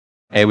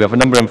We have a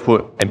number of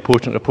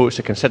important reports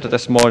to consider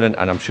this morning,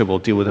 and I'm sure we'll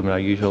deal with them in our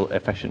usual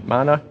efficient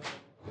manner.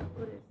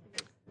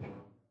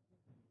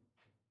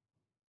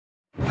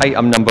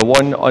 Item number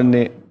 1 on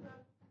the...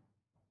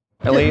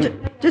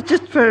 Elaine?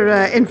 Just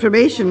for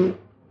information,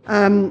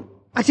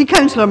 I see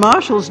Councillor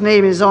Marshall's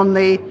name is on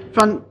the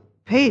front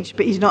page,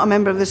 but he's not a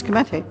member of this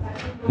committee.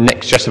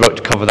 Nick's just about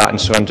to cover that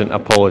and surrendering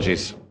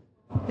apologies.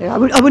 Yeah, I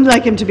wouldn't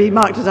like him to be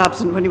marked as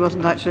absent when he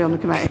wasn't actually on the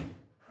committee.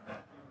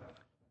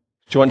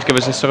 Do you want to give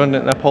us a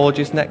surrendering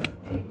apologies, Nick?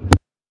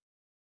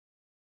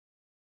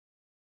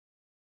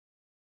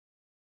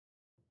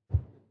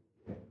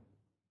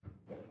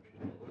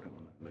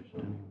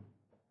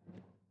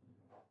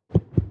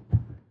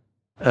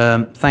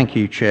 Thank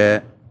you,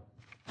 Chair.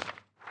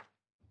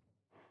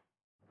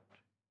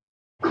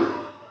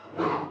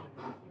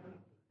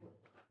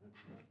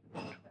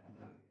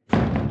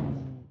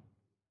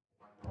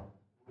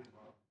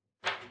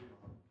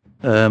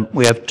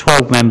 We have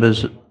 12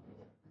 members.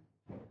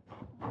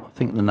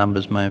 I think the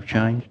numbers may have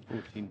changed.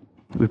 14.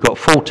 We've got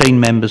 14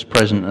 members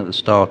present at the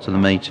start of the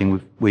meeting.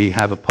 We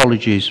have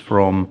apologies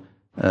from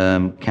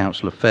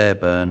Councillor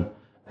Fairbairn.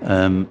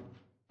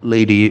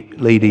 Leader,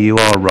 you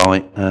are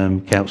right.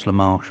 Councillor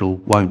Marshall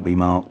won't be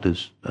marked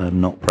as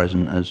not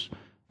present. As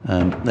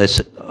there's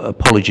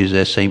apologies.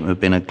 There seemed to have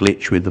been a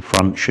glitch with the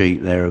front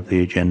sheet there of the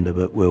agenda,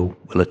 but we'll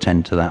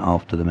attend to that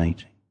after the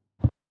meeting.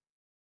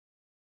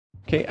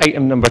 Okay,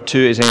 item number 2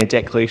 is any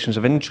declarations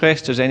of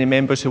interest. Is there any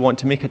members who want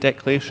to make a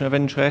declaration of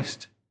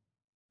interest?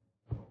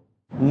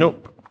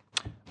 Nope.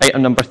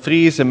 Item number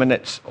 3 is the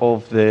minutes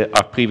of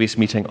our previous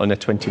meeting on the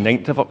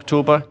 29th of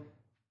October.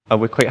 Are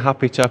we quite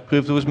happy to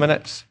approve those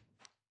minutes?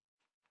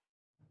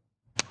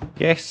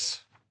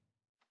 Yes.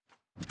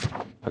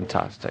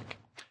 Fantastic.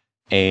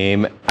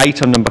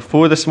 Item number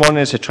 4 this morning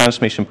is the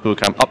Transformation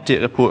Programme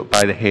Update Report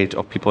by the Head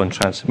of People and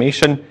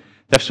Transformation.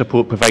 This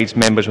report provides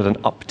members with an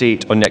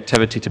update on the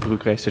activity to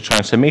progress the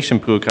Transformation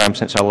Programme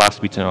since our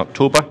last meeting in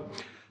October.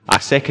 Our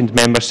second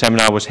member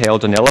seminar was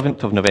held on the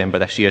 11th of November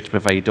this year to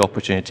provide the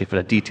opportunity for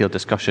a detailed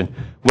discussion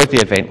with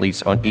the event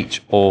leads on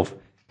each of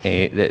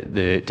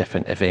the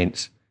different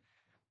events.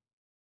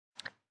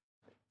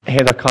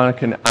 Heather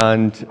Carnican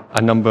and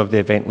a number of the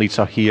event leads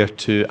are here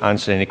to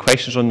answer any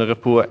questions on the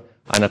report,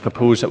 and I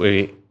propose that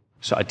we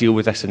sort of deal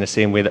with this in the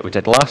same way that we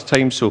did last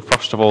time. So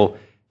first of all,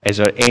 is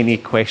there any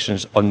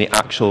questions on the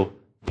actual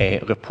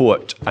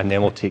report, and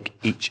then we'll take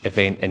each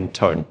event in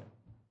turn.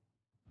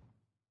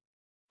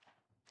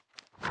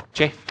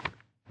 Jeff?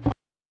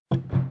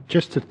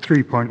 Just at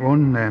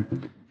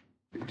 3.1,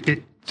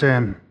 it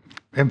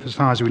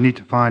emphasises we need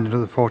to find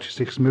another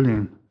 46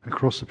 million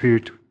across the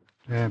period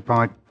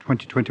by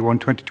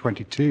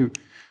 2021-2022.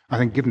 I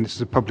think given this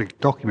is a public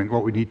document,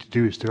 what we need to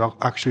do is to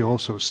actually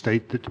also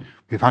state that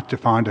we've had to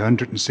find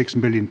 106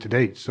 million to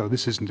date, so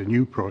this isn't a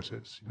new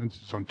process.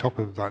 This is on top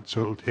of that,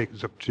 so it'll take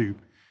us up to,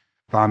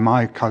 by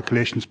my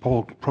calculations,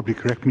 Paul probably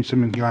correct me,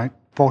 something like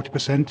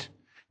 40%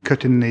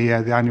 cut in the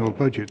annual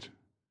budget.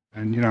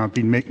 And, you know, I've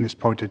been making this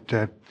point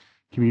at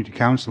community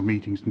council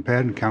meetings and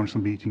parent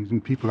council meetings,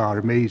 and people are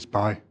amazed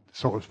by the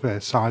sort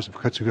of size of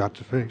cuts we've had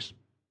to face.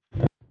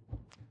 I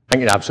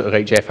think you're absolutely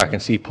right, Jeff. I can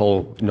see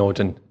Paul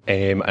nodding,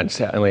 and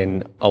certainly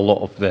in a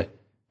lot of the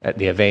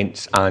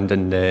events and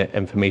in the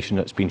information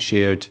that's been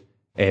shared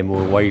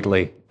more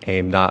widely,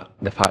 that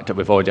the fact that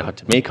we've already had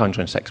to make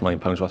 £106 million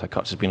worth of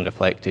cuts has been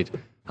reflected,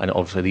 and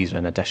obviously these are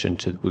in addition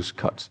to those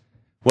cuts.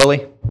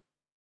 Willie?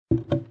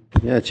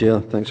 Yeah,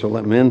 Chair, thanks for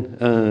letting me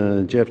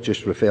in. Jeff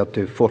just referred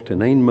to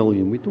 49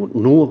 million. We don't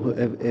know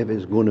if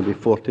it's going to be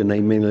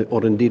 49 million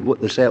or indeed what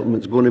the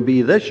settlement's going to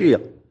be this year.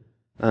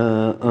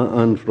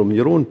 And from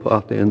your own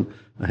party, and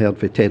I heard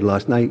from Ted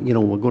last night, you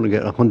know, we're going to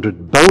get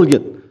 100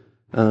 billion,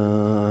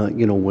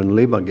 you know, when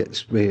Labour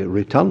gets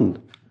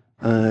returned.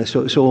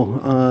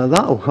 So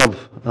that'll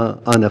have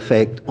an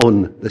effect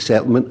on the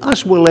settlement,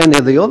 as will any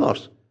of the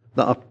others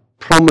that are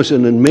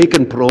promising and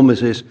making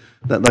promises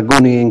that they're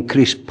going to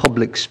increase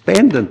public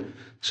spending.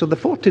 So the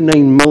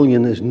 49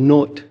 million is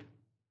not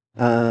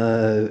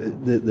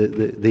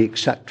the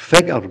exact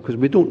figure, because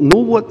we don't know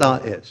what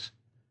that is.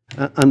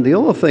 And the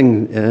other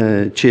thing,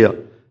 Chair,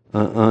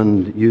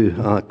 and you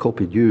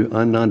copied you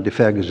and Andy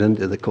Fergus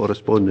into the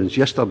correspondence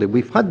yesterday,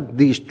 we've had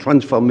these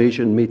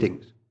transformation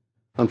meetings,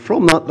 and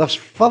from that there's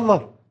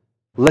further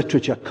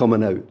literature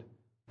coming out.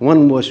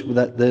 One was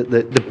that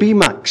the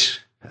BMAX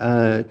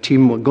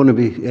team were going to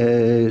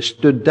be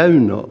stood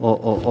down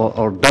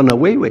or done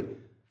away with.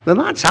 Now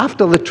that's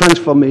after the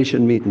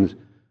transformation meetings.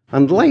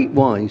 And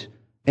likewise,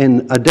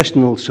 in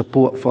additional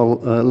support for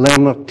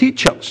learner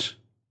teachers,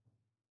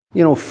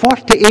 you know,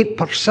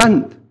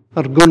 48%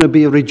 are going to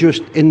be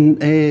reduced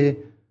in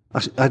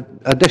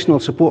additional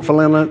support for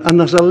learner, and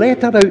there's a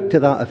letter out to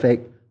that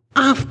effect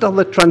after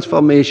the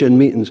transformation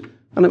meetings.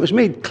 And it was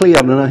made clear,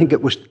 and I think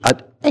it was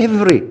at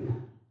every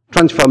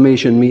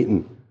transformation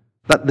meeting,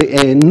 that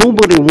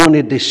nobody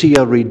wanted to see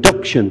a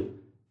reduction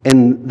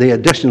in the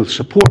additional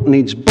support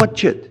needs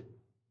budget.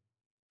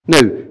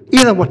 Now,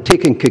 either we're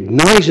taking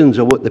cognizance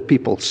of what the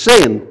people's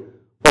saying,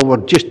 or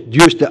we're just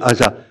used it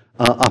as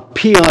a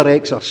PR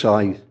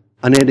exercise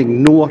and then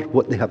ignore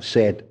what they have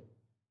said.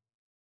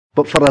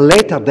 But for a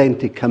letter then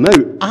to come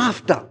out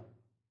after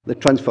the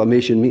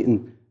transformation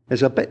meeting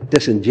is a bit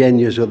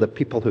disingenuous of the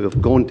people who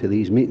have gone to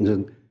these meetings,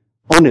 and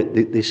on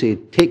it they say,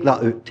 take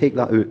that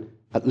out,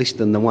 at least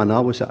in the one I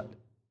was at.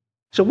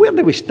 So where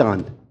do we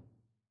stand?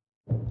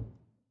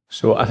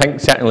 So I think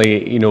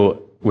certainly, you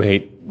know,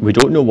 we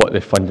don't know what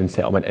the funding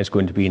settlement is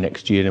going to be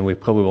next year, and we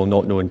probably will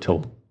not know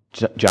until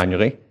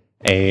January.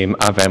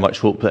 I very much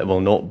hope that it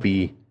will not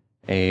be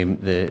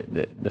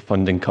the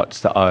funding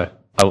cuts that are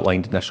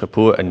outlined in this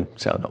report, and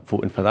certainly not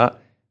voting for that.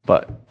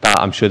 But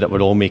I'm sure that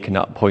we're all making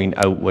that point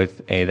out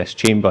with this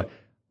chamber.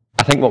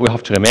 I think what we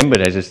have to remember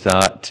is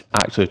that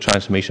actually the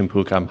transformation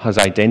programme has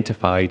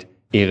identified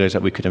areas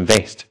that we could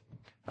invest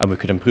and we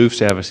could improve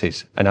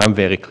services. And I'm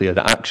very clear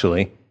that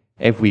actually,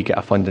 if we get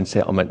a funding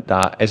settlement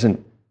that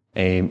isn't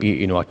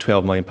you know, a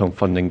 £12 million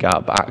funding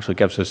gap, but actually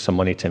gives us some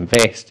money to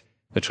invest,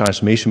 the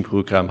transformation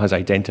programme has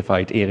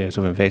identified areas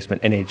of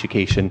investment in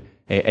education,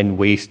 in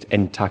waste,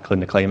 in tackling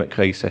the climate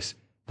crisis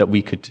that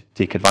we could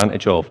take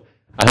advantage of.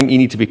 I think you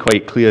need to be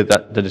quite clear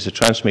that there is a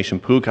transformation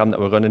programme that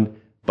we're running,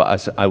 but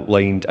as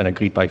outlined and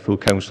agreed by full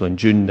council in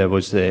June, there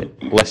was the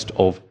list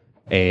of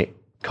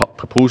cut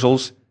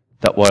proposals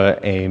that were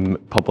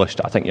published.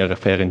 I think you're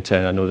referring to,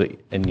 and I know that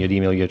in your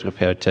email you'd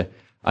referred to,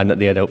 and that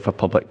they are out for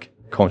public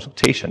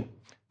consultation.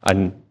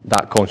 And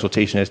that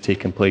consultation is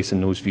taking place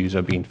and those views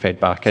are being fed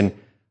back in.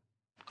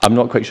 I'm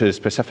not quite sure the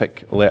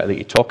specific letter that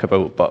you talk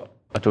about, but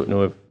I don't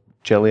know if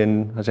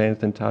Gillian has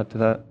anything to add to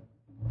that.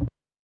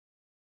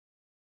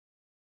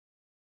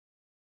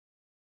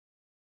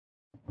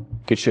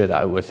 Could share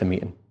that out with the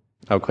meeting.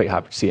 I'm quite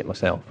happy to see it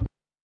myself.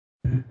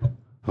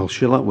 I'll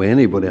share that with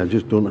anybody. I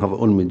just don't have it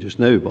on me just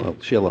now, but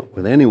I'll share that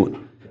with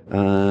anyone.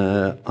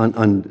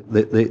 And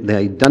the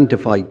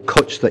identified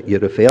cuts that you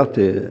refer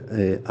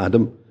to,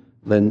 Adam,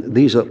 then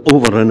these are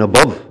over and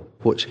above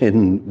what's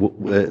in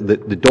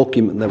the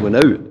document that went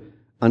out.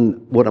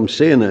 And what I'm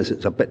saying is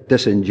it's a bit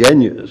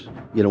disingenuous.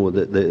 You know,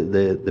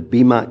 the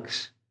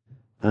BMAX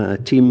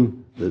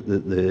team,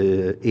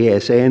 the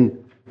ASN,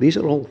 these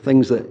are all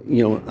things that,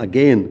 you know,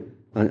 again,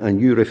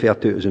 and you refer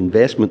to it as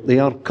investment, they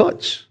are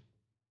cuts.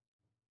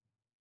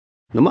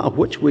 No matter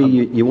which way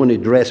you want to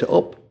dress it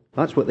up,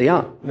 that's what they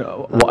are.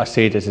 No, what I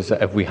said is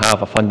that if we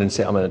have a funding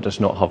settlement that does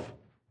not have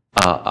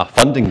a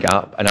funding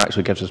gap and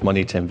actually gives us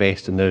money to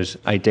invest, and there's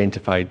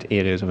identified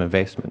areas of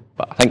investment.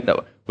 But I think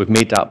that we've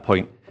made that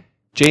point.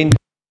 Jane?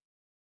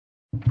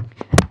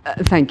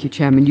 Thank you,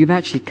 Chairman. You've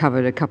actually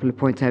covered a couple of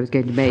points I was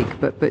going to make,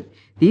 but the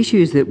issue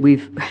is that we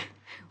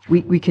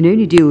can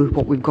only deal with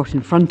what we've got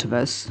in front of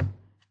us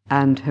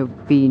and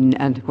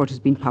what has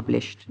been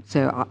published.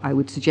 So I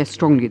would suggest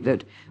strongly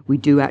that we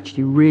do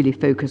actually really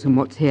focus on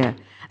what's here.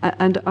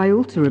 And I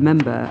also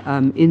remember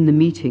in the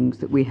meetings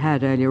that we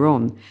had earlier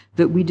on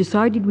that we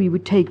decided we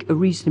would take a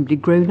reasonably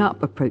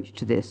grown-up approach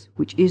to this,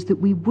 which is that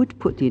we would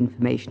put the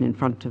information in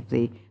front of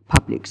the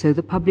public so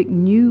the public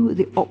knew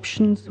the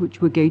options which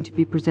were going to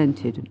be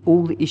presented and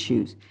all the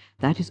issues.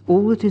 That is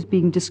all that is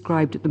being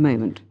described at the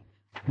moment.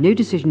 No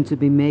decisions have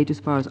been made as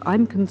far as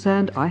I'm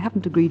concerned. I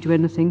haven't agreed to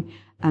anything,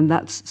 and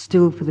that's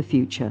still for the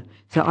future.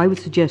 So I would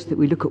suggest that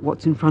we look at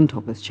what's in front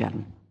of us,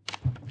 Chairman.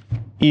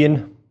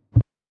 Ian?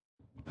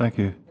 Thank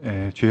you,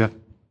 Chair.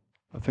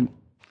 I think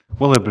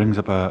Willie brings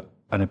up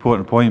an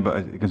important point, but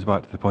it goes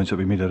back to the points that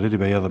we made already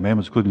by other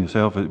members, including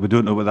yourself. We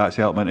don't know what that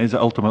settlement is.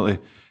 Ultimately,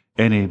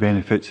 any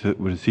benefits that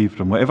we receive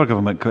from whatever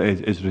government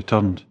is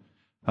returned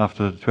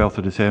after the 12th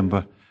of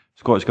December.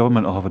 Scottish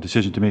Government will have a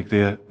decision to make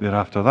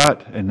thereafter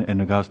that in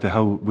regards to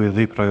where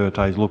they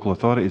prioritise local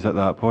authorities at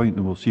that point,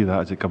 and we'll see that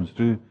as it comes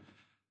through.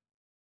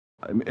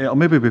 It'll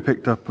maybe be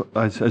picked up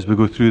as we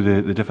go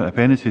through the different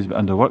appendices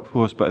under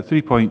workforce, but at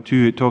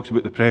 3.2 it talks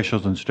about the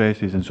pressures and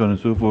stresses and so on and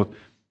so forth.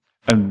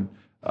 And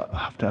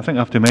I think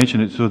I have to mention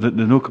it, so that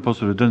the no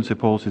compulsory redundancy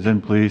policy is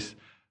in place.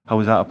 How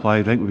is that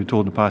applied? I think we've been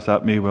told in the past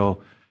that may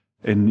well,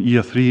 in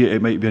year 3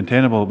 it might be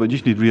untenable, but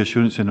just need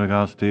reassurance in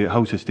regards to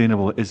how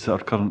sustainable is our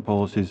current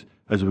policies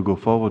as we go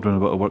forward on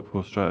about our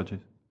workforce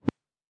strategies.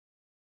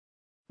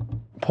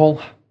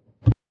 Paul?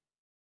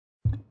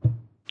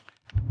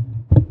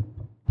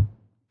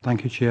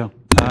 Thank you, Chair.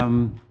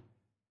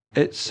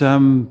 It's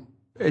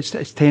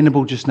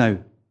tenable just now,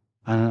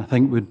 and I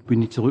think we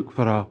need to look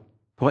for a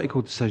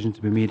political decision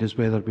to be made as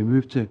whether we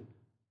move to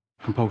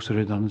compulsory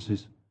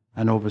redundancies.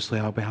 And obviously,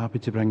 I'll be happy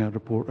to bring a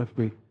report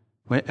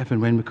if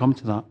and when we come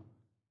to that.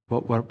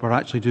 But we're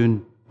actually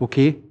doing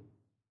okay.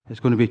 It's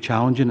going to be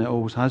challenging. It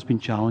always has been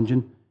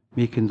challenging,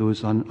 making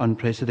those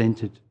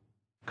unprecedented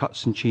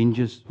cuts and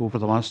changes over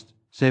the last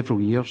several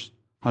years.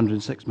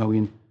 106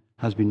 million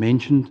has been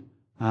mentioned.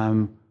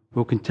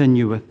 We'll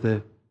continue with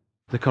the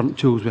current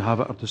tools we have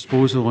at our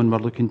disposal, and we're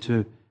looking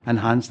to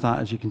enhance that,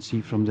 as you can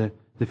see from the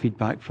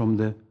feedback from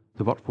the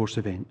workforce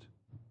event.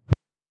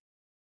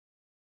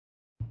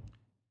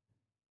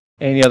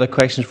 Any other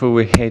questions before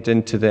we head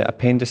into the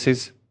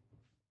appendices?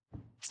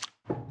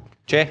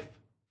 Jeff?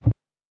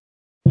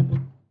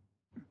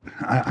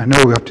 I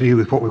know we have to deal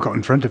with what we've got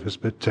in front of us,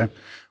 but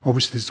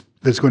obviously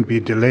there's going to be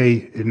a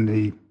delay in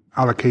the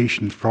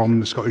allocation from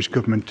the Scottish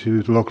Government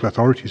to the local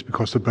authorities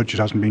because the budget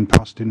hasn't been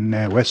passed in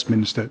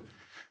Westminster.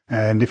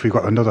 And if we've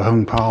got another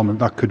hung parliament,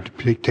 that could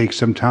take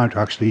some time to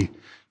actually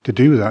to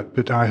do that.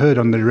 But I heard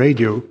on the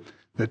radio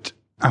that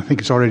I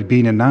think it's already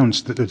been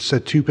announced that it's a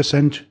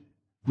 2%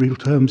 real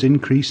terms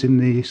increase in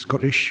the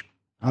Scottish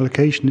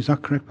allocation. Is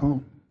that correct,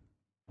 Paul?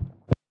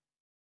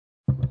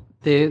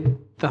 There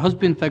has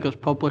been figures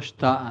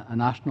published at a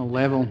national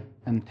level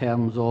in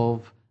terms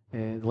of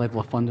the level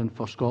of funding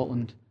for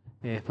Scotland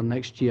for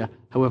next year.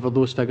 However,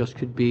 those figures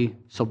could be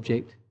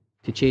subject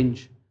to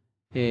change.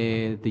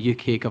 The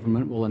UK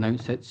government will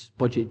announce its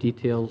budget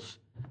details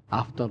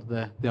after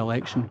the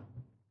election.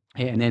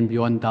 And then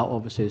beyond that,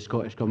 obviously, the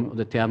Scottish Government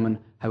will determine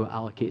how it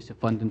allocates the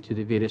funding to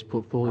the various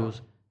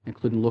portfolios,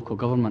 including local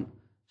government.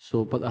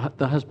 So, but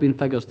there has been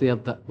figures there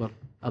that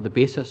are the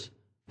basis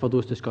for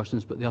those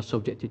discussions, but they are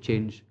subject to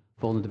change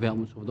following the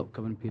developments over the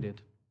upcoming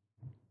period.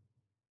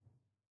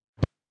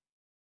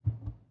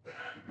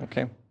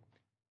 Okay.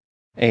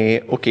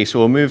 Okay, so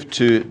we'll move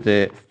to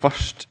the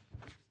first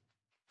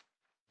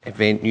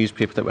event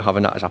newspaper that we have,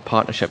 and that is a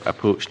partnership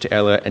approach to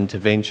earlier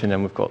intervention,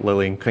 and we've got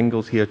Lillian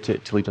Kringles here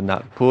to lead on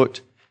that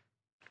report.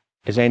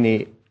 Is there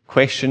any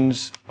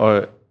questions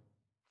or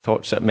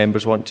thoughts that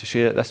members want to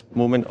share at this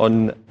moment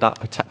on that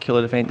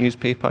particular event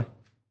newspaper?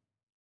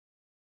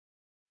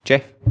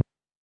 Jeff?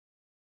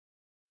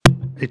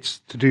 It's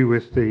to do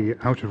with the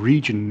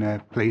out-of-region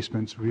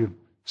placements. We're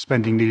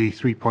spending nearly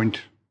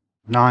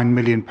 £3.9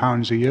 million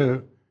a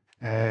year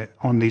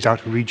on these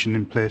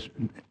out-of-region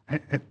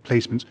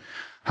placements.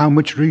 How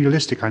much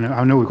realistic?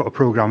 I know we've got a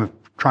programme of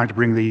trying to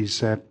bring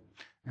these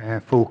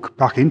folk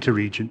back into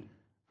region.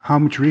 How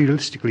much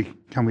realistically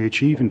can we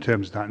achieve in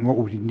terms of that, and what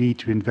would we need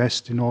to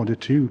invest in order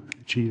to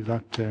achieve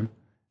that,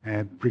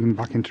 bring them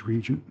back into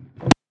region?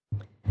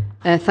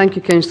 Thank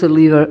you, Councillor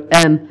Lever.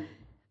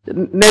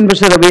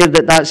 Members are aware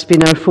that that's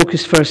been our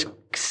focus for a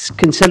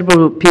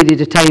considerable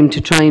period of time, to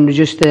try and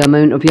reduce the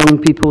amount of young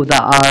people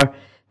that are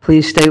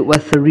placed out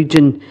with the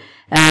region.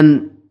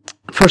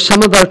 For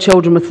some of our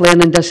children with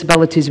learning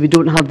disabilities, we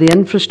don't have the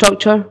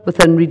infrastructure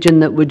within region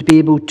that would be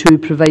able to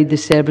provide the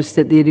service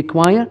that they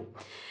require.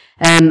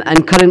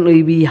 And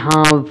currently we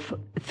have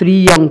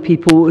 3 young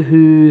people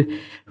who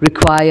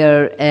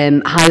require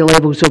high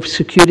levels of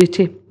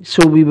security,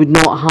 so we would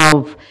not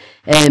have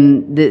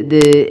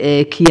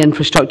the key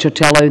infrastructure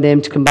to allow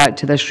them to come back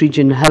to this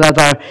region.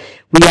 However,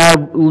 we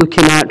are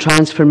looking at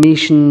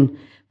transformation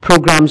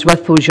programmes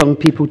with those young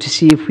people to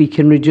see if we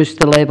can reduce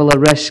the level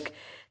of risk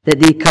that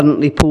they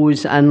currently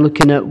pose, and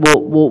looking at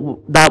what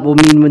that will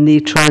mean when they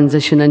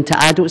transition into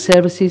adult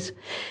services.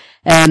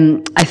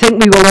 I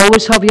think we will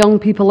always have young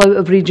people out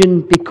of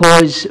region,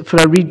 because for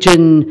a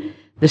region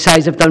the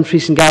size of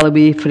Dumfries and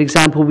Galloway, for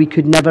example, we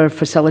could never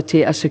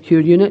facilitate a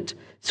secure unit.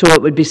 So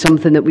it would be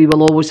something that we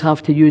will always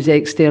have to use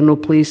external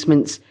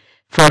placements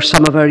for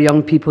some of our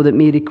young people that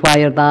may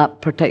require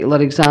that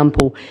particular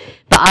example.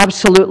 But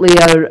absolutely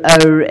our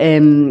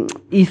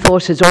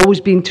ethos has always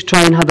been to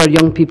try and have our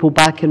young people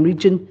back in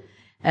region.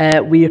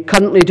 We are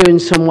currently doing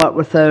some work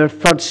with our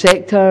third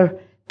sector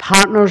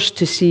partners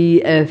to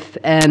see if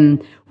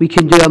we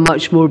can do a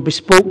much more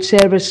bespoke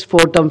service for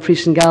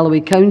Dumfries and Galloway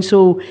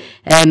Council,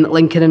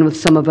 linking in with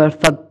some of our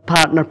third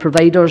partner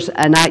providers.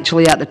 And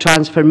actually at the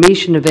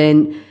transformation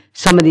event,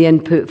 some of the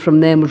input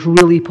from them was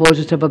really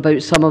positive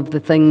about some of the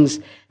things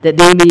that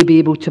they may be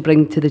able to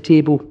bring to the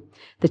table.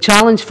 The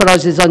challenge for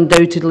us is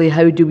undoubtedly,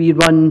 how do we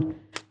run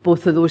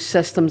both of those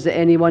systems at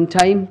any one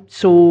time?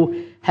 So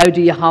how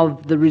do you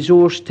have the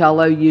resource to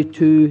allow you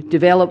to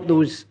develop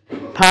those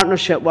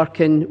partnership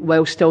working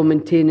while still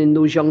maintaining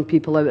those young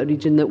people out of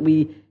region that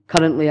we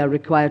currently are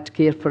required to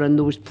care for, and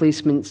those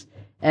placements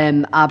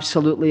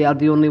absolutely are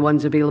the only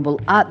ones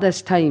available at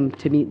this time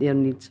to meet their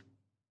needs.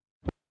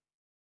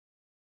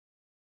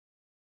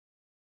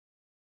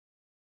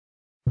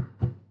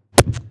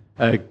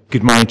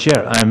 Good morning,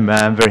 Chair. I'm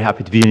very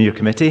happy to be in your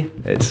committee.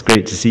 It's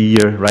great to see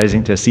you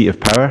rising to a seat of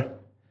power.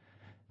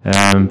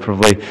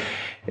 Probably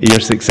your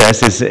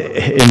success is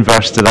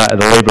inverse to that of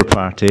the Labour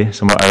Party,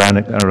 somewhat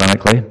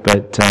ironically,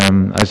 but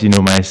as you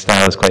know, my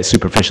style is quite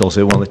superficial,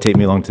 so it won't take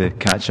me long to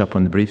catch up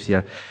on the briefs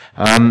here.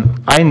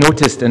 I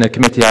noticed in a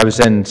committee I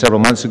was in several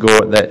months ago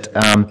that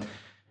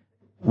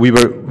we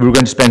were going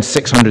to spend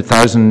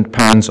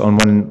 £600,000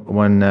 on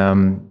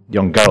one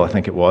young girl, I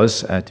think it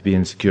was, to be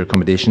in secure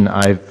accommodation.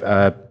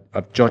 I've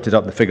jotted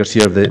up the figures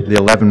here of the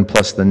 11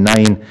 plus the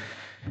 9.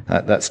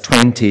 That's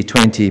 20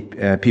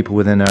 people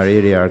within our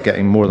area are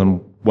getting more than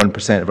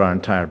 1% of our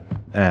entire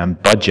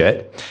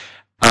budget.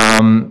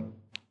 The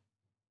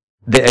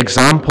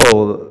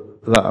example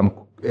that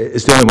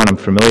is the only one I'm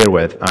familiar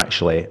with,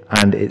 actually,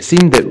 and it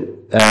seemed that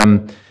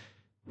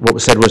what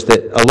was said was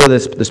that although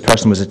this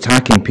person was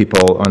attacking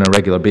people on a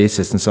regular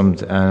basis,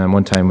 and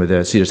one time with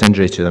a serious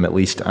injury to them at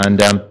least, and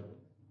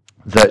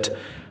that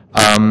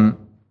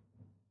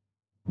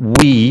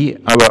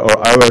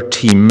our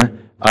team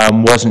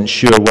wasn't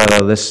sure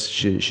whether this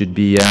should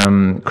be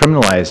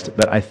criminalised,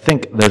 but I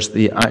think there's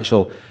the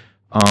actual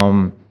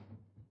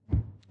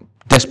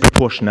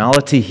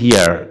disproportionality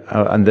here,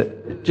 and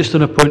just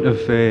on a point of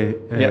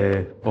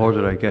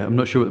order, I guess. I'm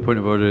not sure what the point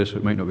of order is, so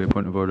it might not be a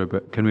point of order,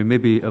 but can we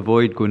maybe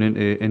avoid going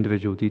into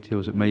individual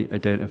details that might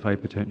identify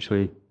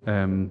potentially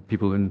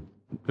people who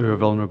are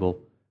vulnerable?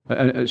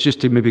 And it's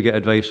just to maybe get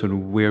advice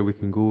on where we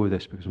can go with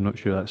this, because I'm not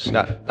sure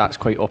that's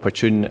quite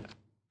opportune.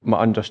 My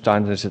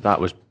understanding is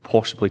that was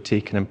possibly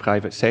taken in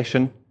private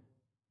session.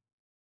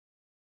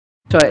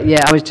 So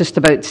yeah, I was just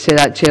about to say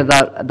that, Chair,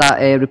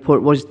 that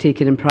report was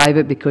taken in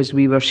private because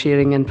we were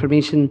sharing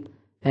information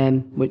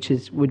which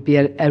would be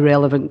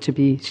irrelevant to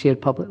be shared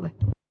publicly.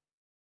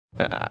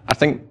 I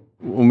think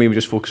we'll maybe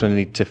just focus on the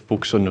need to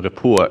focus on the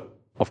report.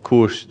 Of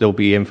course, there'll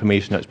be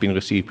information that's been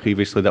received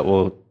previously that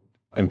will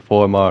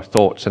inform our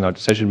thoughts and our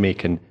decision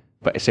making,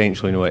 but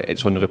essentially, no,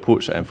 it's on the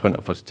reports that are in front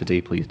of us today,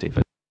 please,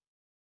 David.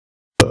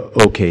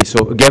 Okay,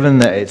 so given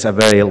that it's a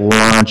very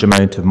large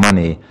amount of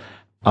money,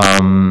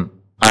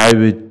 I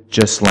would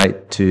just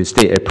like to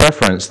state a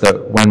preference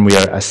that when we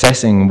are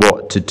assessing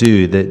what to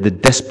do, the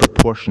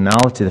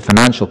disproportionality, the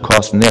financial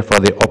cost, and therefore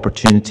the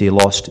opportunity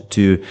lost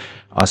to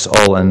us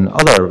all in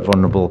other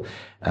vulnerable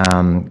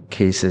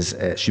cases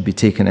should be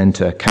taken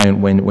into account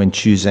when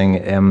choosing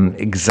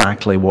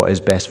exactly what is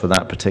best for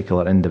that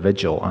particular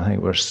individual. I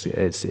think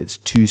it's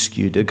too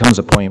skewed. It comes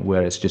a point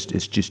where it's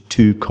just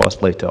too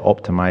costly to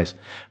optimise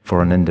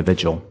for an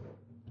individual.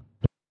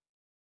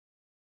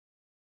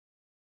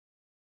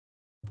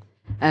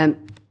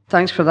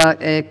 Thanks for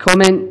that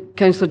comment,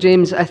 Councillor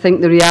James. I think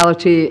the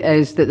reality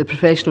is that the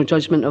professional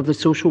judgment of the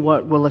social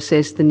work will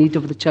assess the need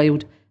of the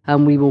child,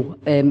 and we will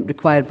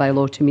require by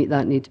law to meet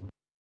that need.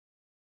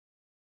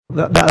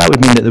 That would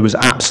mean that there was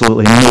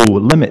absolutely no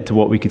limit to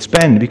what we could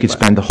spend. We could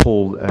spend the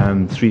whole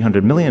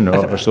 300 million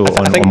or so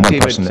on one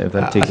David, person.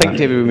 I think,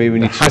 David, we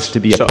need to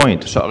be a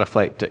point. Sort of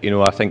reflect that.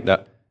 I think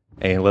that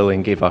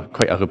Lillian gave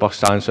quite a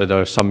robust answer.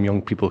 There are some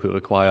young people who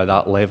require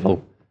that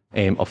level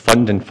of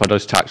funding for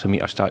us to actually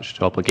meet our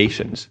statutory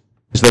obligations.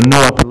 Is there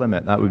no upper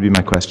limit? That would be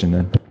my question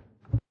then.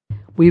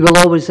 We will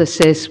always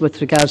assess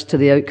with regards to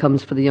the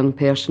outcomes for the young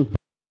person.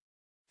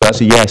 That's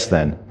a yes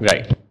then.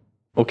 Right.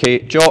 Okay,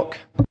 Jock.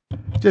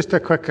 Just a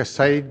quick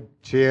aside,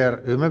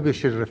 Chair, we maybe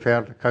should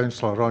refer the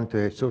councillor on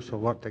to social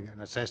work to get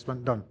an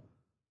assessment done.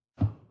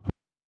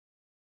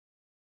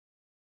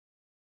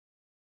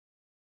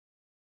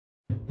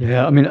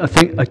 Yeah, I mean, I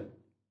think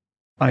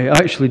I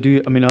actually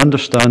do. I mean, I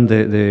understand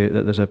that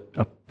there's a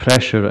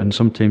pressure, and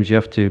sometimes you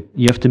have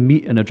to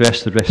meet and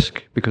address the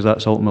risk, because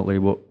that's ultimately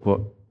what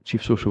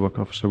Chief Social Work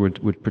Officer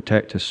would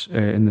protect us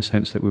in the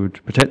sense that we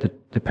would protect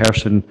the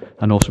person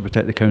and also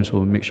protect the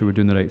council and make sure we're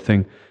doing the right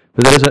thing.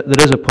 But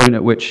there is a point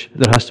at which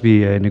there has to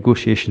be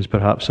negotiations,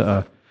 perhaps at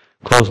a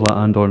clause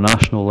and or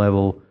national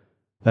level,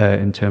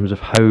 in terms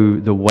of how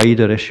the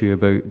wider issue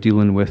about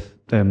dealing with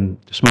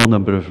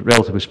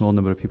relatively small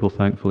number of people,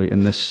 thankfully,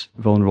 in this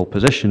vulnerable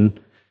position,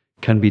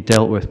 can be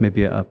dealt with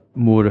maybe at a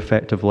more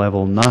effective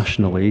level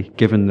nationally,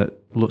 given that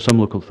some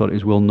local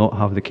authorities will not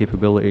have the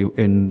capability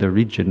in their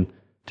region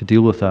to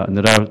deal with that. And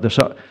there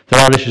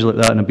are issues like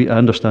that, and I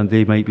understand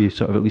they might be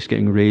sort of at least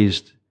getting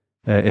raised,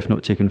 if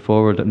not taken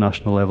forward at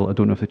national level. I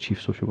don't know if the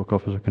Chief Social Work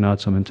Officer can add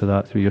something to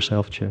that through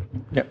yourself, Chair.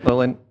 Yep,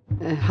 Lillian.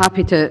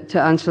 Happy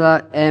to answer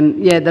that.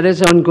 Yeah, there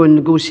is ongoing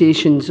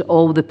negotiations.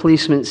 All the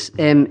placements,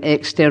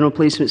 external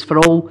placements for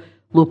all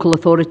local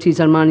authorities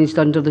are managed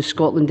under the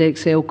Scotland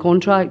Excel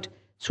contract.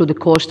 So the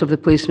cost of the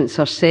placements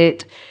are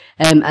set,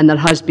 and there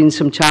has been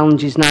some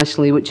challenges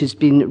nationally which has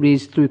been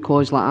raised through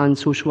COSLA and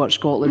Social Work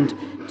Scotland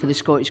to the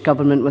Scottish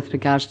Government with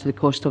regards to the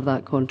cost of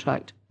that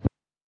contract.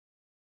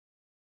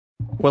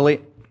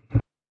 Willie?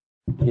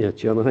 Yeah,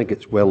 Chair, I think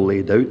it's well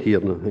laid out here,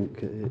 and I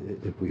think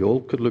if we all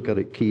could look at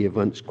it, key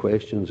events,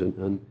 questions,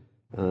 and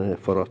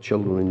for our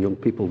children and young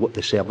people, what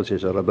the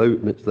services are about,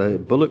 and it's the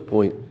bullet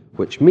point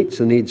which meets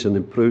the needs and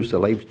improves the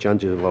life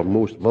chances of our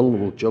most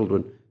vulnerable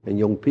children and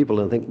young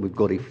people. I think we've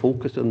got to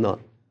focus on that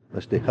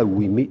as to how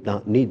we meet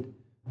that need,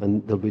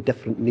 and there'll be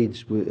different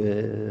needs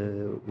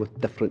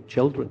with different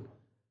children.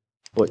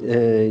 But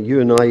you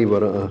and I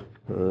were at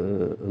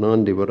and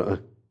Andy were at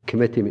a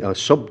committee,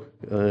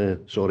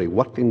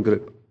 working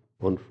group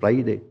on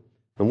Friday,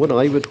 and what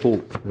I would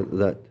hope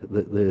that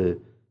the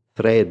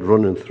thread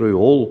running through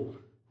all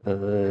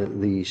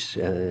these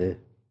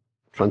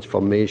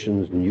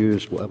transformations,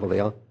 news, whatever they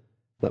are,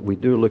 that we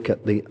do look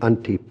at the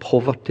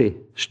anti-poverty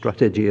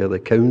strategy of the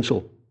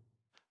council,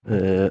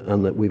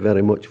 and that we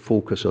very much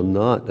focus on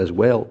that as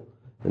well,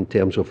 in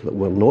terms of that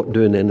we're not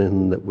doing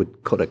anything that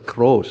would cut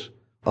across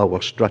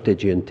our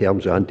strategy in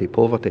terms of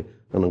anti-poverty.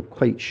 And I'm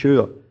quite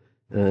sure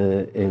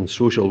in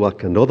social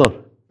work and other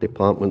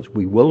departments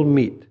we will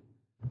meet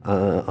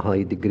a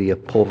high degree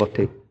of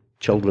poverty,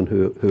 children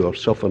who are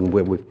suffering,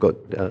 where we've got,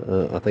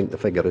 I think the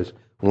figure is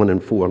 1 in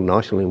 4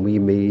 nationally, and we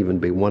may even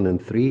be 1 in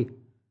 3.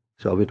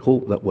 So I would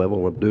hope that whatever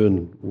we're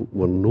doing,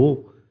 we're not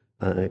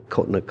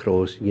cutting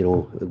across,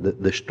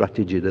 the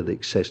strategy that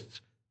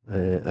exists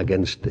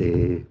against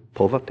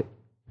poverty.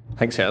 I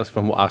think certainly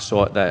from what I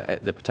saw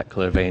at the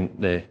particular event,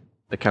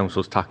 the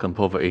council's tackling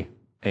poverty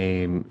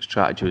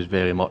strategy was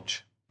very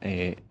much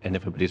in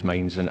everybody's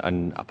minds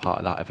and a part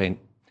of that event.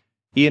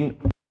 Ian?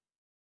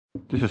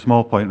 Just a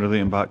small point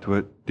relating back to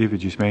what David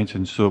just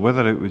mentioned. So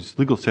whether it was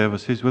legal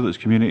services, whether it's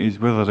communities,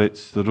 whether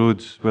it's the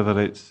roads, whether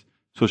it's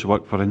social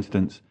work, for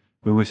instance,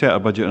 when we set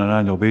our budget on an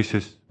annual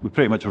basis, we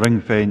pretty much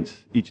ring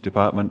fence each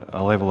department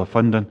a level of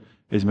funding,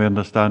 is my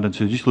understanding.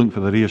 So just looking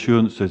for the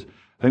reassurances.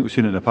 I think we've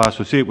seen it in the past.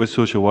 So say it was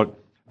social work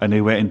and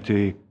they went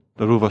into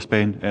their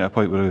overspend at a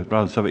point where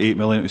rather than 78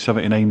 million, it was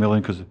 79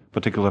 million because of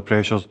particular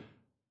pressures.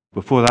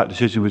 Before that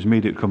decision was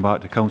made, it would come back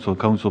to council.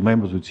 Council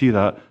members would see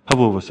that, have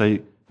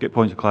oversight, get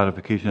points of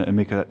clarification and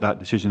make that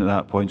decision at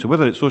that point. So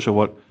whether it's social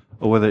work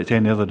or whether it's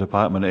any other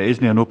department, it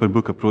isn't an open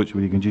book approach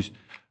where you can just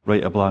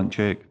write a blank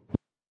cheque.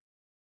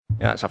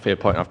 Yeah, that's a fair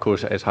point. Of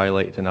course, it is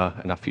highlighted in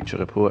a future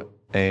report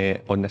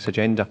on this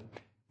agenda.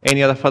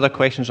 Any other further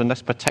questions on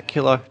this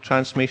particular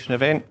transformation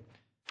event?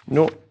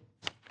 No.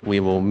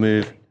 We will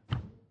move.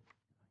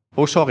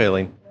 Oh, sorry,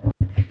 Elaine.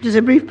 Just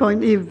a brief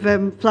point.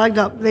 You've flagged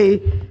up the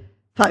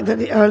fact that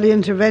the early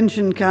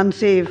intervention can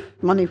save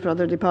money for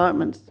other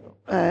departments.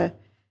 And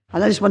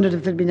I just wondered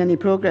if there'd been any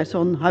progress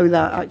on how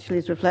that actually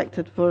is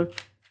reflected for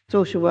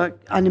social work.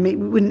 And it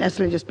wouldn't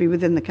necessarily just be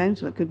within the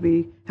council, it could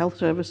be health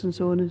service and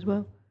so on as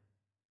well.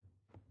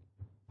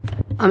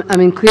 I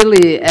mean,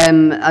 clearly,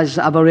 as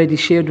I've already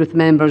shared with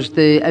members,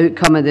 the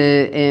outcome of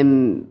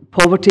the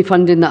poverty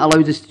funding that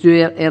allowed us to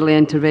do early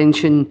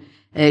intervention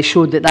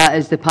showed that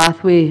is the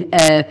pathway.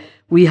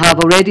 We have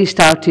already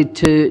started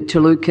to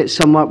look at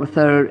some work with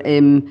our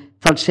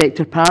third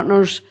sector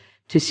partners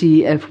to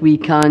see if we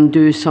can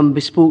do some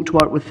bespoke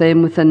work with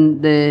them within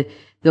the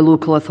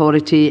local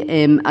authority,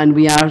 and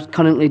we are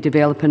currently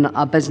developing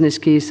a business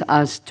case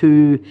as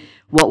to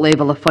what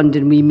level of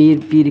funding we may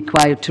be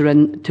required to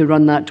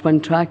run that twin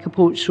track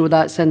approach, so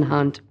that's in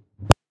hand.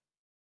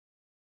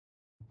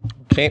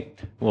 Okay,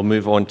 we'll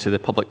move on to the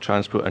public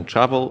transport and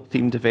travel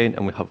themed event,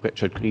 and we have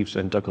Richard Greaves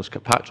and Douglas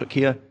Kirkpatrick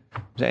here.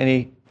 Is there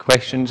any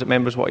questions that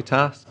members wanted to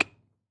ask?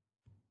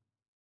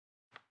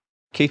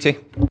 Katie?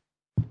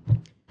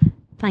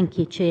 Thank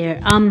you,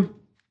 Chair.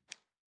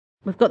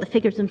 We've got the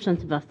figures in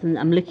front of us, and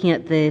I'm looking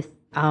at the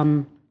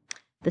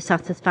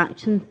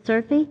satisfaction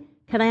survey.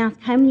 Can I ask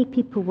how many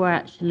people were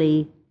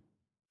actually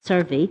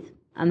surveyed,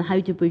 and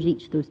how did we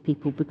reach those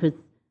people? Because,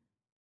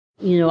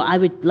 you know, I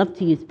would love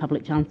to use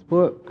public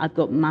transport. I've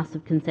got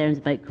massive concerns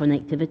about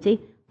connectivity.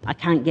 I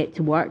can't get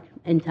to work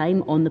in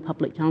time on the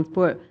public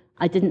transport.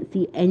 I didn't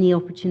see any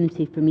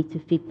opportunity for me to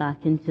feed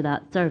back into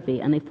that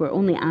survey. And if we're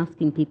only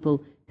asking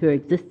people who are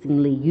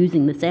existingly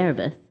using the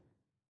service,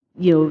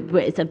 you know,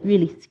 it's a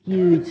really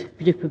skewed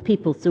group of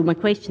people. So my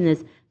question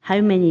is,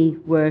 how many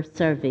were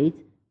surveyed,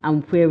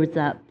 and where was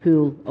that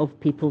pool of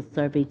people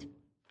surveyed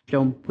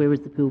from? Where was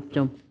the pool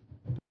from?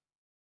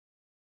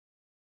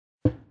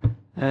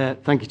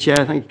 Thank you,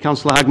 Chair. Thank you,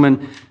 Councillor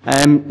Hagman.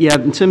 Yeah,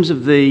 in terms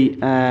of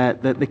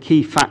the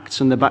key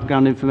facts and the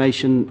background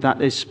information,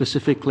 that is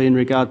specifically in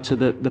regard to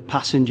the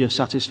passenger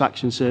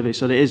satisfaction survey.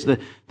 So it is the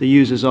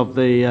users of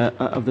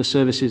the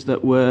services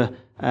that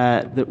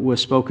were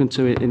spoken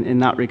to in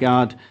that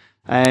regard.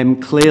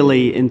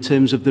 Clearly, in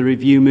terms of the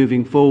review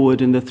moving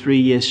forward and the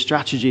 3-year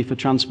strategy for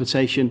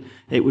transportation,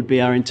 it would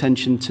be our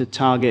intention to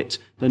target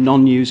the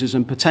non-users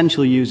and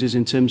potential users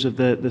in terms of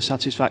the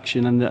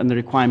satisfaction and the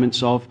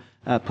requirements of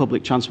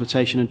public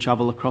transportation and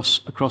travel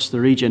across the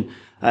region.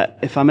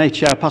 If I may,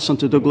 Chair, I'll pass on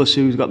to Douglas,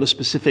 who's got the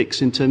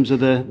specifics in terms of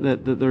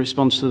the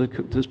response to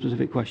the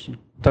specific question.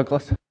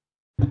 Douglas.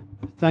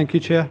 Thank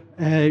you, Chair.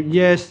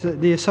 Yes,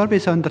 the survey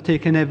is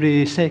undertaken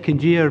every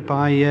second year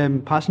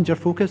by Passenger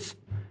Focus,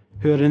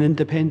 who are an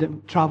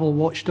independent travel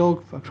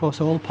watchdog across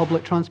all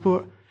public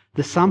transport.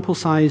 The sample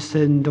size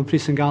in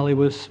Dumfries and Galley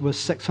was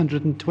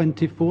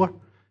 624,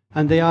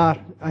 and they are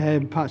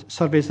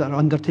surveys that are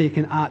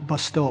undertaken at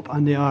bus stop,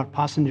 and they are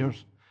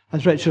passengers.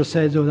 As Richard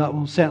said, though, that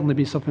will certainly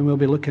be something we'll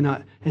be looking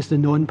at, is the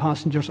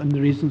non-passengers and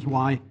the reasons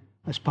why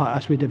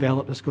as we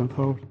develop this going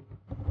forward.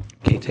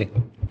 Katie.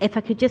 If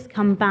I could just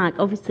come back,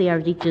 obviously our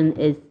region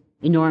is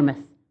enormous.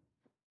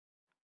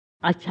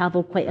 I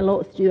travel quite a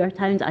lot through our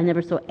towns. I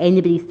never saw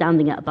anybody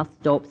standing at a bus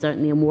stop,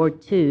 certainly in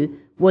Ward 2.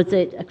 Was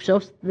it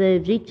across the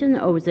region,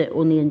 or was it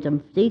only in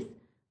Dumfries?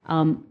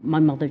 My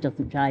mother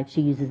doesn't drive.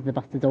 She uses the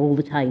buses all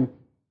the time.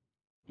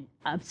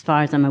 As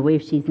far as I'm aware,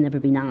 she's never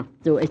been asked.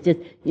 So it's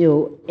just, you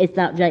know, is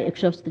that right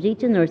across the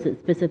region, or is it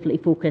specifically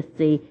focused,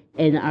 say,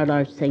 in our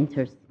large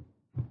centres?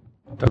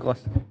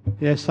 Douglas.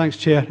 Yes, thanks,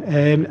 Chair.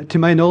 To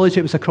my knowledge,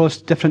 it was across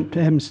different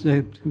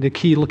the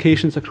key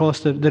locations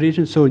across the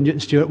region. So Newton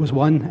Stewart was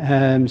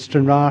one,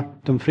 Stranraer,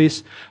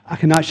 Dumfries. I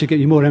can actually get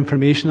you more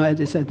information.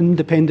 It's an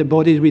independent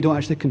body. We don't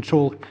actually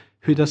control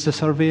who does the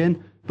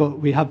surveying, but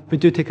we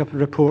do take up a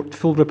report,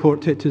 full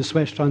report to the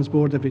West Trans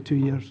Board every 2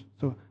 years.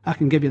 So I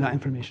can give you that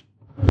information.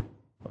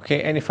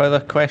 Okay, any further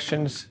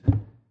questions?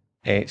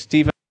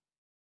 Stephen?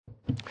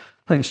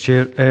 Thanks,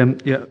 Chair.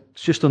 Yeah,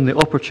 it's just on the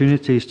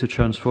opportunities to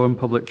transform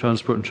public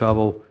transport and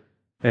travel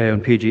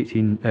on page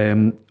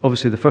 18.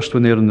 Obviously, the first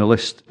one there on the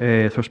list,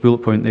 first bullet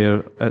point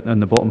there on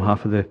the bottom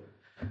half of the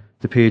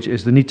page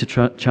is the need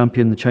to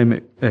champion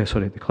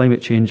the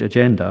climate change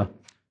agenda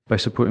by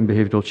supporting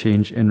behavioural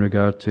change in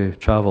regard to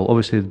travel.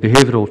 Obviously,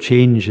 behavioural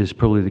change is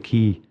probably the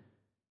key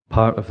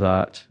part of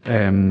that,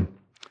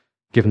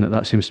 given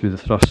that seems to be the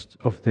thrust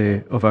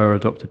of our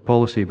adopted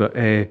policy. But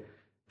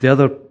the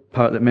other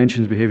part that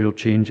mentions behavioural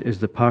change is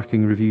the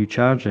parking review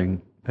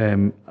charging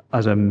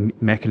as a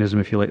mechanism,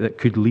 if you like, that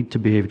could lead to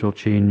behavioural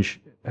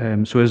change.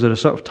 So is there a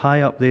sort of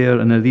tie-up there,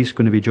 and are these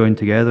going to be joined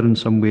together in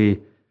some way?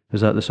 Is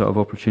that the sort of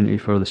opportunity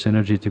for the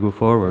synergy to go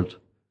forward?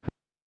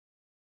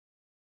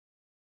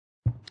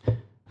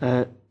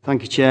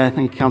 Thank you, Chair.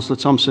 Thank you, Councillor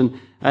Thompson.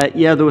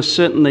 Yeah, there was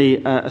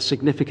certainly a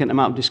significant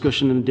amount of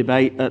discussion and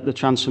debate at the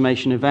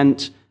transformation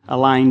event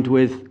aligned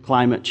with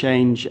climate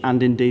change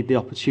and indeed the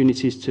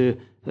opportunities to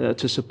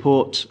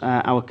support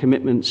our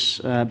commitments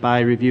by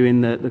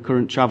reviewing the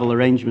current travel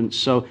arrangements.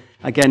 So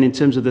again, in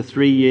terms of the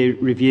 3-year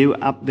review,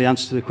 the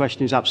answer to the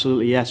question is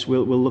absolutely yes.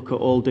 We'll look at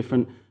all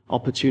different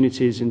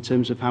opportunities in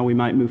terms of how we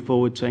might move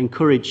forward to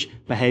encourage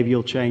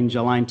behavioural change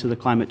aligned to the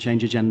climate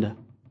change agenda.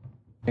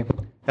 Okay.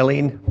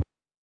 Elaine?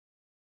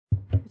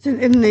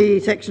 In the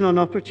section on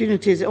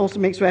opportunities, it also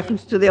makes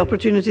reference to the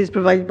opportunities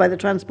provided by the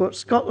Transport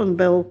Scotland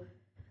Bill.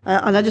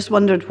 And I just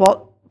wondered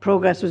what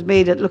progress was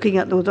made at looking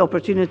at those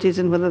opportunities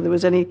and whether there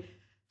was any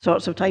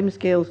sorts of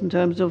timescales in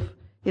terms of,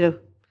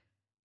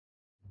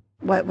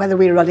 whether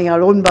we're running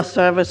our own bus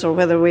service or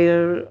whether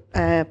we're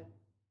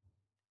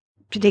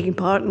taking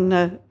part in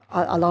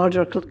a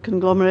larger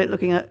conglomerate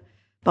looking at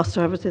bus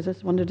services. I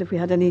just wondered if we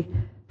had any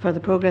further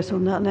progress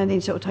on that and any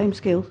sort of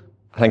timescales.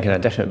 I think in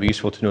addition it would be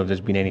useful to know if there's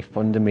been any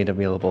funding made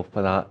available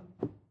for that.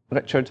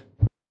 Richard?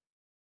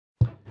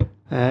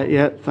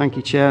 Yeah, thank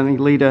you, Chair. I think,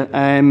 Leader.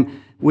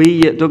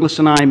 Douglas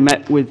and I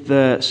met with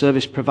the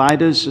service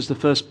providers as the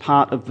first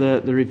part of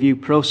the review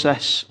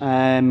process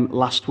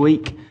last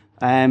week,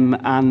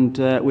 and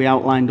we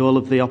outlined all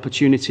of the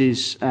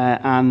opportunities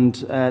and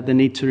the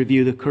need to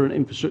review the current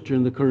infrastructure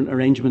and the current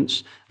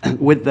arrangements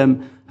with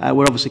them.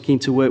 We're obviously keen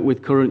to work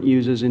with current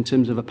users in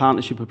terms of a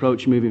partnership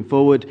approach moving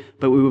forward,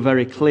 but we were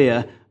very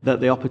clear that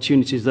the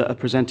opportunities that are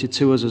presented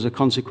to us as a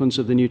consequence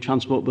of the new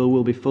Transport Bill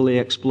will be fully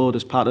explored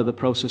as part of the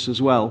process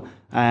as well,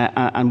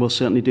 and we'll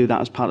certainly do that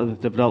as part of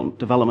the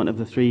development of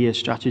the 3-year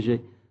strategy.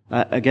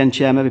 Again,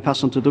 Chair, maybe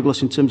pass on to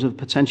Douglas in terms of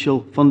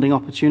potential funding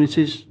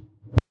opportunities.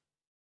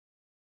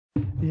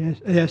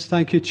 Yes,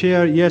 thank you,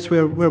 Chair. Yes,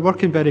 we're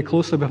working very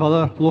closely with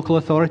other local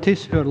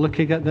authorities who are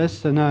looking at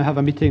this, and I have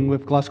a meeting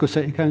with Glasgow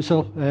City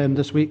Council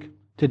this week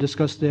to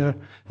discuss their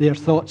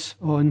thoughts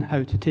on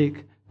how to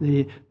take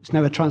it's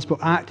now a Transport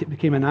Act. It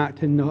became an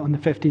Act on the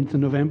 15th of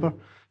November.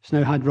 It's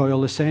now had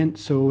royal assent,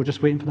 so we're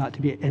just waiting for that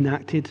to be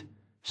enacted.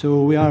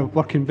 So we are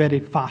working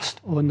very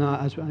fast on that,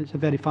 as it's a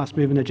very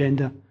fast-moving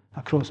agenda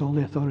across all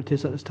the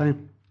authorities at this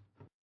time.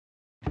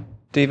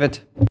 David?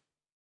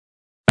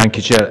 Thank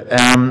you, Chair.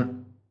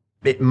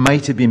 It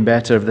might have been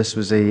better if this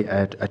was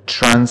a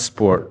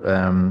transport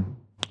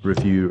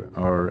review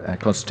or a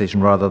consultation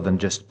rather than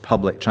just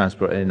public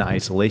transport in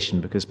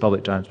isolation, because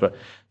public transport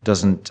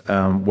doesn't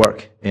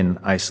work in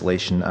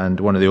isolation, and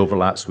one of the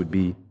overlaps would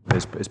be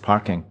is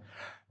parking.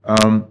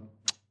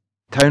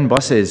 Town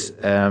buses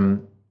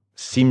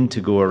seem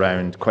to go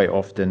around quite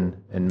often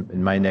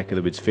in my neck of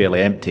the woods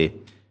fairly empty,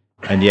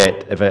 and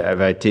yet if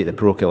I take the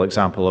parochial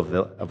example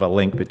of a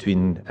link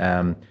between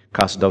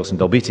Castledogs and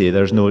Dalbeattie,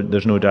 there's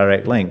no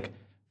direct link.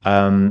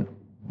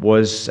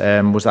 Was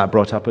that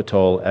brought up at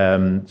all?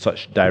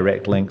 Such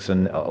direct links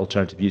and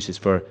alternative uses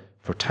for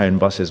town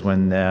buses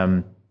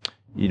when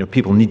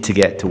people need to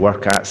get to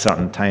work at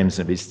certain times,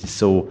 and it's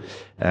so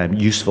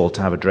useful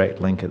to have a direct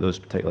link at those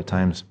particular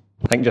times.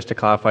 I think just to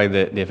clarify,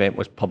 the event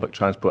was public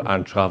transport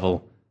and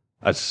travel.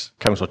 As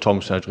Councillor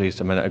Thompson had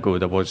raised a minute ago,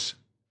 there was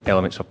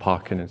elements of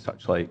parking and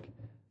such like.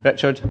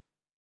 Richard?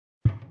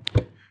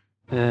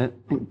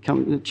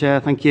 Chair,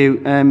 thank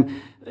you.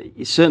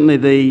 Certainly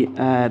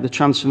the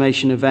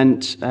transformation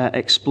event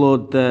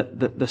explored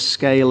the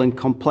scale and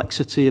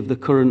complexity of the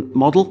current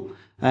model,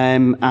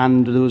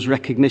 and there was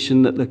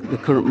recognition that the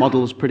current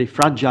model is pretty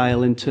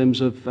fragile in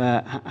terms of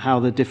how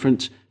the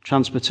different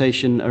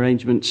transportation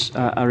arrangements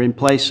are in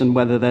place and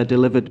whether they're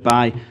delivered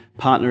by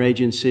partner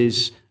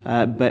agencies,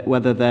 but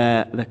whether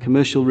they're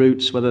commercial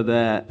routes, whether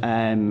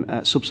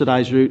they're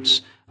subsidised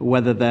routes,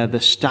 whether they're the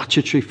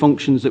statutory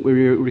functions that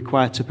we're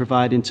required to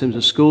provide in terms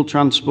of school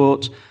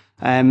transport.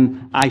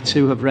 I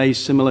too have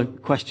raised similar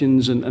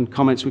questions and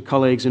comments with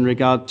colleagues in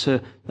regard to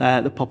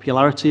the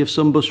popularity of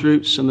some bus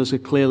routes, and there's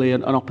clearly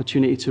an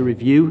opportunity to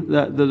review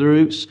the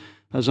routes.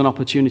 There's an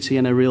opportunity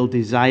and a real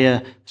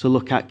desire to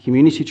look at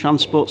community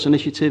transports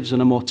initiatives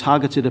and a more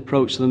targeted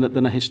approach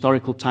than a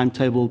historical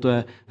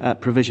timetabled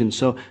provision.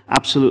 So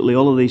absolutely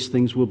all of these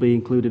things will be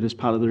included as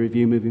part of the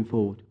review moving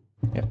forward.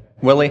 Yeah.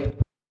 Willie?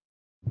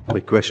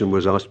 My question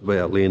was asked by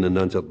Elaine and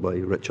answered by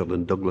Richard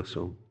and Douglas,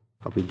 so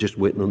I'll be just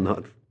waiting on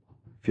that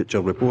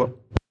future report.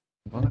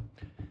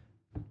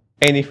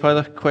 Any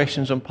further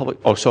questions on public?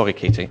 Oh, sorry,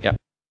 Katie. Yeah.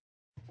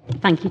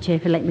 Thank you, Chair,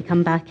 for letting me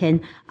come back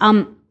in.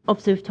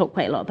 Obviously, we've talked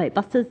quite a lot about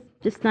buses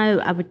just now.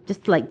 I would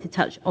just like to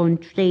touch on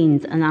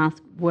trains and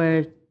ask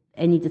were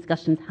any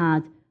discussions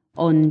had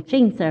on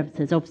train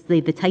services.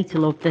 Obviously, the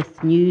title of this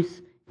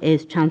news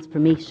is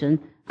Transformation,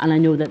 and I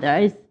know that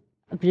there is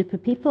a group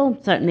of people.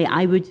 Certainly,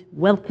 I would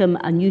welcome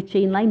a new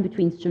train line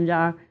between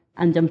Stranraer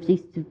and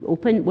Dumfries to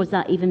open. Was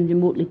that even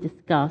remotely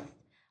discussed?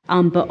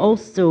 But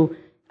also,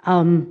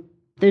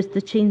 there's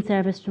the train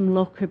service from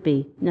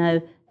Lockerbie.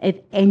 Now, if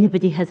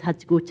anybody has had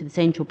to go to the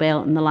Central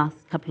Belt in the last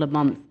couple of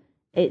months,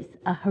 it's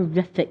a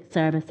horrific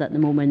service at the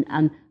moment,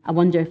 and I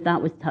wonder if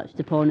that was touched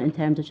upon in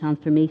terms of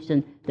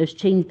transformation. There's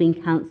trains being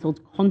cancelled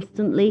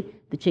constantly.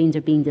 The trains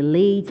are being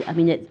delayed. I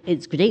mean,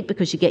 it's great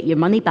because you get your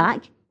money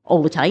back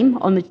all the time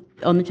on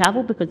the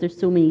travel because there's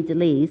so many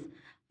delays.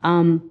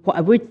 What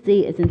I would say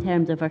is in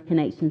terms of our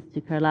connections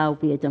to Carlisle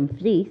via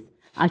Dumfries,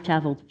 I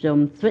travelled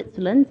from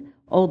Switzerland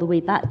all the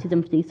way back to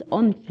Dumfries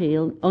on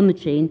the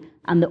train,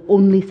 and the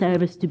only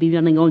service to be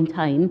running on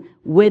time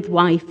with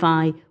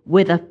Wi-Fi,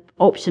 with an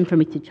option for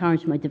me to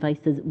charge my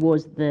devices,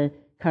 was the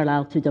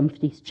Carlisle to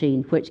Dumfries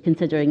train, which,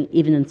 considering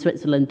even in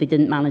Switzerland they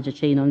didn't manage a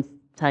train on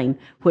time,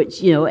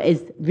 which, you know,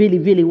 is really,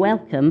 really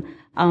welcome.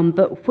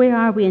 But where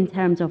are we in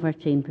terms of our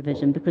train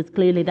provision? Because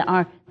clearly there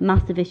are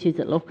massive issues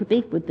at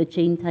Lockerbie with the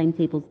train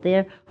timetables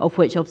there, of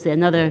which obviously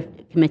another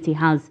committee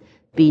has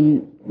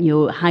been, you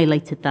know,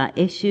 highlighted that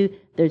issue.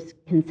 There's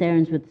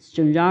concerns with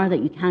Stranraer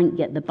that you can't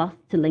get the bus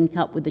to link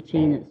up with the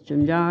train at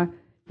Stranraer.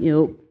 You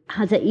know,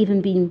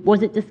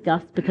 was it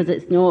discussed? Because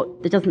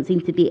there doesn't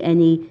seem to be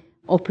any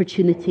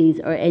opportunities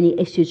or any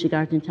issues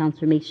regarding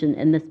transformation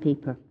in this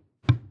paper.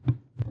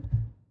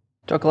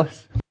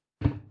 Douglas.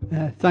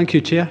 Thank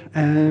you, Chair.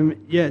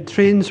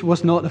 Trains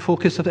was not the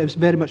focus of it. It was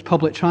very much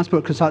public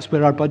transport because that's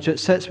where our budget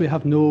sits. We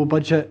have no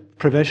budget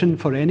provision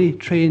for any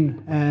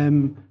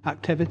train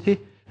activity.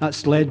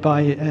 That's led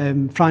by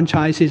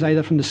franchises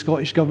either from the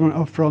Scottish Government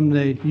or from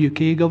the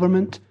UK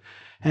Government.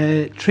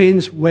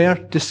 Trains were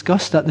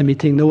discussed at the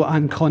meeting, though,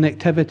 and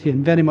connectivity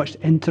and very much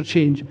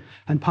interchange.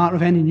 And part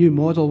of any new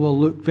model will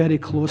look very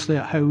closely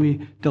at how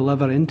we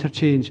deliver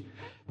interchange.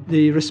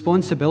 The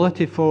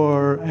responsibility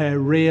for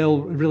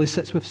rail really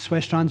sits with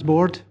Swiss Trans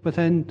Board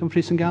within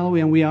Dumfries and Galloway,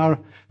 and we are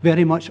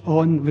very much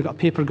on. We've got a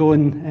paper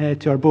going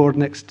to our board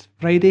next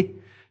Friday,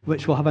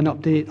 which will have an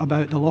update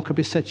about the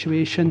Lockerbie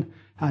situation,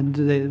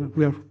 and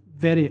we're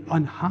very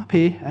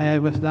unhappy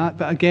with that.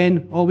 But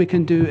again, all we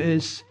can do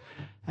is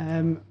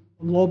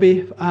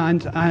lobby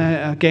and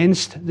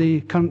against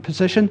the current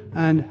position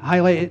and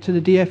highlight it to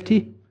the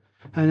DFT.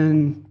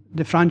 And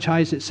the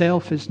franchise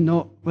itself is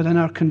not within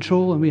our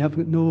control, and we have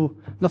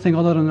nothing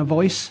other than a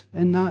voice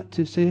in that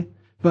to say.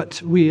 But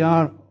we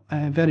are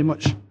very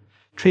much,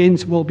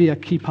 trains will be a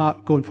key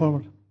part going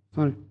forward.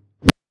 Sorry.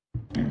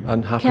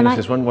 Unhappiness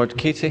is one word.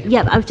 Cttee?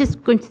 Yeah, I was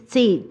just going to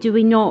say, do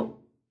we not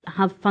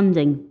have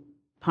funding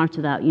part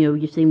of that? You know,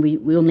 you're saying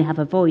we only have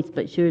a voice,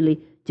 but surely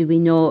do we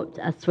not,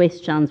 as Swiss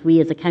Trans, we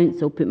as a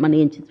council put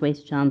money into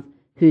Swiss Trans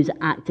who's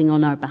acting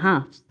on our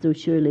behalf? So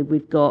surely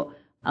we've got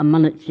a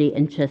monetary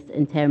interest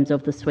in terms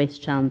of the Swiss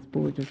Trans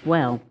Board as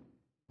well.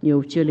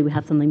 You know, surely we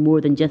have something more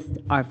than just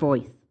our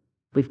voice.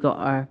 We've got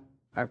our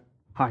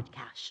hard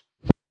cash.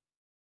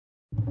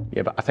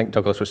 Yeah, but I think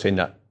Douglas was saying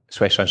that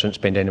Swiss Trans doesn't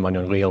spend any money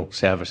on rail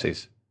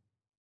services.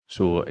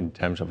 So in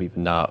terms of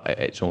even that,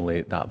 it's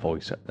only that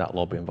voice, that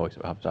lobbying voice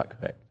that we have. Is that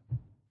correct?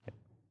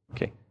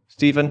 Okay.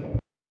 Stephen?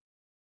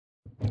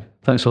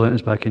 Thanks for letting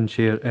us back in,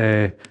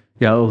 Chair.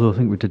 Although I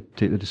think we did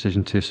take the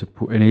decision to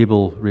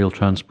enable rail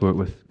transport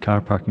with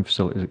car parking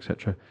facilities,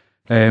 etc.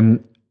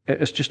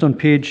 It's just on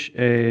page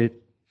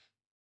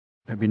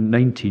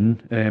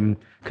 19.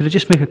 Could I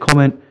just make a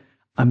comment?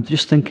 I'm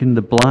just thinking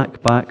the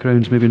black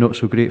background's maybe not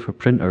so great for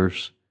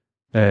printers,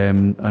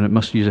 and it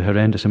must use a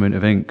horrendous amount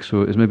of ink.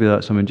 So maybe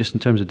that's something, just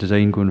in terms of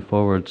design going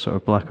forward, sort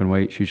of black and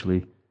white's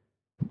usually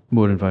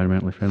more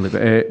environmentally friendly.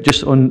 But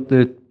just on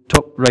the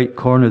top right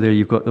corner there,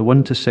 you've got the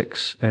 1 to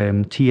 6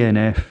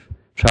 TNF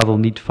travel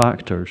need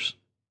factors,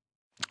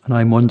 and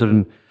I'm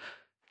wondering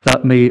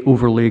that may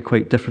overlay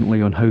quite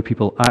differently on how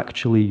people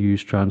actually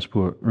use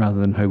transport rather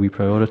than how we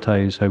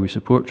prioritise how we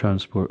support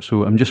transport.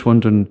 So I'm just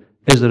wondering,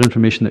 is there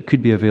information that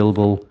could be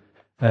available,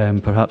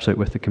 perhaps out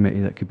with the committee,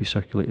 that could be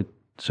circulated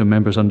so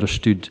members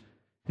understood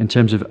in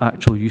terms of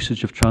actual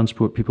usage of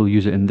transport, people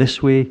use it in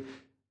this way,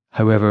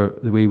 however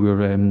the way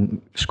we're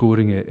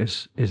scoring it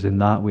is in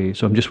that way.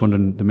 So I'm just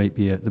wondering,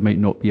 there might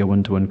not be a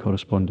one-to-one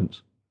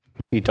correspondence.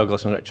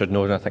 Douglas and Richard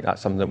knows, and I think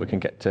that's something that we can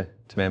get to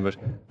members.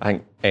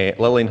 I think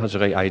Lillian has the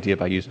right idea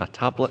by using a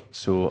tablet,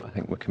 so I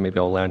think we can maybe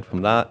all learn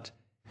from that.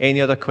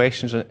 Any other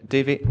questions?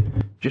 Davey?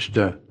 Just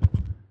so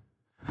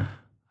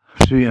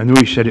I know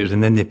you said it was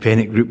an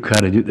independent group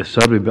carried out the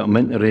survey, but I'm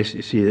interested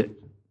to see that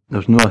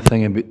there's no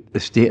thing about the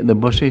state of the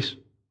buses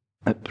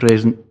at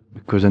present,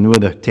 because I know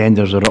the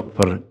tenders are up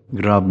for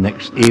grab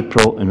next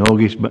April and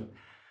August, but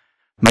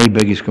my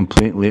biggest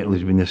complaint lately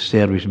has been the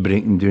service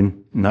breaking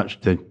down, and that's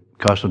the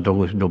Castle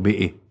Douglas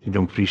Dalbeattie to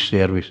Dumfries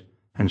service,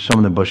 and some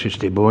of the buses,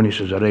 to be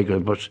honest, as a regular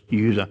bus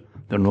user,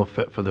 they're not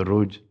fit for the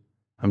roads,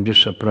 I'm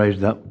just surprised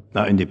that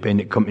that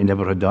independent company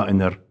never had that in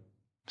their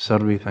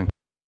survey thing.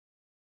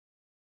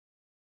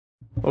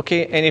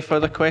 Okay, any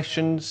further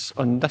questions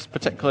on this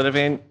particular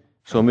event?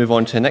 So we'll move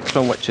on to the next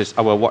one, which is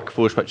our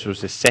workforce, which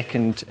was the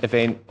second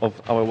event of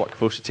our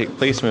workforce to take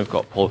place. And we've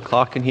got Paul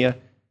Clark in here.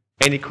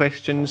 Any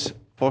questions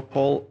for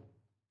Paul?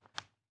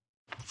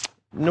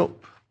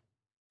 Nope.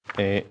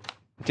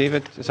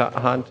 David, is that a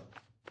hand?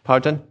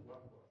 Pardon?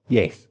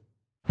 Yes.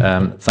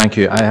 Thank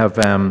you. I have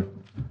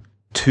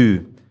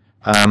two.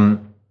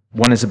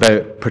 One is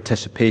about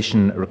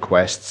participation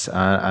requests.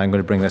 I'm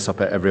going to bring this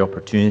up at every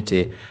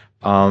opportunity.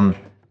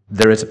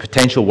 There is a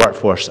potential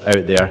workforce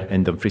out there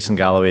in Dumfries and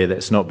Galloway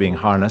that's not being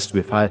harnessed.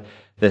 We've had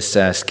this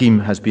scheme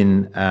has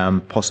been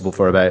possible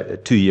for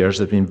about 2 years.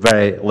 There's been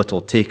very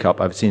little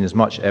take-up. I've seen as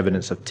much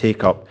evidence of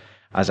take-up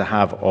as I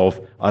have of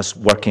us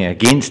working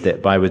against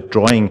it by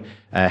withdrawing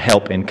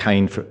help in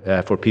kind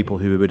for people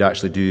who would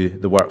actually do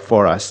the work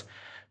for us.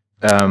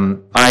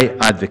 I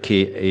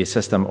advocate a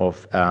system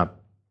of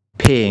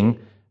paying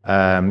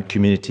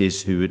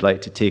communities who would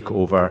like to take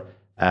over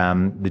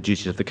the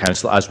duties of the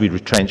council as we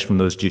retrench from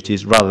those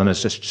duties, rather than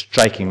us just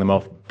striking them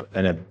off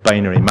in a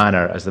binary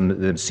manner as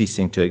them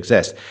ceasing to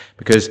exist.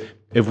 Because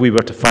if we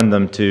were to fund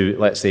them to,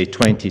 let's say,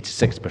 20 to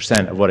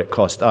 60% of what it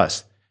cost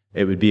us,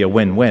 it would be a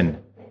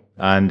win-win.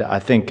 And I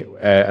think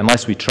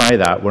unless we try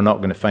that, we're not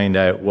going to find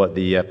out what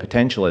the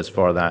potential is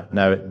for that.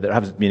 Now, there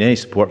hasn't been any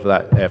support for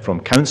that from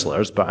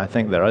councillors, but I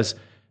think there is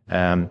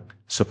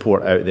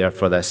support out there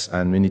for this,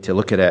 and we need to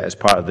look at it as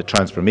part of the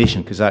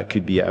transformation, because that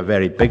could be a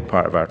very big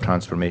part of our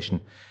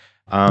transformation.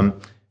 I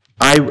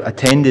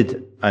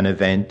attended an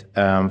event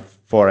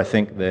for, I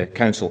think, the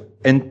council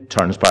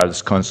interns part of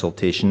this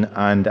consultation,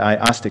 and I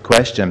asked a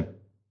question: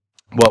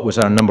 what was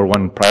our number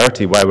one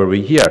priority? Why were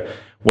we here?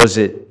 Was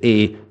it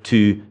A,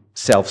 to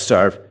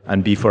self-serve,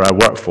 and B, for our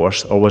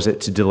workforce, or was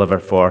it to deliver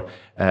for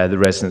the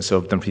residents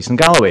of Dumfries and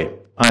Galloway?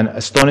 And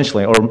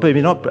astonishingly, or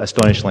maybe not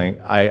astonishingly,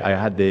 I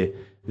had the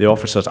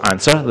officers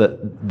answer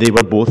that they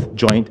were both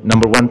joint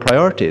number one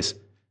priorities.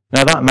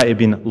 Now, that might have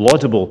been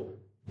laudable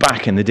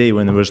back in the day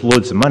when there was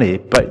loads of money,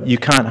 but you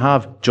can't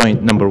have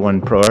joint number one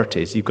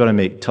priorities. You've got to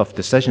make tough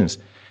decisions.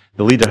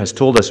 The leader has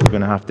told us we're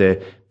going to have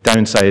to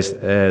downsize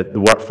the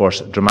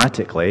workforce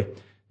dramatically.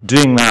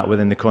 Doing that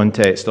within the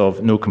context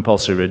of no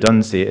compulsory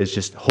redundancy is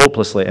just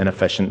hopelessly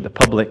inefficient. The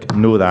public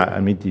know that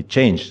and we need to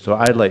change. So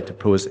I'd like to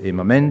propose an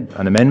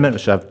amendment,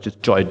 which I've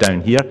just jotted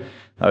down here.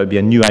 That would be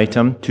a new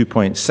item,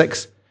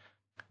 2.6.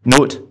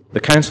 Note, the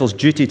council's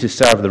duty to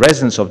serve the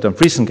residents of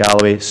Dumfries and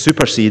Galloway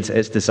supersedes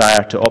its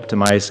desire to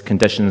optimise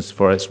conditions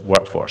for its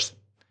workforce.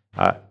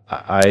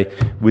 I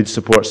would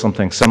support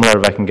something similar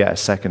if I can get a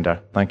seconder.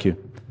 Thank you.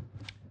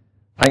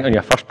 I think on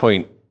your first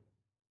point,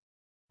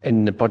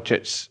 in the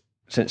budgets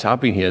since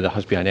I've been here, there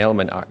has been an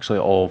element actually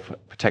of,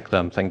 particularly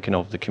I'm thinking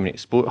of the community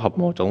sport hub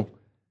model,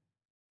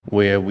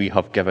 where we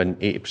have given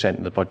 80%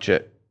 of the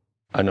budget,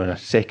 and on a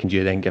second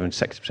year then given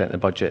 60% of the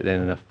budget,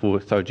 then in a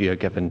third year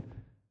given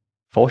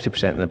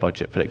 40% of the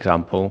budget, for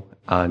example,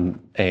 and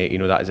you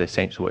know, that is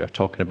essentially what you're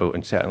talking about,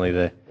 and certainly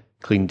the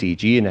Clean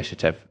DG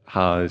initiative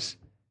has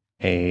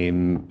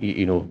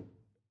you know,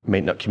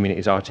 meant that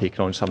communities are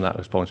taking on some of that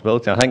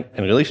responsibility. I think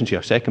in relation to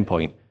your second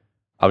point,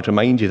 I would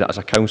remind you that as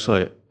a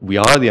councillor, we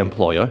are the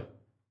employer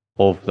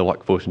of the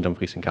workforce in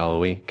Dumfries and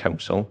Galloway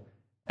Council.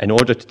 In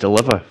order to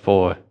deliver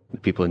for the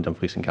people in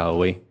Dumfries and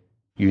Galloway,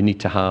 you need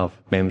to have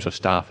members of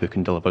staff who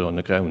can deliver on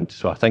the ground.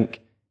 So I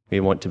think we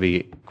want to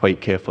be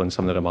quite careful in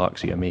some of the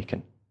remarks that you're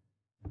making.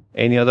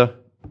 Any other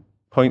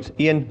points?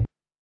 Ian?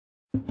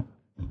 I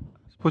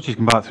suppose you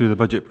can back through the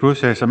budget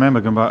process. I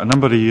remember going back a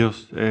number of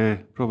years,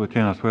 probably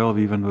 10 or 12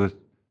 even, with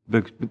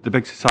the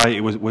big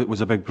society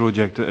was a big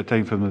project at the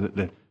time from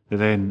the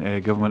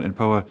then government in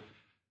power.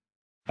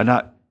 And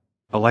that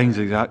aligns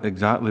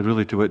exactly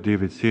really to what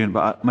David's saying.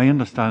 But my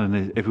understanding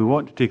is if we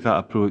want to take that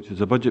approach, there's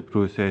a budget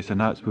process,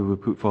 and that's where we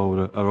put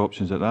forward our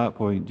options at that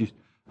point.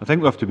 I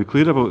think we have to be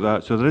clear about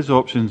that. So there is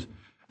options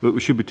that we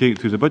should be taking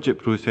through the budget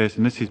process,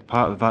 and this is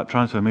part of that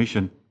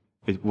transformation.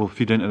 It will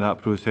feed into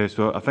that process.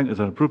 So I think there's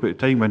an appropriate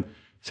time when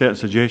certain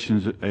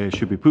suggestions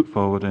should be put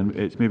forward, and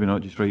it's maybe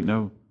not just right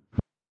now.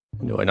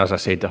 No, and as I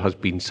said, there has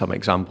been some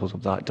examples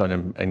of that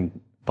done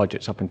in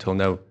budgets up until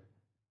now.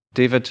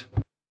 David?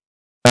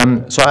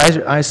 So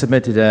I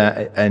submitted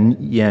an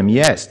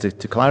yes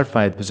to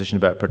clarify the position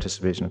about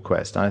participation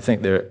request. And I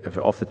think there,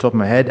 off the top of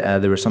my head,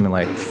 there was something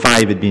like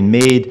 5 had been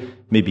made,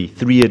 maybe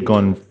 3 had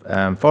gone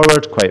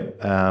forward,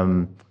 quite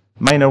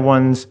minor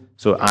ones.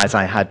 So as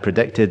I had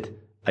predicted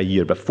a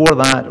year before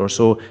that or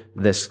so,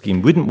 this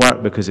scheme wouldn't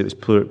work because it was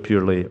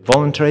purely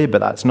voluntary, but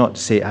that's not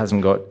to say it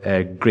hasn't got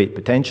great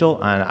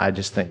potential, and I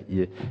just think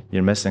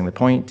you're missing the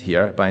point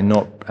here by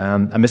not,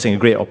 I'm missing a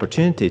great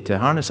opportunity to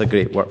harness a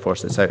great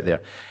workforce that's out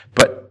there.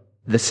 But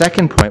the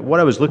second point, what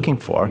I was looking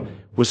for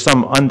was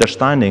some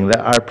understanding that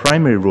our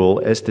primary role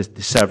is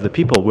to serve the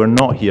people. We're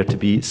not here to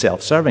be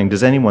self-serving.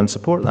 Does anyone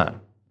support that?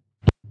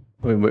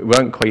 We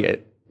weren't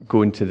quite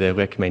going to the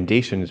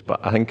recommendations, but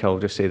I think I'll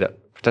just say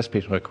that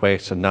participation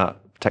requests and that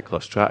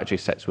particular strategy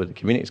sits with the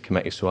Communities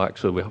Committee, so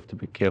actually we have to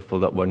be careful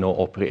that we're not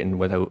operating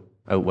out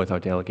with our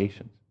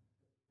delegations.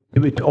 It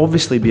would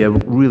obviously be a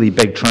really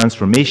big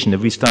transformation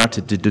if we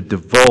started to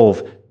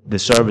devolve the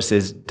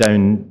services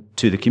down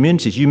to the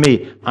communities. You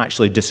may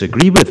actually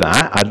disagree with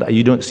that.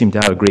 You don't seem to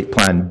have a great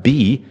plan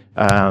B,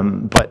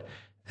 but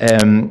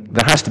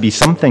there has to be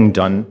something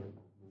done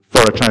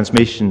for a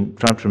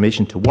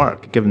transformation to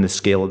work, given the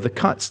scale of the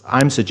cuts.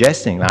 I'm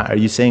suggesting that. Are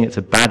you saying it's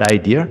a bad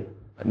idea?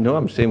 No,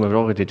 I'm saying we're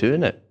already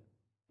doing it.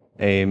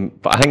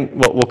 But I think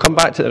we'll come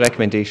back to the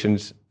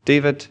recommendations.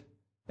 David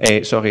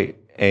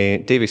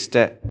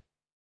Stitt.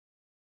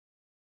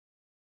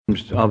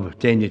 I've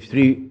attended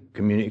 3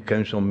 community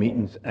council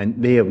meetings and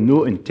they have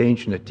no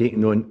intention of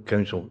taking on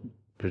council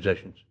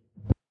positions.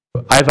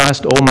 I've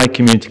asked all my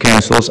community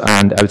councillors,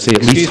 and I would say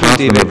at least half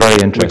of them are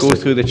very interested. We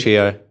go through the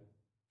chair.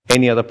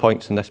 Any other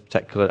points on this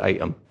particular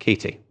item?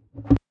 Katie.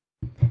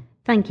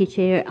 Thank you,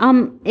 Chair.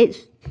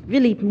 It's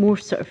really more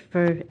sort of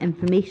for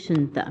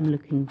information that I'm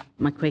looking.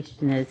 My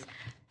question is,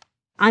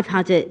 I've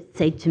had it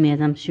said to me, as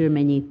I'm sure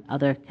many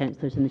other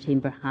councillors in the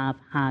chamber have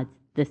had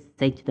this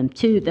said to them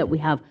too, that we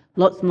have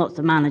lots and lots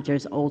of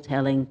managers all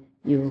telling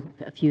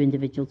a few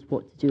individuals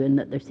what to do, and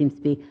that there seems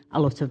to be a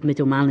lot of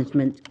middle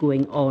management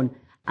going on.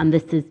 And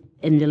this is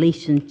in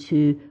relation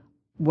to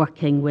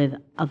working with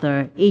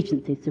other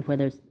agencies, so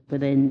whether it's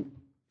within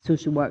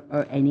social work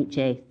or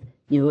NHS.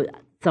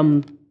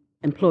 Some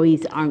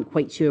employees aren't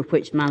quite sure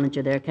which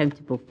manager they're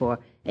accountable for.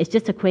 It's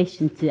just a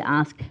question to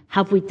ask,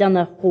 have we done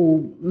a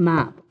whole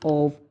map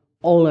of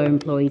all our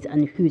employees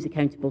and who's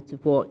accountable to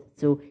what?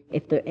 So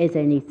if there is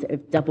any sort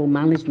of double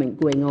management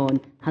going on,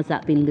 has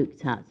that been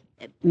looked at?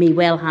 It may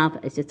well have.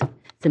 It's just a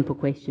simple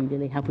question,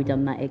 really. Have we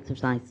done that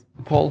exercise?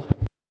 Paul?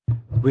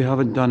 We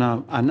haven't done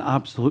an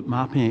absolute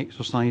mapping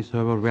exercise,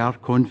 however, we are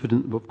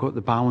confident that we've got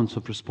the balance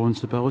of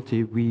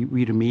responsibility. We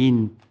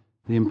remain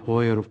the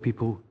employer of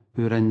people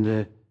who are in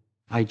the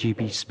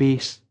IGB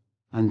space,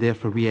 and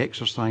therefore we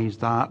exercise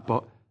that,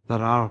 but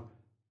there are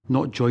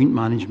not joint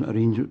management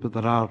arrangements, but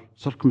there are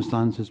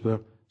circumstances where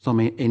some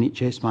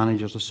NHS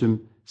managers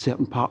assume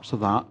certain parts of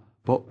that,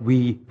 but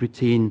we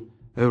retain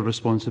our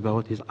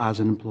responsibilities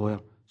as an employer,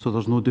 so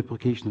there's no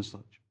duplication as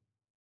such.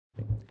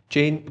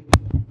 Jane?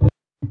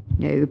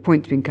 Yeah, the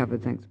point's been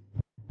covered, thanks.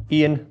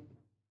 Ian?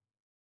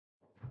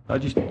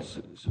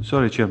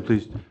 Sorry, Chair,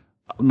 please.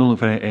 I'm not looking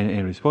for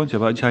any response here,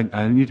 but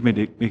I need to make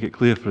it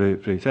clear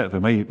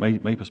from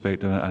my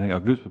perspective, and I think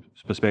our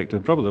group's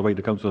perspective, probably the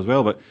wider council as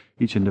well, but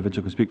each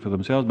individual can speak for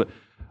themselves. But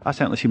I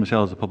certainly see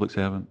myself as a public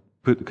servant.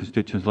 Put the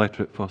constituents'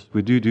 electorate first.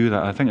 We do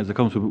that. I think as a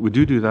council, we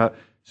do that.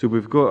 So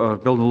we've got our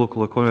building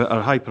local economy,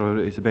 our high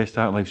priorities, the best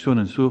start in life, so on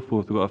and so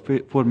forth. We've got our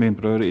 4 main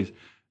priorities,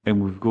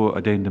 and we've got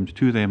addendums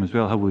to them as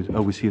well, how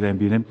we see them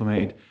being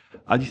implemented.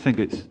 I just think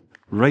it's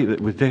right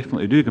that we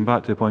definitely do come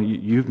back to the point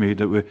you've made,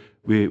 that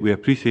we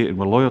appreciate and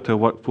we're loyal to our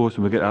workforce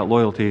and we get that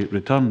loyalty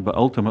returned, but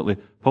ultimately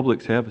public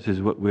service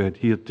is what we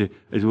adhere to,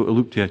 is what we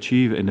look to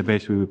achieve in the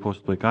best way we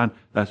possibly can.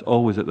 That's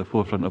always at the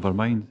forefront of our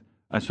minds.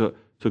 And so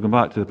going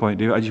back to the point,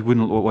 David, I just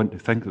wouldn't want to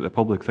think that the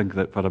public think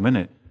that for a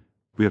minute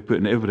we are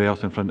putting everybody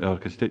else in front of our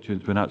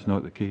constituents when that's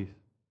not the case.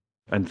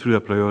 And through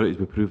our priorities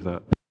we prove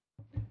that.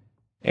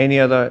 Any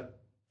other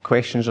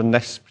questions on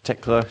this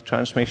particular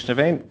transformation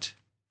event?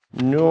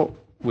 No.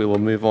 We will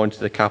move on to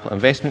the capital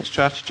investment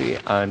strategy,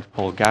 and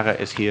Paul Garrett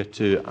is here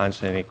to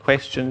answer any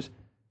questions. Is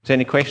there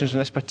any questions on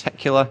this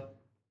particular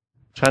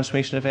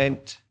transformation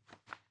event?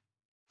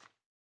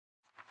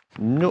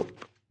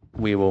 Nope.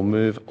 We will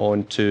move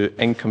on to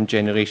income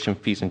generation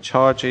fees and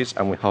charges,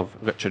 and we have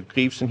Richard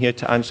Greaves in here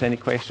to answer any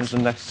questions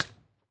on this.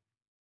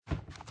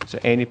 Is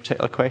there any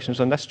particular questions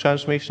on this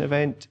transformation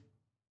event?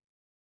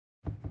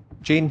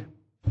 Jane?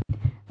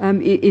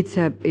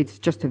 It's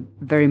just a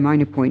very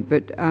minor point,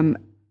 but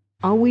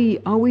are we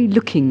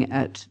looking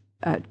at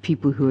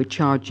people who are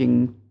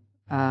charging,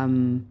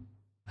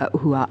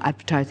 who are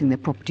advertising their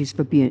properties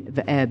for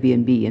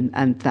Airbnb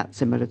and that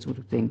similar sort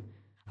of thing?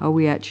 Are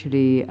we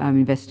actually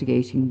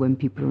investigating when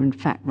people are in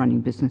fact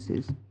running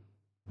businesses?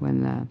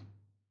 When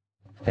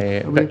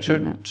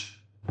Richard?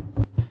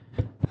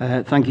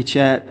 Thank you,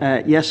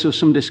 Chair. Yes, so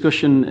some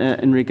discussion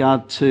in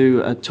regard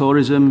to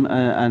tourism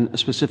and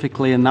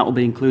specifically, and that will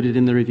be included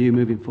in the review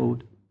moving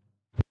forward.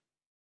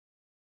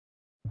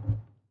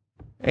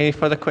 Any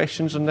further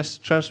questions on this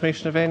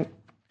transformation event?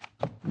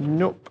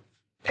 Nope.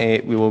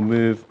 We will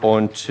move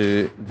on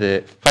to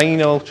the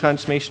final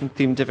transformation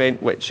themed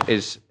event, which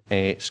is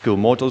school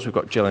models. We've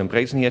got Gillian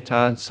Briggs in here to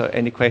answer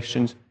any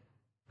questions.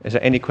 Is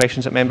there any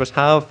questions that members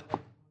have?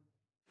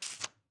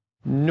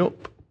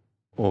 Nope.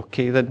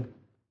 Okay then.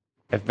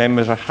 If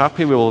members are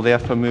happy, we will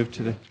therefore move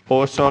to the...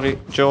 Oh, sorry,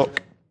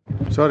 Jock.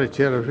 Sorry,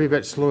 Chair, I was a wee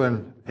bit slow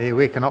in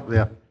waking up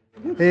there.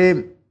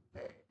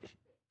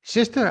 It's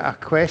just a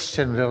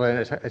question, really,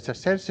 and it's a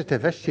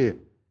sensitive issue.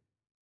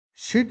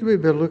 Should we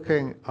be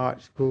looking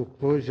at school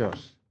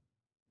closures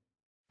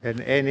in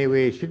any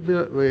way? Should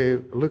we be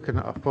looking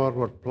at a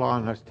forward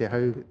plan as to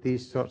how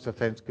these sorts of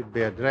things could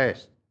be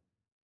addressed?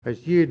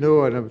 As you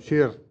know, and I'm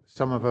sure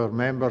some of our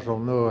members will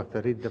know if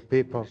they read the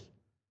papers,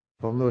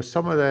 We'll know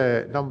some of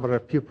the number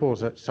of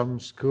pupils at some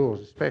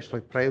schools,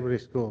 especially primary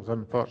schools,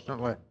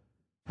 unfortunately,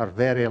 are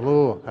very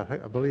low.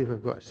 I believe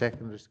we've got a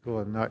secondary school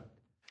in that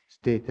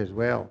state as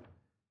well.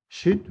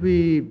 Should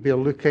we be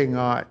looking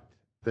at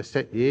the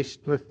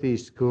situation with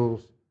these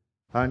schools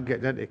and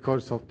getting into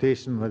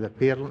consultation with the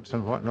parents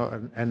and whatnot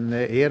in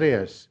the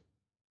areas,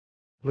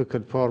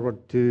 looking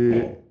forward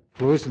to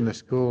closing the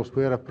schools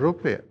where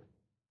appropriate?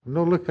 I'm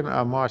not looking at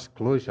a mass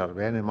closure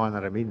by any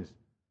manner of means,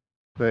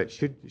 but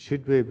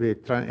should we be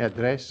trying to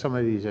address some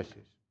of these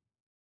issues?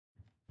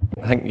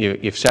 I think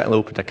you've certainly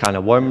opened a can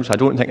of worms. I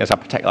don't think there's a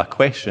particular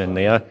question in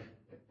there,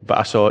 but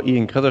I saw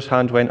Ian Crother's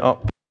hand went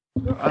up.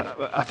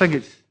 I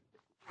think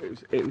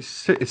it's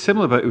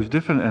similar, but it was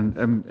different,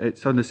 and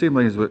it's on the same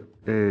line as what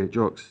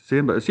Jock's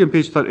saying. But I see on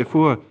page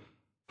 34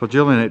 for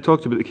Gillian, it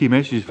talks about the key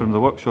messages from the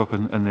workshop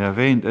and the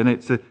event, and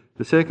it's the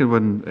second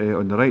one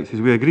on the right says,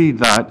 we agreed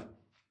that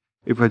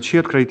if we had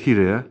shared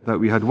criteria, that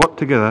we had worked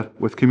together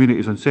with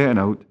communities on setting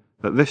out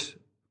that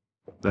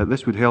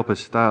this would help us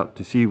start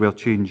to see where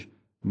change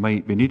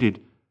might be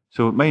needed.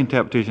 So my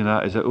interpretation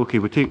of that is that, okay,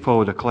 we take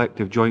forward a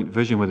collective joint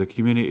vision with the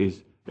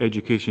communities,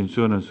 education,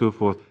 so on and so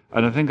forth,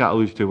 and I think that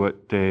alludes to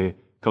what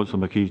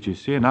Councillor McKee's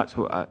just saying. That's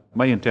what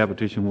my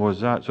interpretation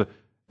was. That so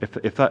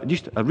if that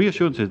just a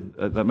reassurance is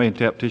that my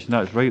interpretation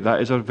that is right.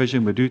 That is our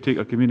vision. We do take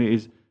our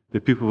communities,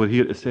 the people we're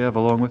here to serve,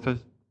 along with us.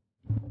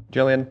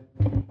 Gillian.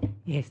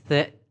 Yes,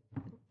 the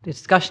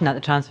discussion at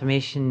the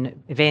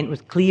transformation event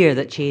was clear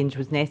that change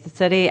was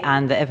necessary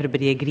and that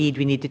everybody agreed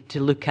we needed to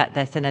look at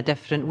this in a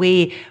different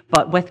way,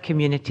 but with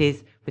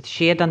communities, with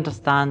shared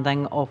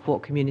understanding of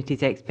what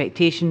communities'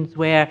 expectations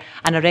were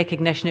and a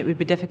recognition it would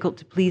be difficult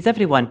to please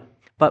everyone,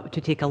 but to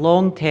take a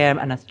long-term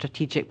and a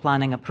strategic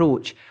planning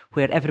approach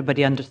where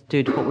everybody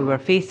understood what we were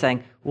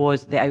facing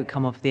was the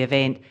outcome of the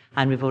event.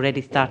 And we've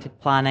already started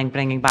planning,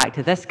 bringing back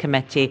to this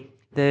committee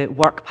the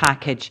work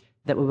package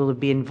that we will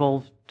be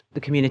involved the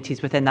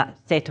communities within that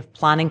set of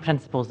planning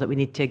principles that we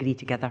need to agree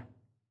together.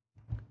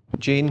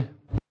 Jane?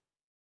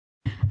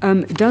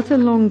 Does a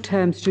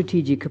long-term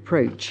strategic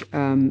approach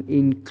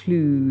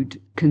include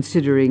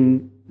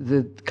considering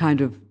the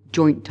kind of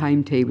joint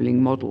timetabling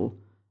model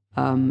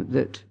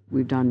that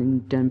we've done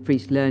in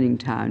Dumfries Learning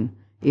Town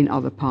in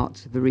other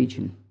parts of the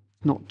region?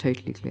 Not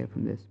totally clear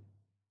from this.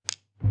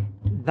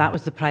 That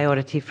was the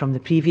priority from the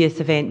previous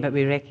event, but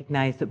we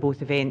recognise that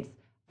both events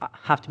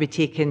have to be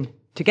taken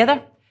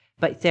together.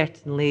 But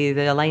certainly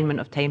the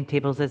alignment of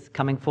timetables is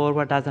coming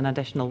forward as an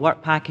additional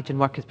work package, and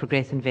work is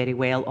progressing very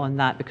well on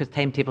that because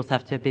timetables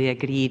have to be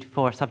agreed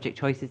for subject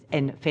choices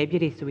in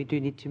February. So we do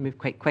need to move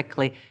quite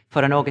quickly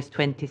for an August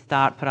 20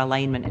 start for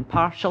alignment in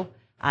partial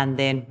and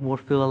then more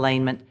full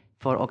alignment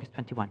for August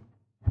 21.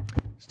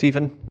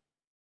 Stephen?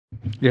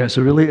 Yeah, it's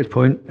a related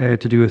point to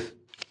do with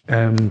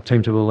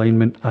timetable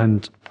alignment,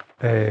 and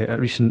at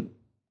recent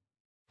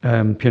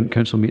Parent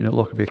Council meeting at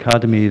Lockerbie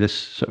Academy, this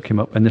sort of came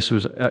up, and this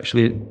was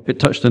actually, it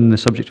touched on the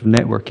subject of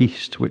Network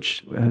East,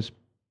 which has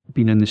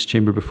been in this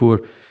chamber before.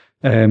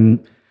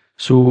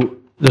 So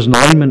there's an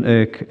alignment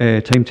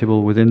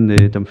timetable within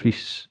the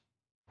Dumfries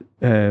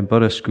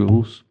Borough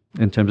schools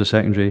in terms of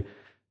secondary.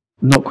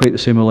 Not quite the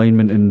same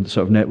alignment in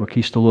sort of Network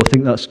East, although I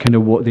think that's kind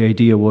of what the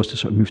idea was to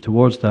sort of move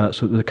towards that.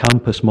 So the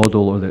campus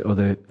model or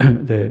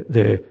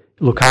the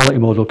locality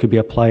model could be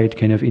applied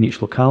kind of in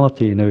each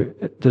locality. Now,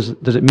 does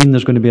it mean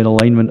there's going to be an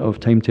alignment of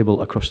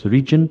timetable across the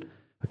region,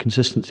 a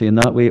consistency in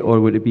that way, or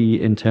would it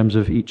be in terms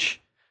of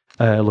each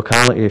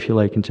locality, if you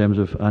like, in terms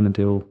of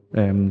Annandale,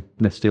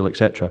 Nithsdale,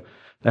 etc.?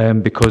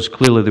 Because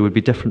clearly there would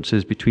be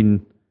differences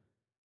between,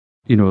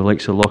 you know,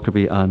 like so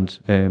Lockerbie and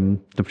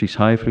Dumfries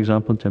High, for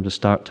example, in terms of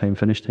start time,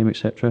 finish time,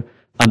 etc.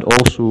 And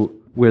also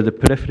where the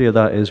periphery of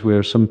that is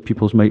where some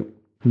pupils might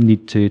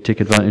need to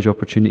take advantage of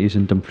opportunities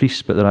in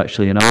Dumfries, but they're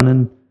actually in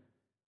Annan.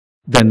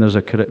 Then there's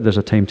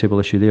a timetable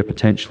issue there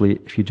potentially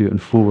if you do it in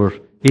 4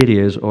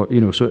 areas, or you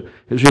know. So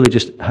it's really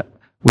just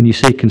when you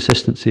say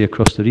consistency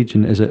across the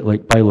region, is it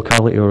like by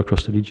locality or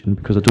across the region?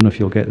 Because I don't know if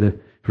you'll get the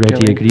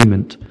ready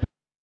agreement.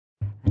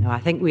 No, I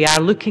think we are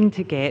looking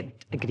to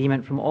get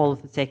agreement from all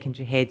of the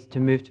secondary heads to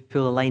move to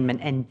full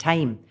alignment in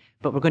time,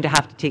 but we're going to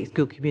have to take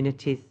school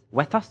communities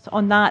with us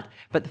on that.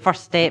 But the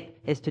first step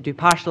is to do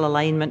partial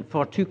alignment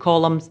for 2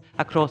 columns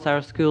across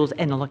our schools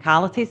in the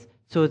localities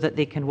so that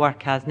they can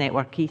work as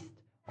Network East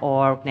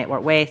or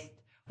Network West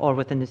or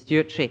within the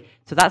stewardship.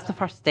 So that's the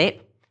first step.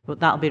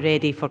 That'll be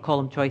ready for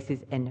column choices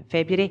in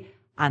February,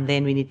 and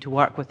then we need to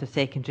work with the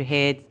secondary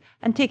heads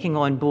and taking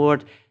on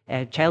board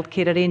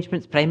childcare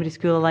arrangements, primary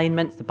school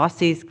alignments, the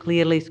buses,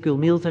 clearly school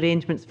meals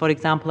arrangements. For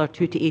example, our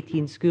 2 to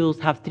 18 schools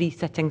have 3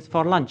 sittings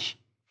for lunch.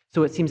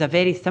 So it seems a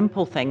very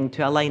simple thing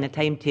to align a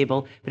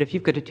timetable, but if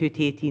you've got a 2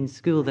 to 18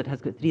 school that has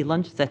got 3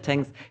 lunch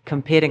sittings,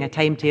 comparing a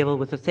timetable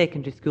with a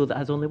secondary school that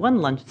has only 1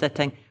 lunch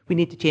sitting, we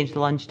need to change the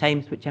lunch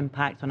times, which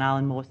impacts on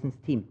Alan Mawson's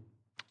team.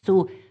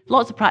 So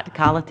lots of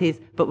practicalities,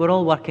 but we're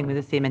all working with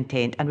the same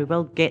intent, and we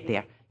will get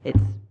there. It's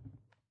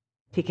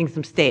taking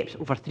some steps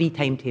over 3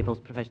 timetables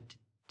provision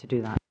to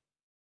do that.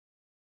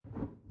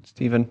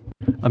 Stephen?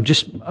 I'm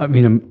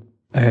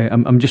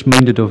I'm just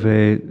minded of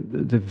the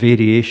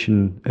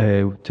variation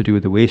to do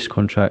with the waste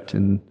contract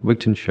in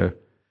Wigtonshire,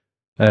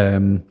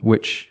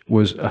 which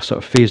was a sort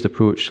of phased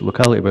approach,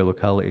 locality by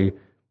locality,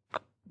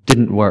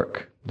 didn't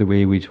work the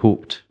way we'd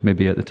hoped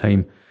maybe at the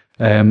time.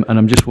 And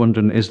I'm just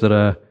wondering, is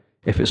there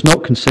if it's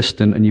not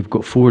consistent and you've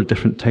got 4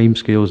 different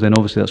timescales, then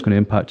obviously that's going to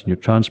impact on your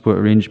transport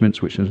arrangements,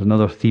 which is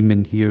another theme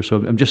in here. So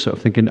I'm just sort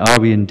of thinking,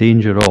 are we in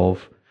danger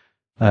of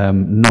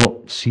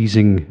not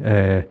seizing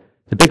the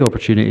big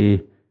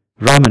opportunity,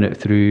 ramming it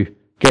through,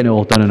 getting it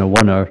all done in a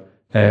one-hour,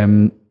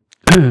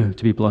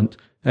 to be blunt,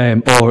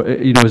 or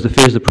is the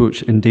phased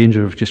approach in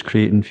danger of just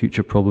creating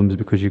future problems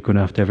because you're going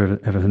to have to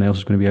everything else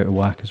is going to be out of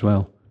whack as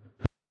well?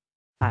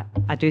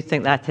 I do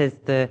think that is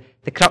the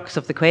crux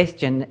of the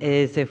question,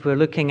 is if we're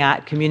looking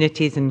at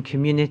communities and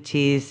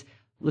communities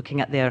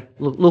looking at their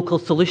local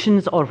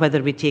solutions, or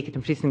whether we take it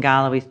in Priest and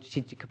Galloway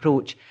strategic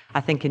approach. I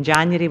think in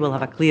January we'll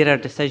have a clearer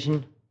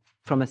decision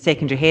from the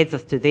secondary heads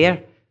as to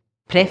their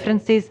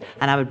preferences,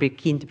 and I would be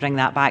keen to bring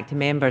that back to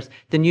members.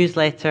 The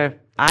newsletter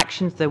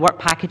actions, the work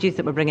packages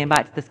that we're bringing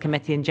back to this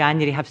committee in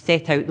January have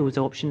set out those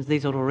options.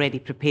 These are already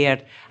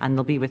prepared and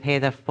they'll be with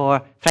Heather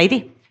for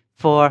Friday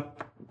for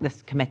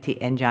this committee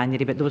in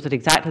January. But those are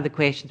exactly the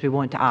questions we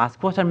want to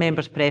ask. What are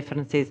members'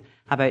 preferences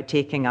about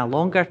taking a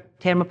longer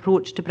term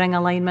approach to bring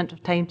alignment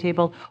of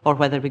timetable, or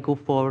whether we go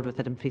forward with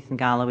an Priest and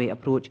Galloway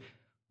approach,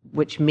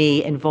 which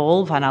may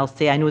involve, and I'll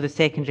say I know the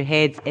secondary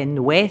heads in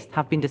the West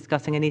have been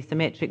discussing an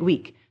asymmetric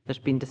week. There's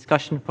been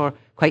discussion for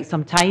quite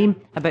some time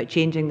about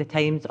changing the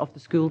times of the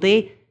school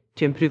day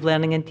to improve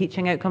learning and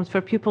teaching outcomes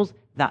for pupils.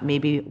 That may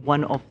be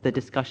one of the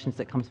discussions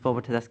that comes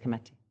forward to this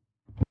committee.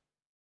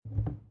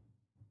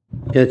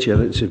 Yeah,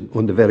 Chair, it's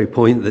on the very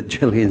point that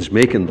Gillian's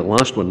making, the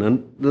last one,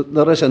 and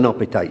there is an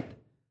appetite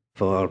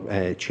for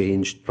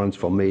change,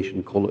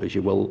 transformation, call it as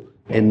you will,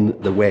 in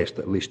the West,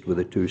 at least with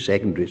the 2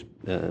 secondaries,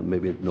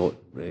 maybe not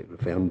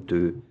referring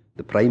to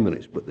the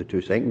primaries, but the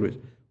 2 secondaries.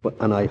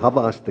 And I have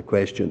asked the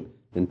question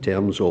in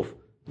terms of,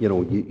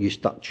 you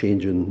start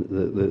changing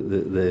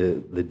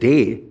the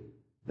day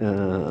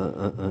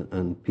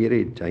and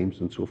period times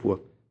and so forth,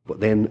 but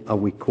then are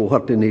we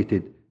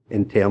coordinated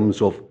in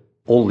terms of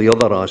all the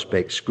other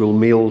aspects, school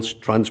meals,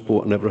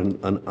 transport and everything,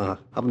 and I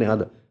haven't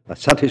had a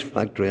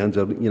satisfactory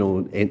answer,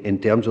 in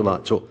terms of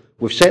that. So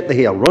we've set the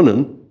hair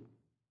running,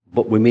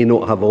 but we may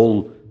not have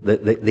all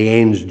the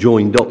ends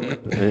joined up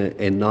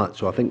in that.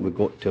 So I think we've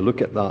got to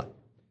look at that.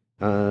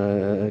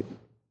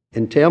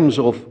 In terms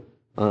of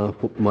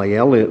my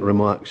earlier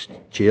remarks,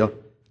 Chair,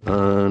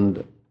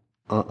 and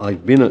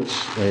I've been at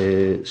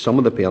some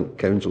of the parent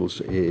councils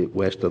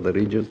west of the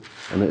region,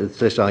 and it's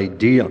this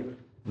idea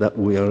that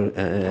we're,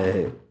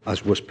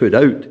 as was put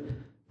out,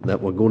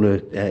 that we're going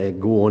to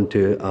go on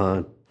to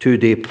a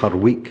 2-day per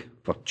week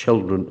for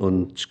children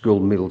on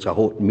school meals, a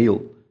hot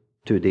meal,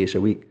 2 days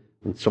a week.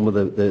 And some of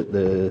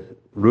the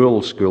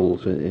rural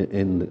schools,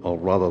 or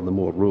rather the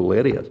more rural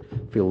areas,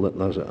 feel that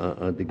there's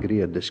a degree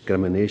of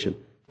discrimination.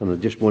 And I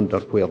just wonder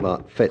where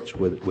that fits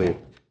with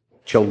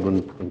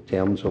children in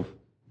terms of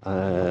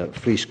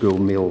free school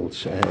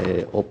meals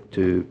up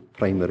to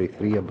primary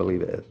 3, I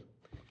believe it is.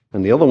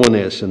 And the other one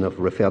is, and I've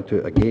referred to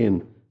it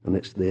again, and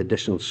it's the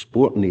additional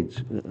support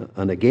needs.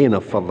 And again,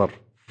 a further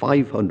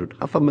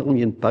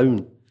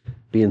 £500,000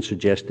 being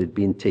suggested,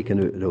 being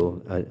taken out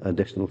of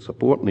additional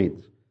support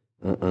needs.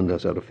 And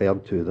as I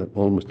referred to, that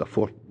almost a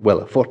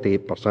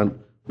 48%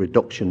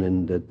 reduction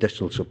in the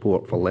additional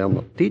support for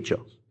learner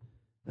teachers.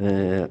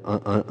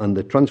 And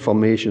the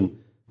transformation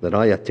that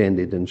I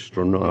attended in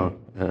Stranraer,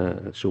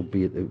 so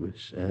be it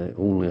was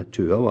only a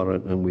 2-hour,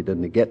 and we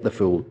didn't get the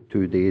full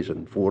 2 days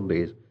and 4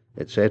 days,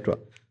 etc.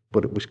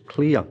 But it was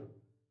clear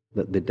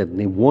that they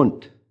didn't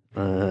want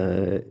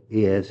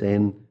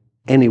ASN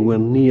anywhere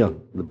near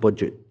the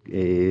budget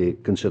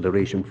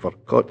consideration for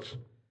cuts.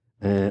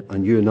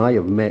 And you and I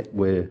have met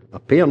with a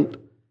parent,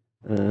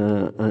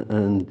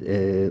 and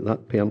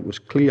that parent was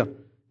clear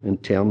in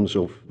terms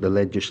of the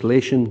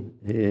legislation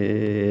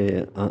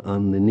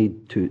and the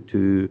need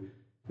to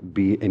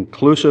be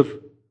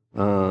inclusive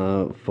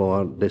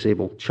for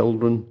disabled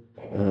children,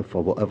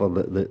 for whatever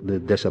the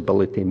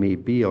disability may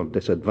be or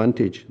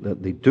disadvantage,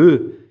 that they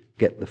do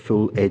get the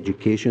full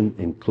education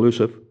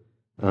inclusive.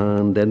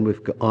 And then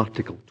we've got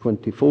Article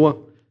 24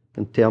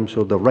 in terms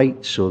of the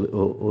rights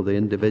of the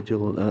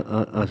individual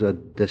as a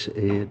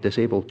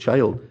disabled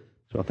child.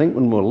 So I think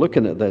when we're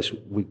looking at this,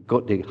 we've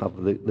got to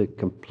have the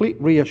complete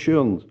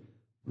reassurance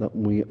that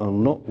we are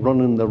not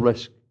running the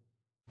risk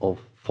of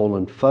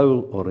falling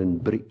foul or in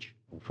breach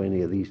of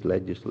any of these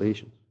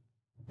legislations.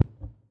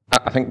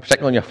 I think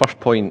particularly on your first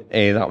point,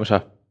 that was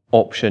an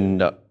option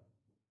that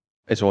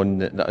is on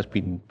that has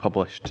been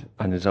published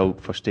and is out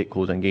for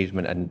stakeholder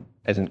engagement and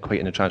isn't quite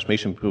in the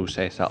transformation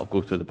process. That'll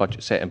go through the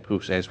budget setting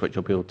process, which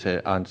you'll be able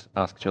to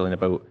ask Gillian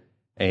about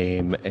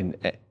in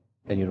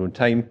your own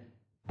time.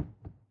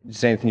 Is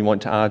there anything you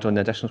want to add on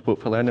the additional support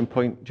for learning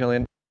point,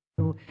 Gillian?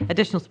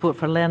 Additional support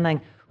for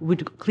learning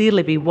would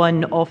clearly be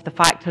one of the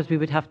factors we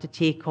would have to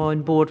take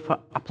on board for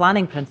a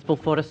planning principle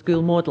for a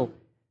school model.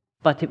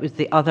 but it was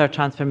the other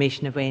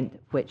transformation event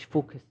which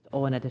focused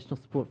on additional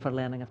support for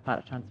learning as part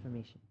of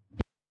transformation.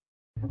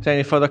 Is there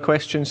any further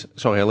questions?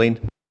 Sorry, Elaine.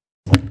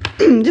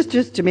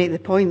 just to make the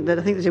point that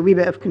I think there's a wee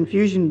bit of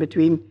confusion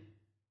between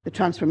the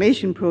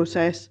transformation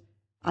process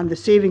and the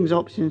savings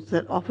options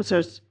that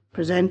officers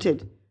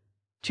presented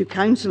to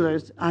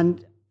councillors.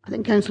 And I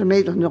think Councillor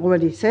Maitland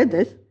already said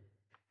this.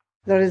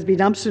 There has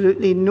been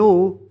absolutely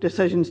no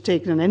decisions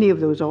taken on any of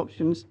those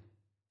options.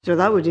 So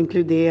that would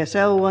include the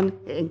ASL one,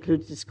 it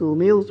includes the school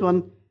meals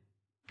one.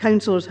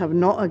 Councillors have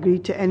not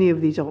agreed to any of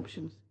these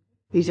options.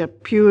 These are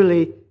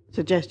purely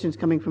suggestions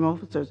coming from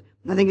officers.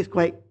 I think it's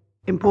quite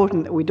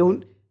important that we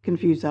don't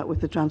confuse that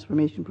with the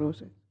transformation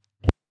process.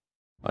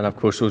 And of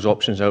course those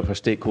options are out for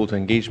stakeholder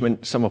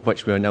engagement, some of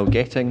which we are now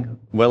getting.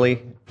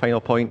 Willie, final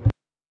point.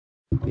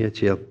 Yeah,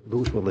 Chair,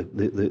 those were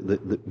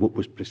what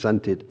was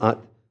presented at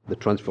the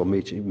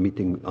transformation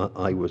meeting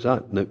I was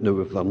at. Now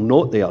if they're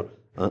not there,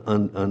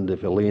 and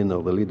if Elaine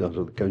or the leaders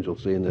of the council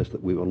saying this,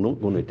 that we were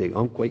not going to take,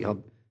 I'm quite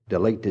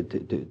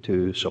delighted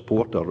to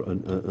support her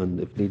and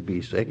if need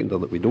be second her,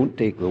 that we don't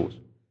take those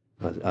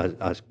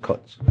as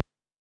cuts.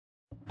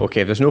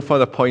 Okay, if there's no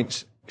further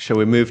points, shall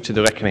we move to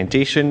the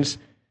recommendations?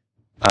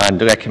 And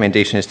the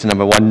recommendation is to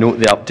number 1, note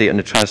the update on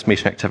the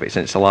transformation activity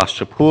since the last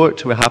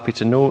report. We're happy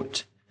to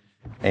note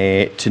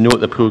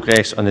the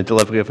progress on the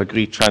delivery of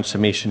agreed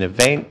transformation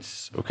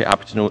events. Okay,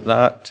 happy to note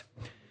that.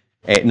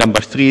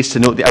 Number 3 is to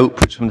note the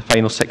outputs from the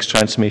final 6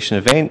 transformation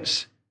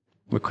events.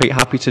 We're quite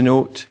happy to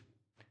note.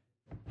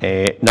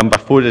 Number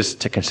 4 is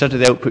to consider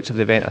the outputs of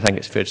the event. I think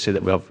it's fair to say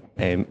that we have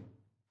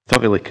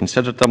thoroughly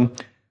considered them.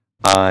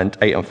 And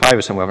item 5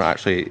 is something we haven't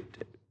actually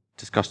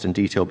discussed in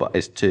detail, but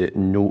is to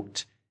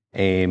note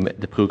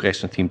the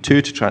progress on theme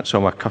 2 to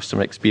transform our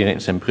customer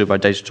experience and improve our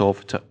digital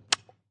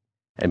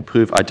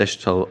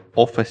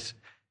office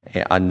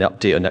and the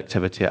update on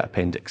activity at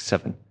Appendix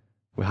 7.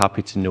 We're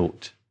happy to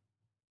note.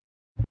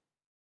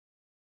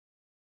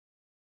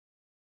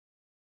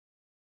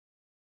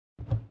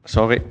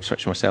 Sorry,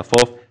 switching myself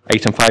off.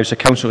 Item 5 is the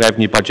Council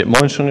Revenue Budget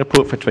Monitoring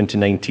Report for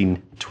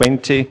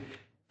 2019-20.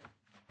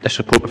 This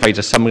report provides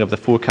a summary of the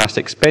forecast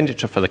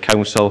expenditure for the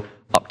Council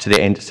up to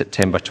the end of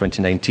September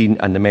 2019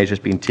 and the measures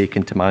being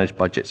taken to manage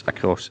budgets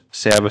across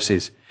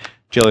services.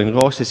 Gillian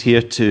Ross is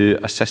here to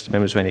assist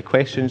members with any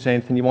questions.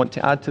 Anything you want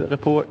to add to the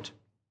report?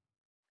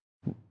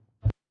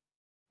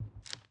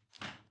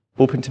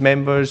 Open to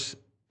members.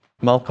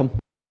 Malcolm.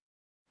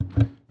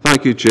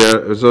 Thank you,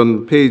 Chair. It was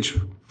on page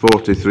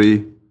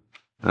 43.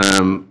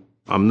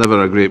 I'm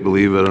never a great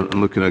believer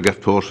in looking a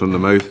gift horse in the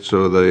mouth,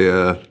 so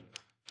the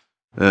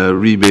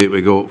rebate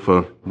we got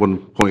for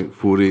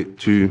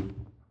 1.482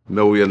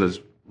 million is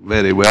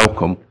very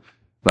welcome.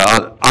 But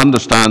I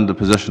understand the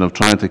position of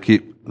trying to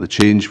keep the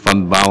change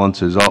fund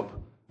balances up,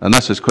 and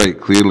this is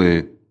quite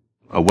clearly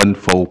a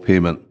windfall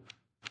payment.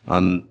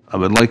 And I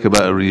would like a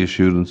bit of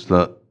reassurance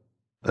that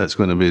it's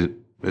going to be,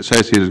 it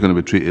says here it's going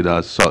to be treated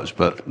as such,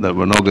 but that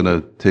we're not going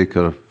to take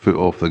our foot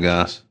off the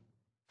gas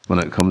when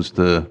it comes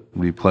to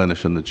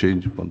replenishing the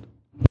change fund.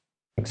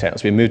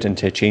 As we moved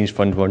into a change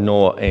fund, we're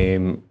not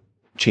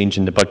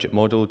changing the budget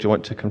model. Do you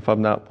want to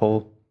confirm that,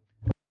 Paul?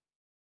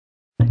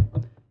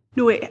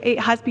 No, it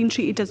has been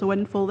treated as a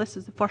windfall. This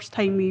is the first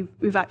time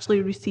we've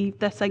actually received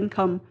this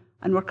income,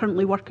 and we're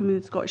currently working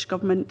with the Scottish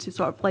Government to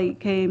sort of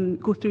like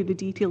go through the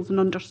details and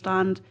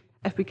understand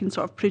if we can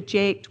sort of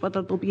project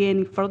whether there'll be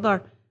any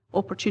further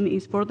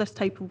opportunities for this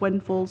type of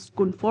windfalls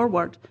going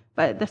forward.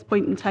 But at this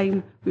point in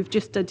time, we've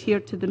just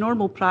adhered to the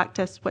normal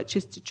practice, which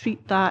is to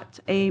treat that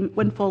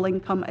windfall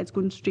income as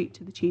going straight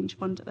to the change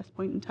fund at this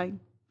point in time.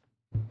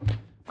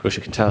 Of course,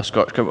 you can tell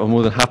Scottish Government are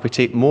more than happy to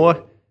take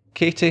more.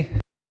 Katie?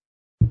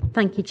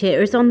 Thank you, Chair.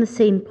 It was on the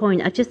same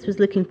point. I just was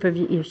looking for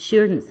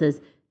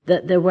assurances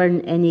that there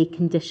weren't any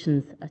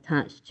conditions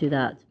attached to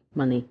that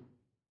money.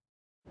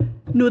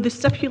 No, the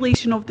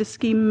stipulation of the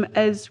scheme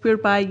is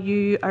whereby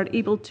you are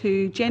able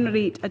to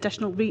generate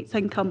additional rates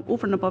income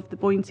over and above the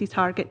buoyancy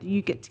target.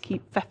 You get to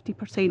keep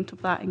 50%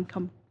 of that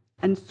income.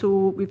 And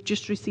so we've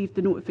just received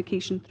the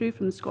notification through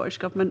from the Scottish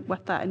Government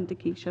with that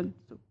indication.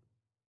 So.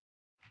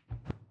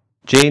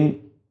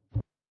 Jane?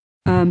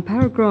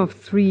 Paragraph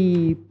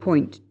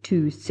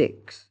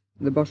 3.26,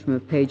 the bottom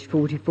of page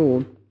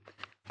 44.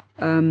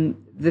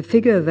 The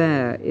figure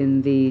there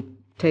in the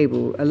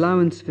table,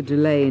 allowance for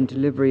delay in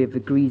delivery of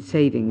agreed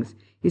savings,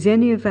 is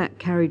any of that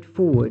carried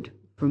forward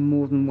from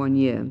more than 1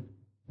 year?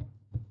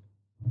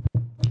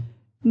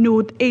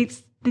 No,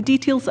 it's the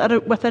details that are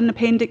within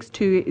Appendix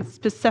 2. It's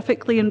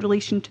specifically in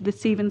relation to the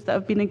savings that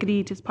have been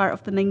agreed as part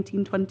of the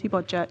 1920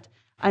 budget.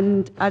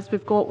 And as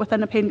we've got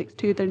within Appendix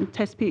 2, they're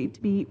anticipated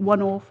to be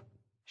one-off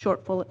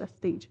shortfall at this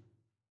stage.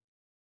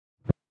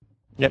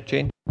 Yep,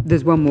 Jane.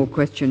 There's one more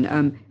question.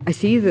 I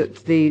see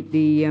that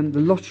the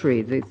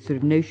lottery, the sort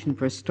of notion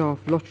for a staff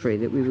lottery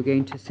that we were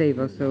going to save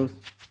ourselves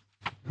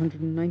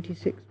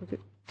 196, was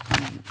it?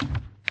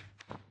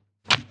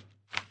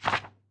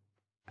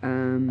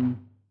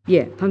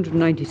 Yeah,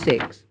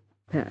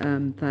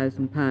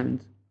 196,000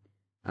 pounds.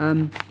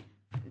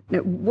 Now,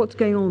 what's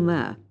going on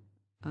there?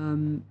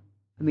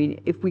 I mean,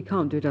 if we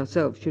can't do it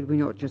ourselves, should we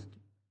not just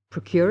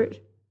procure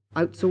it,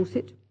 outsource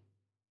it?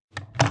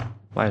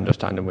 My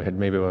understanding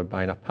we were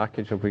buying a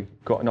package. Have we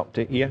got an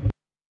update here?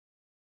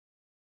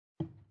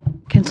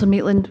 Councillor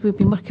Maitland, we've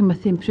been working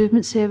with the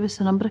Improvement Service.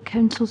 A number of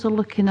councils are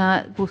looking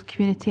at both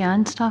community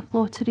and staff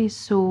lotteries,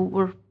 so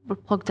we're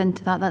plugged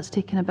into that. That's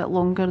taken a bit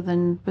longer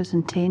than was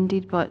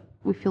intended, but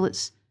we feel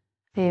it's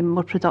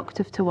more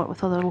productive to work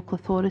with other local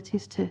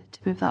authorities to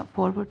move that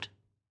forward.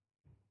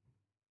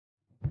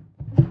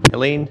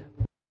 Elaine?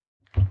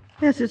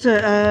 Yes, it's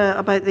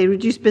about the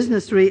reduced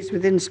business rates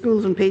within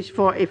schools on page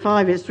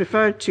 45. It's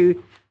referred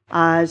to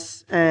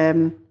as,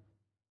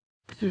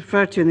 it's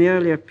referred to in the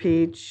earlier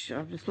page,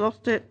 I've just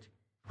lost it.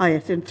 Ah,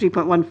 yes, in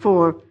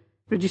 3.14,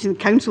 reducing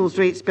council's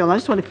rates bill. I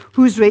just wonder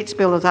whose rates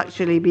bill has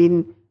actually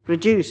been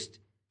reduced.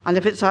 And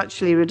if it's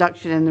actually a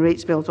reduction in the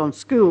rates bills on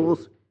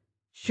schools,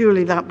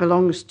 surely that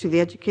belongs to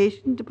the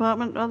Education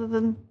Department rather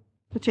than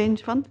the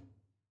Change Fund?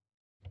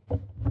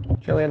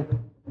 Gillian?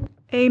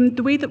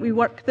 The way that we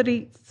work the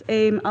rates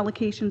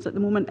allocations at the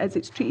moment is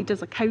it's treated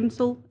as a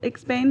council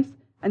expense,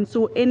 and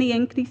so any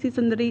increases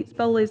in the rates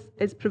bill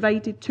is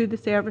provided to the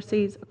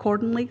services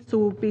accordingly.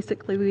 So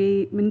basically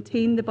we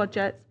maintain the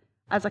budgets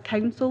as a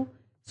council.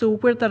 So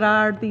where there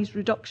are these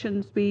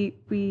reductions, we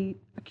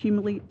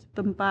accumulate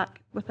them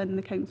back within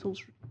the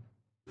council's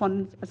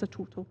funds as a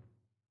total.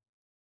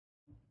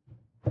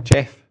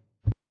 Jeff?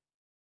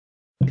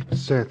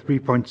 It's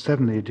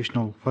 3.7, the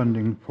additional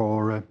funding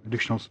for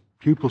additional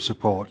pupil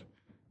support.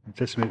 It's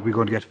estimated we're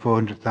going to get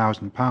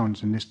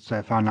 £400,000 in this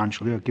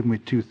financial year, given we're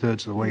 2/3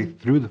 of the way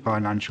through the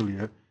financial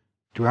year.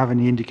 Do you have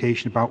any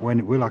indication about when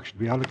it will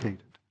actually be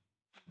allocated?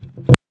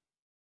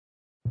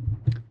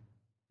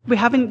 We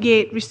haven't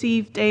yet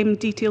received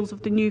details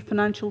of the new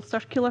financial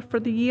circular for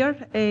the year.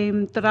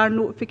 There are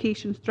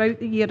notifications throughout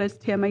the year as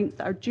to amounts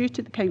that are due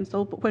to the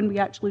council, but when we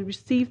actually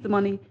receive the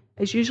money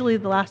is usually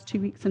the last 2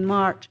 weeks in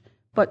March.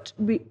 But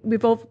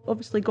we've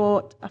obviously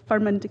got a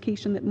firm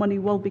indication that money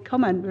will be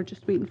coming. We're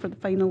just waiting for the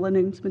final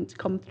announcement to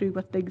come through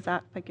with the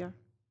exact figure.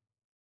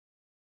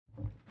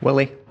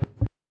 Willie?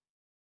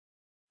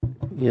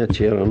 Yeah,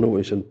 Chair, I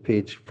notice on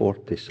page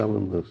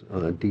 47 there's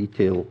a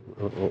detail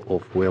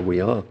of where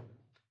we are.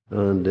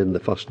 And in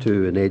the first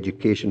two, in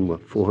education, we're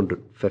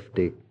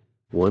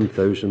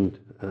 451,000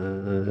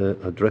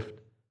 adrift.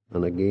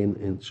 And again,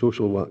 in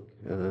social work,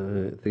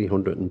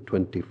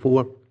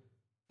 324,000,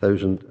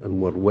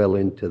 and we're well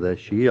into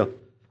this year.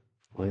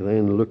 I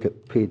then look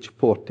at page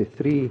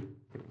 43,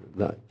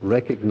 that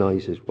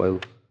recognises, while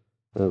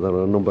there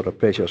are a number of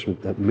pressures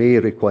that may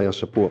require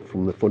support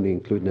from the funding,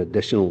 including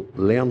additional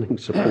learning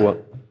support,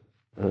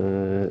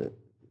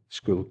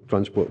 school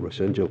transport,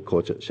 residual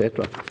costs,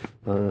 etc.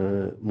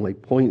 My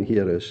point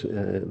here is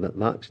that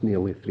that's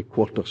nearly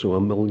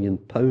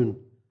 £750,000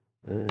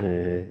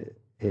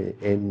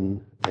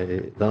 in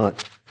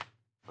that,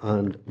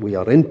 and we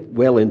are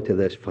well into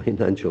this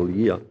financial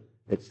year.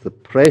 It's the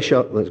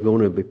pressure that's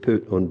going to be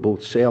put on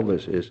both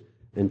services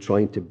in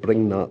trying to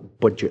bring that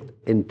budget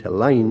into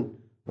line,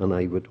 and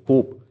I would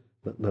hope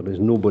that there is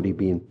nobody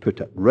being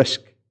put at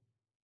risk.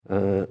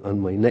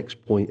 And my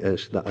next point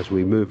is that as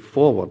we move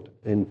forward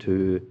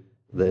into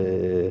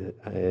the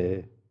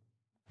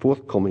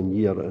forthcoming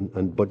year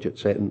and budget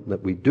setting,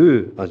 that we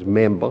do, as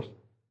members,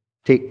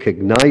 take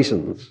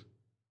cognizance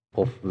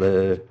of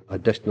the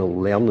additional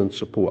learning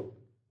support,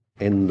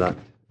 in that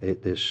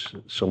it is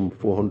some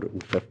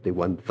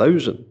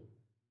 451,000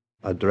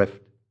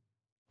 adrift,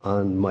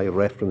 and my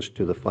reference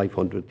to the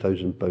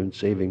 £500,000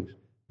 savings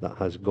that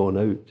has gone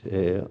out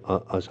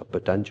as a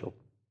potential.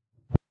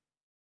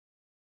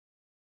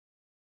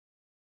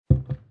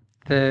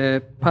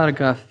 The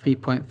paragraph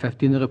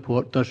 3.15 in the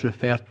report does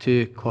refer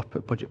to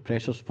corporate budget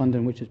pressures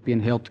funding, which is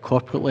being held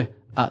corporately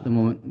at the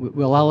moment.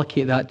 We'll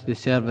allocate that to the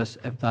service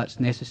if that's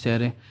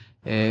necessary.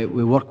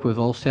 We work with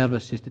all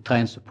services to try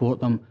and support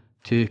them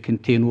to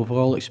contain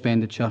overall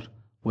expenditure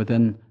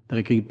within the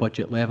agreed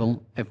budget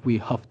level. If we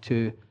have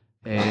to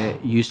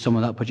use some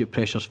of that budget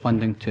pressures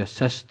funding to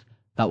assist,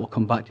 that will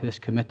come back to this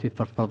committee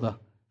for further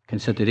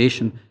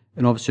consideration.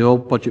 And obviously all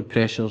budget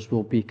pressures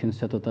will be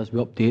considered as we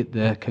update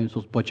the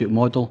Council's budget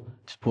model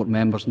to support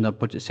members in their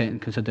budget setting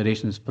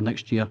considerations for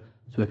next year,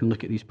 so we can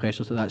look at these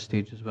pressures at that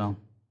stage as well.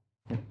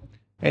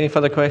 Any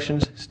further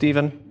questions?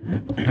 Stephen?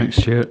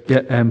 Thanks, Chair.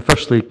 Yeah,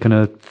 firstly, can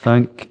I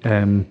thank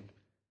the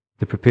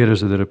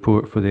preparers of the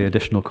report for the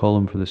additional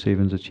column for the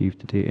savings achieved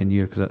to date in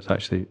year, because that's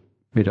actually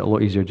made it a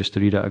lot easier just to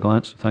read at a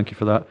glance, so thank you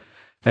for that.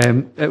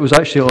 It was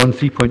actually on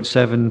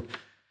 3.7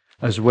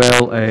 as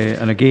well,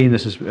 and again,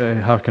 this is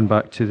harking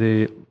back to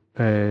the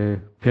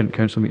Parent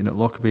Council meeting at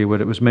Lockerbie,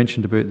 where it was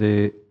mentioned about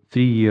the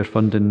 3-year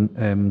funding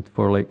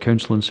for like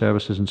counselling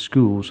services in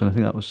schools, and I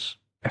think that was,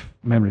 if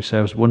memory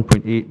serves,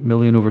 1.8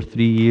 million over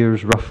 3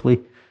 years roughly,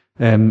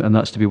 and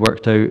that's to be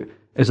worked out.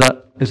 Is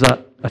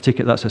that I take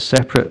it that's a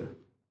separate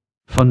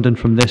funding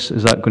from this?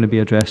 Is that going to be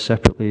addressed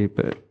separately,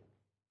 but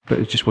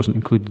it just wasn't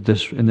included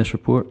in this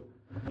report?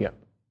 Yeah.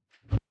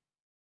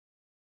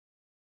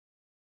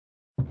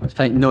 That's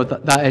fine. No,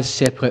 that is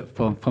separate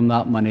from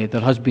that money.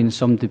 There has been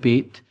some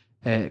debate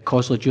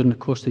causally during the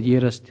course of the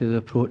year as to the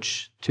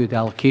approach to the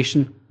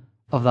allocation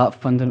of that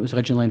funding. It was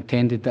originally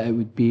intended that it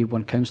would be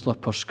one councillor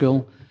per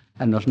school,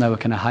 and there's now a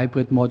kind of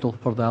hybrid model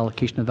for the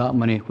allocation of that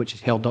money, which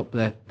has held up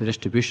the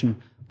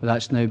distribution, but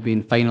that's now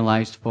been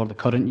finalised for the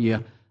current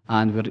year,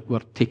 and we're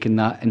taking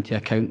that into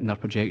account in our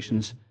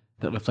projections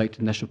that reflect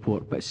in this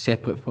report, but it's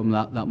separate from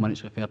that money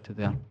that's referred to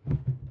there.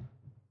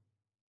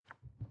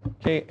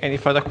 Okay, any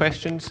further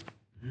questions?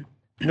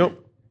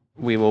 Nope.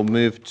 We will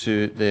move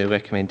to the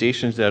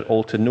recommendations. They're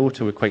all to note,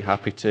 and we're quite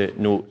happy to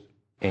note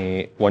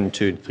 1,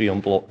 2 and 3 on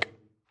block.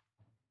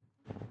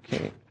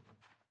 Okay.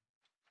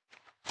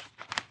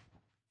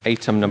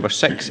 Item number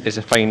 6 is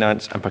a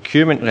Finance and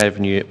Procurement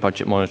Revenue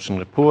Budget Monitoring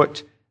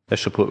Report.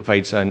 This report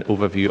provides an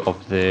overview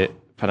of the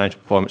financial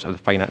performance of the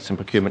Finance and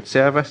Procurement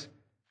Service.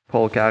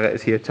 Paul Garrett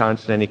is here to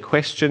answer any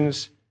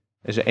questions.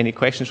 Is there any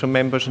questions from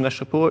members on this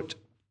report?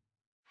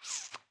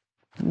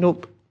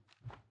 Nope.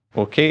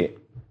 Okay.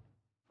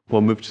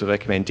 We'll move to the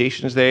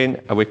recommendations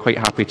then. Are we quite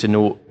happy to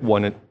note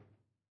 1 and...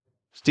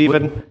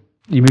 Stephen?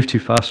 You moved too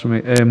fast for me.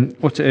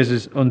 What it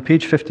is on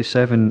page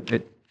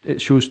 57,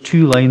 it shows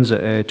 2 lines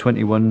at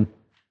 21K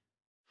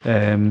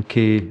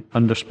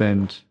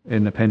underspend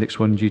in Appendix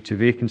 1 due to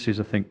vacancies,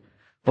 I think.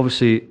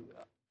 Obviously,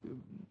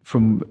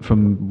 from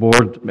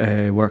board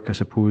work, I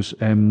suppose,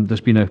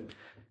 there's been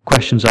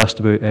questions asked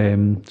about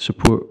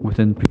support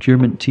within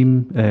procurement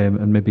team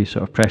and maybe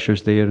sort of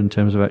pressures there in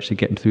terms of actually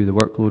getting through the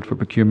workload for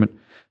procurement.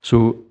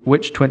 So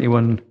which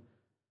 21K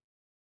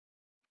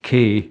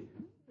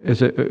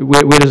is it?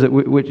 Where is it?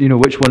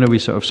 Which one are we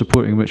sort of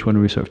supporting? Which one are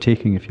we sort of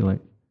taking, if you like?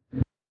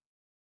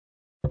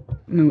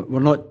 No,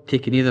 we're not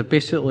taking either.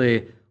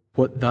 Basically,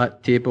 what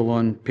that table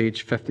on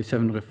page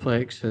 57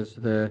 reflects is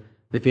the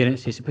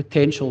variances, the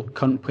potential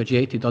current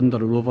projected under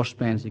or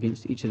overspends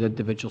against each of the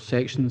individual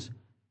sections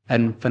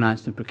in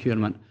finance and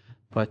procurement.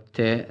 But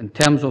in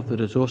terms of the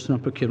resourcing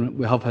and procurement,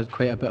 we have had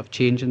quite a bit of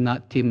change in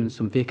that team and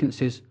some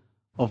vacancies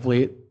of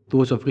late.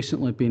 Those have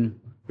recently been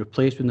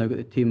replaced. We've now got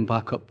the team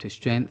back up to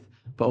strength.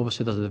 But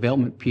obviously there's a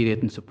development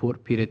period and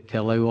support period to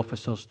allow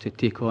officers to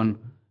take on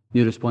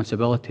new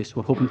responsibilities. So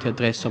we're hoping to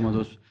address some of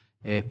those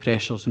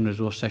pressures and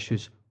resource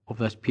issues of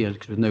this period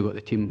because we've now got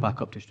the team back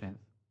up to strength.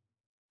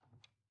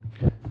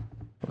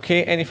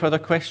 Okay, any further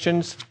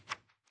questions?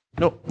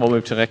 No, we'll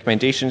move to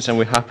recommendations, and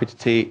we're happy to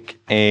take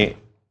to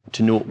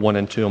note 1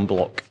 and 2 on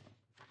block.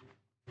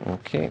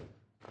 Okay.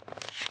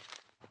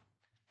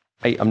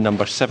 Item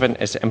number 7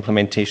 is the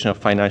implementation of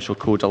Financial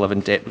Code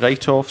 11 debt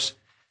write-offs.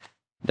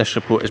 This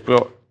report is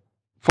brought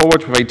forward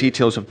to provide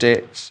details of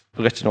debts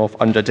written off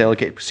under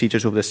delegated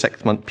procedures over the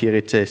 6-month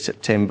period to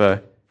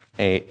September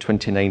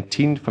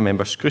 2019 for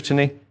member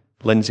scrutiny.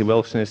 Lindsay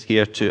Wilson is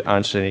here to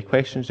answer any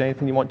questions.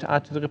 Anything you want to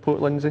add to the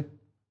report, Lindsay?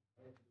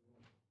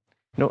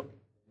 No?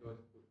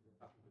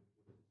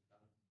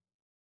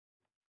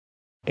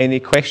 Any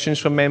questions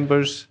from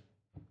members?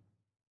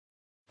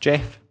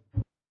 Jeff?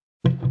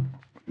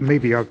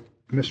 Maybe I've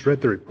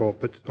misread the report,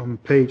 but on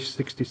page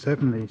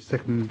 67, the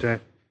second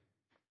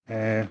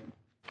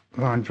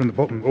line from the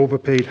bottom,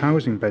 overpaid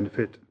housing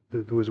benefit,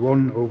 there was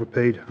one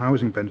overpaid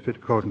housing benefit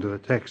according to the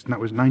text, and that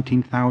was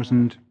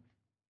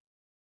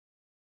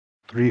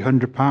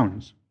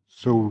 £19,300.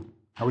 So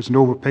that was an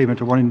overpayment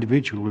of one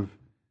individual of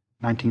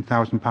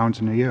 £19,000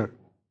 in a year.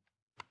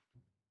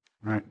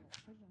 Right.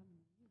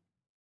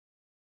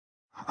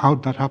 How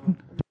did that happen?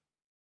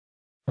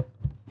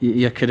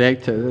 You're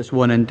correct, it's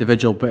one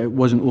individual, but it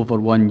wasn't over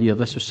 1 year.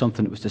 This was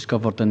something that was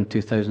discovered in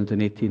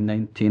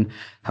 2018-19.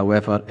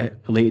 However, it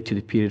related to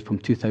the period from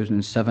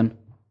 2007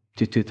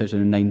 to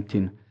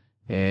 2019.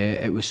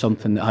 It was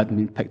something that hadn't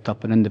been picked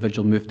up. An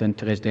individual moved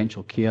into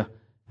residential care,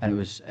 and it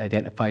was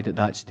identified at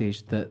that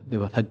stage that they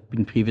had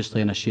been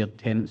previously in a shared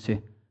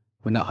tenancy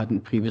when that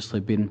hadn't previously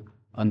been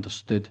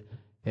understood.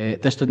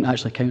 This didn't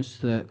actually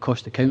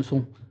cost the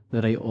council.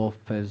 The write-off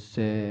is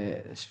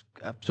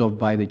absorbed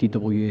by the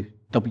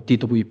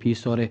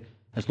DWP,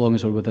 as long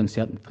as we're within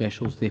certain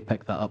thresholds, they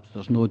pick that up. So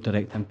there's no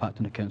direct impact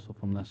on the council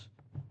from this.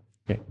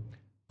 Okay.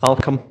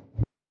 Malcolm.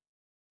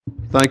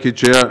 Thank you,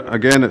 Chair.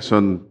 Again, it's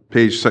on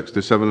page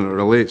 67 and it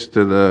relates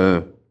to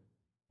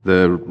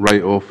the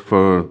write-off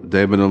for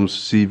Debenham's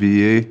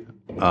CVA.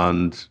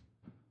 And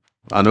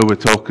I know we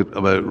talk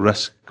about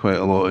risk quite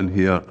a lot in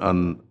here,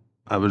 and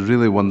I was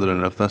really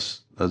wondering if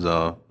this is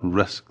a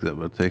risk that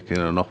we're taking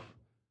enough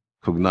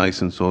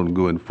cognizance on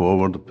going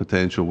forward, the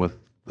potential with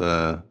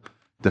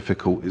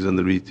difficulties in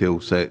the retail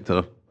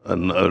sector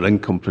and our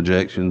income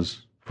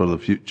projections for the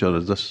future.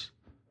 Is this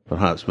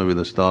perhaps maybe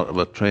the start of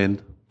a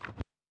trend?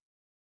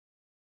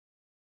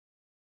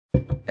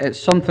 It's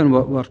something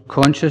we're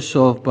conscious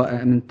of, but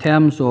in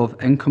terms of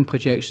income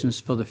projections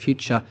for the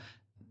future,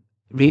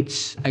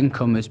 rates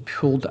income is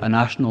pulled at a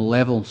national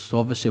level. So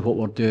obviously what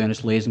we're doing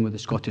is liaising with the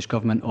Scottish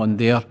Government on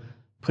their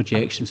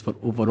projections for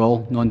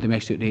overall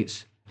non-domestic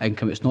rates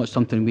income. It's not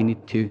something we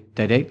need to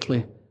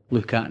directly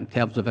look at in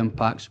terms of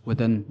impacts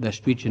within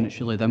this region. It's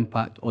really the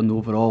impact on the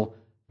overall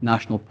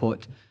national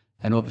pot.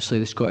 And obviously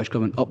the Scottish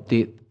Government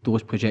update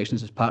those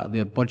projections as part of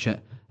their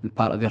budget. and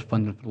part of their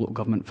funding for local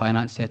government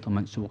finance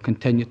settlements. So we'll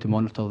continue to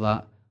monitor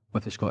that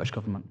with the Scottish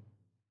Government.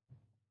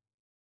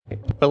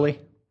 Billy?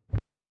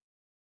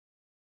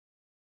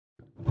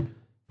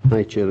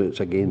 Hi, Chair. It's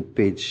again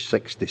page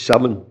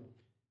 67,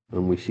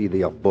 and we see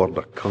the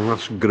border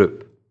cars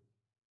group.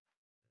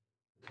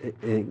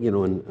 You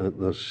know, and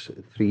there's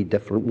 3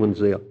 different ones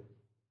there.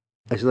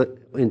 Is that,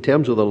 in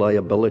terms of the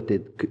liability,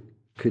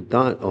 could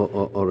that,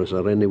 or is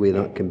there any way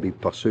that can be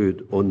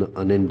pursued on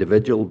an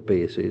individual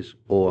basis,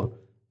 or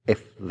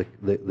if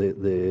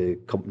the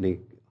company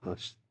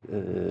has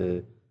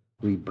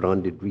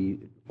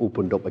rebranded,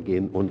 opened up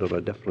again under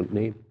a different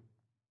name?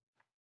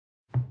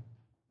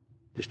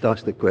 Just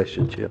ask the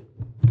question, Chair.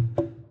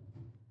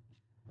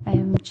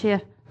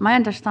 Chair, my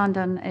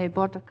understanding,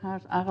 border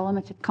cars are a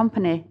limited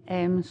company,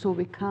 so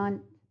we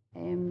can't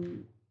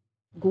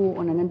go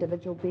on an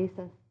individual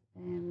basis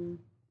and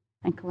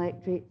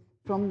collect rates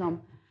from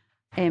them.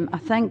 I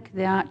think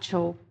the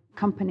actual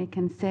company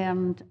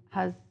concerned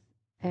has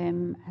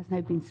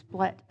now been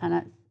split,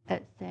 and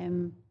it's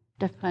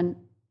different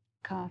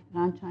car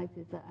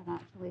franchises that are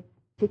actually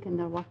taking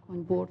their work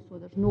on board. So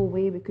there's no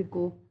way we could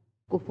go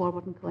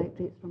forward and collect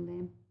rates from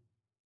them.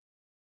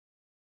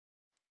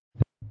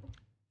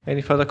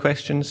 Any further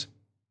questions?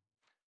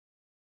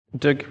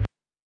 Doug?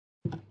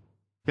 Yeah,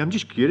 I'm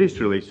just curious,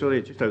 really.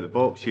 Sorry, just out of the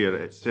box here.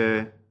 It's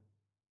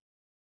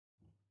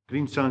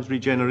Green Sands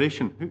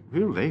Regeneration.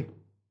 Who are they?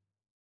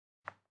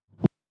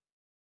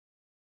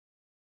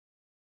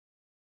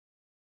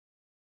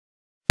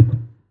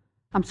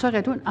 I'm sorry,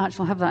 I don't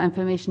actually have that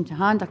information to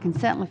hand. I can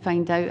certainly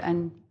find out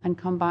and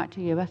come back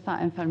to you with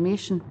that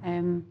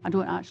information. I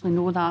don't actually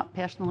know that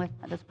personally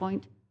at this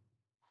point.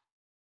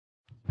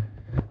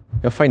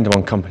 You'll find them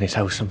on Companies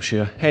House, I'm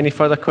sure. Any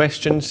further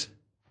questions?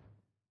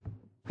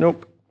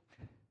 Nope.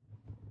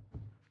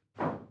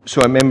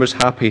 So are members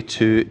happy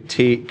to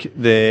take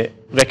the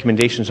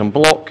recommendations on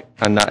block,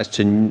 and that is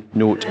to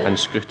note and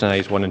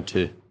scrutinise 1 and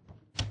 2?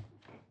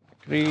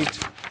 Agreed.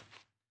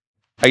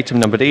 Item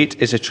number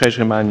 8 is a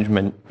Treasury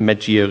Management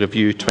Mid-Year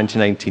Review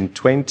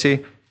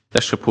 2019-20.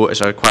 This report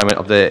is a requirement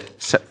of the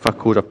SIPFA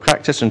Code of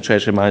Practice on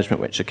Treasury Management,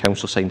 which the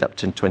Council signed up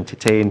to in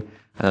 2010 and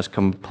has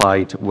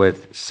complied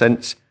with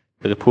since.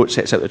 The report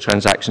sets out the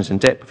transactions and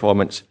debt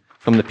performance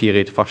from the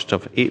period 1st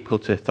of April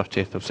to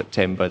 30th of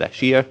September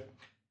this year.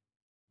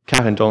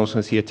 Karen Donaldson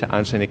is here to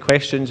answer any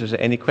questions. Is there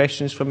any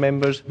questions from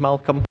members?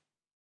 Malcolm?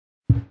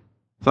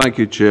 Thank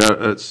you,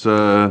 Chair. It's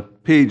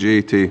page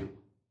 80,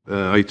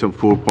 item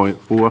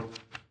 4.4,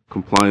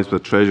 compliance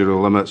with Treasury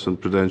limits and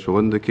prudential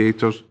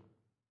indicators.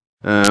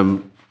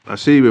 I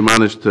see we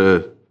managed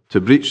to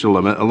breach the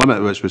limit, a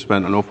limit which we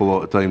spent an awful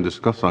lot of time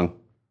discussing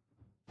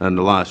in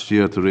the last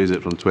year to raise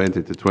it from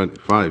 20 to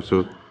 25.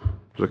 So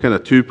there are kind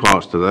of 2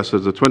 parts to this.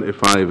 Is the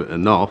 25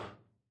 enough?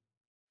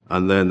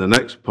 And then the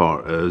next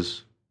part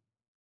is,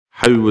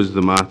 how was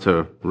the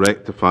matter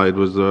rectified?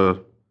 Was there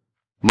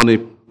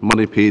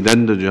money paid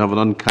in? Did you have an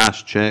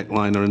uncashed cheque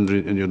lying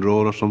in your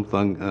drawer or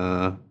something?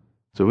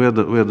 So where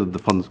did the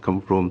funds come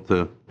from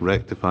to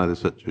rectify the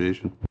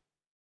situation?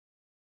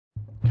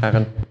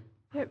 Karen?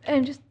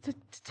 Just to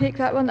take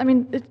that one, I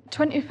mean, the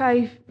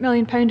 £25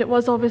 million, it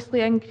was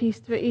obviously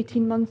increased about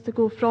 18 months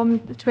ago from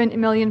the £20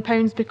 million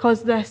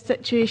because this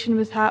situation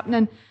was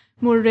happening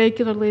more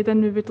regularly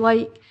than we would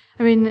like.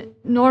 I mean,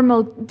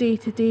 normal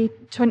day-to-day,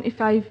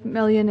 25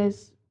 million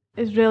is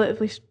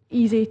relatively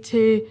easy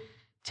to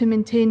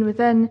maintain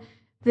within.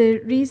 The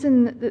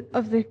reason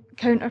of the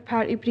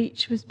counterparty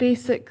breach was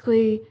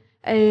basically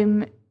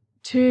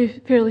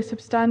 2 fairly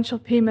substantial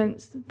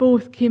payments.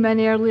 Both came in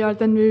earlier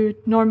than we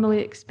would normally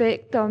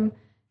expect them.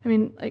 I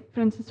mean, like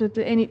for instance, with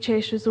the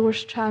NHS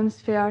resource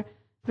transfer,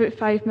 about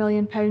 £5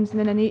 million, and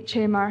then an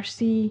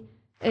HMRC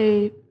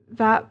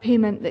VAT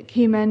payment that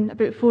came in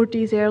about 4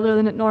 days earlier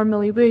than it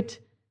normally would,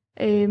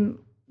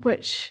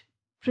 which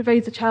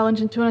provides a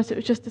challenge. And to be honest, it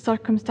was just the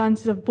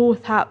circumstances of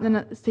both happening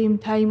at the same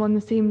time on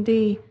the same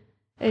day.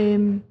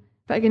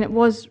 But again, it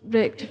was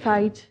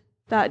rectified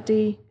that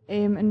day,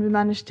 and we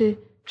managed to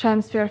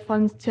transfer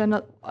funds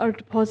to our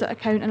deposit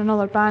account in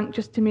another bank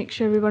just to make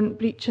sure we weren't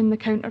breaching the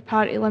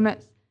counterparty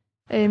limits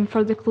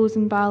for the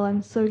closing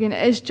balance. So again,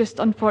 it is just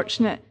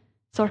unfortunate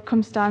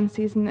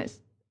circumstances, and it's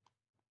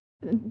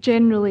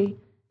generally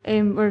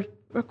we're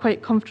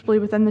quite comfortably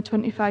within the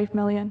 25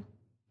 million.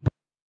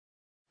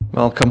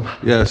 Malcolm?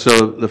 Yeah,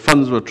 so the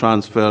funds were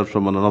transferred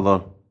from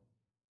another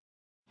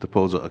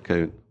deposit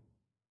account.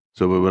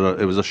 So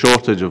it was a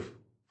shortage of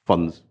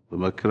funds.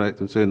 Am I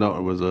correct in saying that,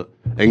 or was it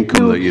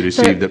income that you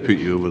received that put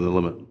you over the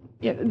limit?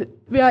 Yeah,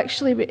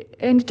 we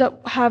ended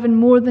up having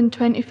more than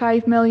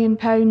 £25 million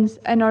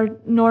in our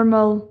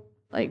normal,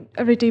 like,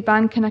 everyday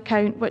banking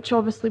account, which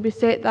obviously we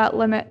set that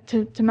limit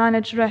to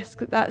manage risk.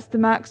 That's the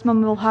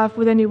maximum we'll have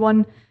with any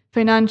one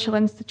financial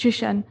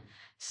institution.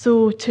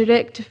 So to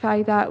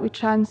rectify that, we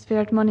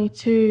transferred money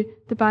to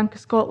the Bank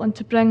of Scotland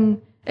to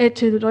bring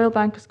to the Royal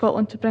Bank of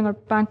Scotland to bring our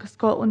Bank of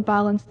Scotland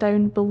balance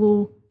down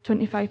below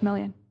 25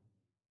 million.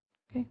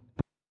 Okay.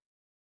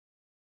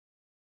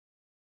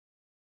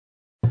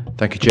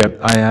 Thank you, Chair.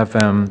 I have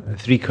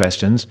 3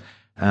 questions.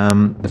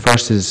 The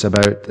first is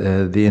about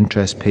the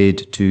interest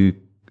paid to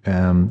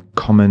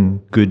common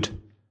good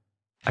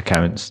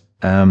accounts.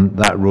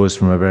 That rose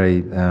from a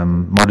very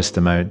modest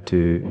amount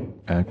to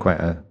quite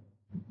a,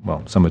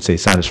 well, some would say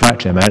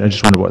satisfactory amount. I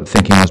just wonder what the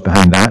thinking was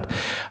behind that.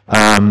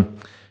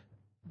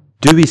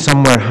 Do we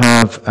somewhere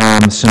have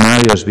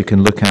scenarios we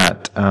can look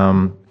at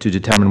to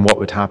determine what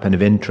would happen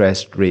if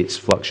interest rates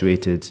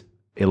fluctuated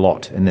a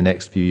lot in the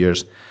next few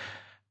years?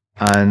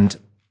 And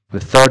the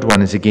third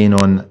one is again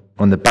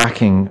on the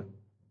backing,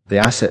 the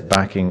asset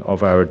backing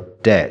of our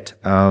debt.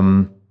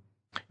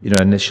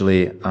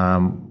 Initially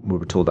we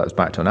were told that was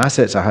backed on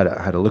assets. I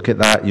had a look at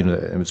that.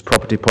 It was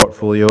property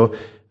portfolio,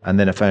 and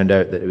then I found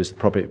out that it was the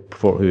property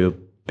portfolio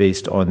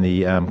based on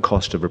the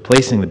cost of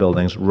replacing the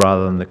buildings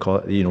rather than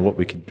what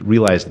we could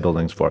realise the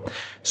buildings for.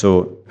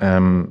 So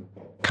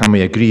can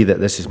we agree that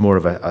this is more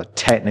of a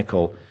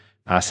technical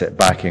asset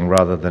backing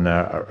rather than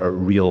a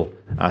real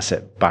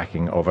asset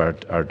backing of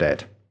our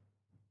debt?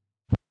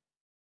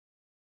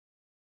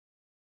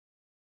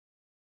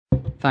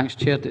 Thanks,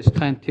 Chair. It's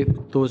time to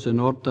take those in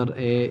order.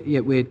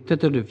 We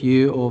did a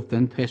review of the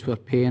interest we're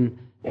paying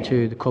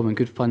to the common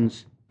good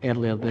funds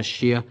earlier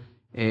this year.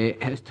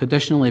 It has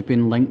traditionally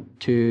been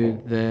linked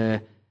to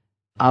the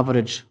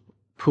average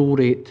pool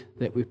rate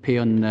that we pay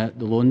on the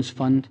loans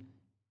fund,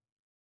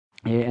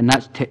 and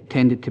that's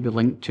tended to be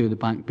linked to the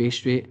bank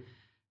base rate.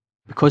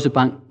 Because the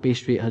bank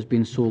base rate has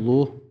been so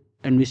low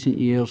in recent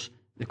years,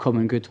 the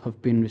common good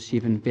have been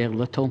receiving very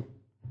little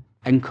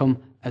income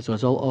as a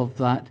result of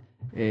that.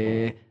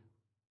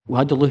 We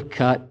had to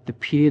look at the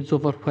periods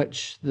over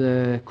which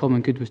the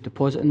common good was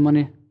depositing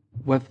money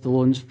with the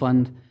loans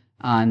fund,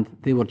 and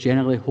they were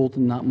generally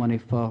holding that money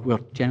for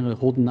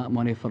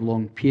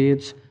long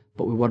periods,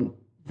 but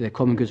the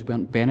common goods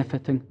weren't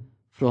benefiting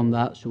from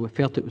that, so we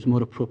felt it was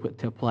more appropriate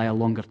to apply a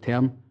longer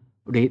term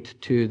rate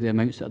to the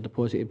amounts that are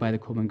deposited by the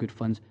common good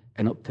funds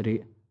and up to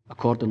rate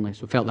accordingly.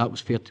 So we felt that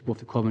was fair to both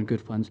the common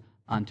good funds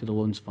and to the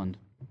loans fund.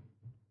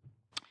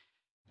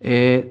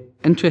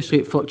 Interest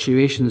rate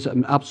fluctuations,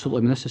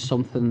 absolutely. This is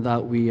something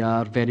that we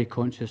are very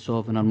conscious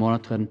of and are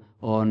monitoring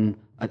on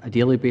a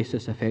daily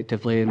basis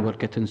effectively, and we're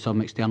getting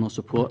some external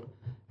support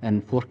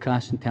and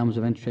forecasts in terms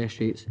of interest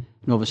rates.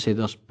 And obviously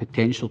there's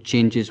potential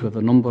changes with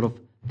a number of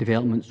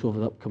developments over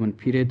the upcoming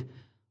period.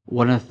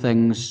 One of the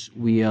things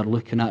we are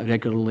looking at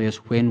regularly is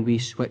when we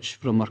switch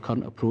from our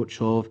current approach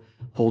of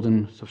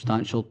holding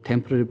substantial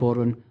temporary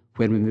borrowing,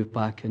 when we move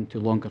back into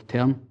longer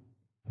term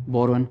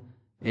borrowing.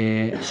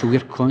 So we're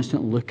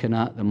constantly looking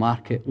at the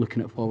market,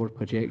 looking at forward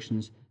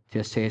projections to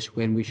assess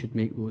when we should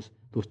make those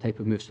type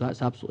of moves. So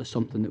that's absolutely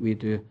something that we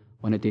do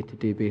on a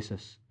day-to-day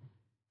basis.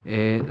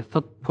 The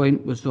third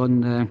point was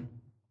on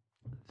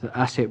the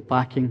asset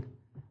backing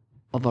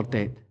of our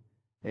debt.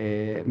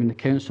 The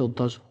council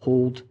does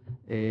hold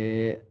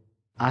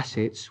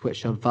assets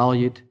which are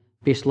valued,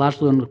 based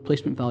largely on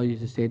replacement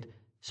values, as I said,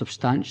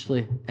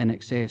 substantially in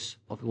excess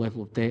of the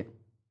level of debt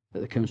that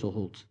the council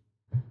holds.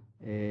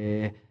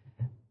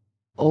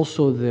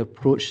 Also, the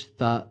approach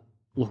that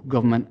local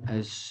government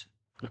is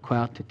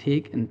required to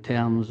take in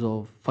terms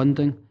of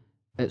funding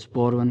its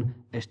borrowing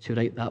is to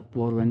write that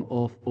borrowing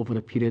off over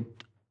a period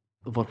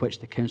over which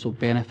the council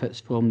benefits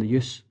from the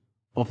use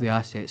of the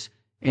assets.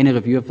 Any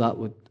review of that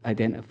would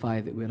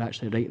identify that we're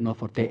actually writing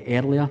off our debt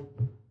earlier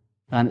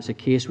than it's a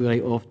case. We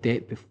write off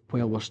debt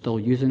while we're still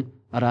using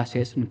our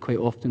assets, and quite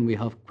often we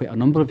have quite a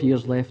number of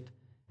years left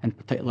in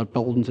particular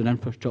buildings and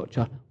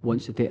infrastructure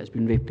once the debt has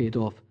been repaid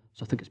off.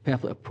 So I think it's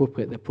perfectly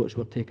appropriate the approach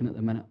we're taking at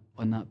the minute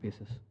on that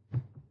basis.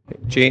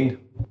 Jane,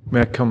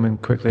 may I come in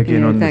quickly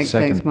again on the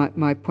second? Thanks.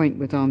 My point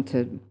was on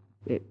to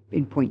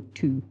in point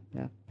 2.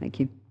 Thank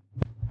you.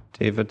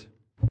 David?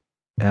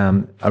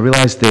 I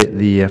realise that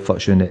the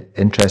fluctuating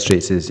interest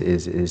rates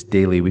is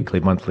daily,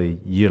 weekly, monthly,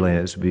 yearly,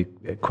 and it would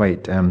be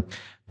quite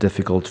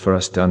difficult for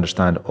us to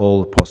understand all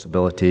the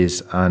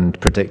possibilities and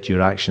predict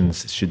your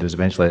actions should those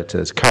eventually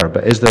occur.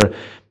 But is there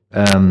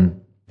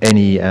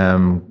any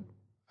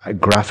a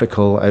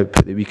graphical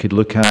output that we could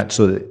look at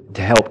so that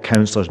to help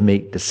councillors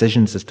make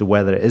decisions as to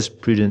whether it is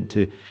prudent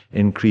to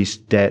increase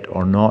debt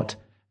or not?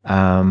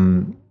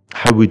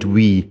 How would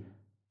we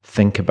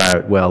think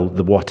about, well,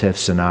 the what-if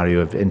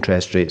scenario if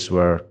interest rates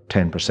were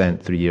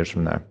 10% 3 years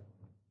from now?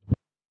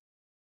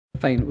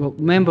 Fine. Well,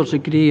 members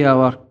agree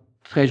our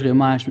Treasury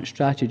management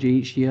strategy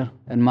each year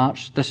in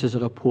March. This is a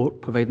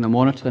report providing a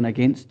monitoring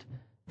against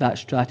that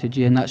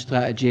strategy, and that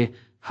strategy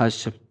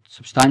has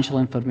substantial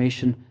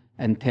information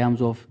in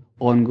terms of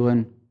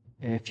ongoing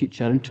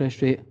future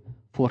interest rate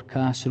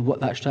forecasts, and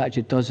what that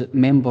strategy does, it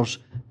members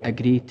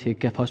agree to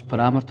give us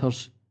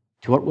parameters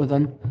to work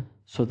within,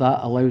 so that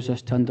allows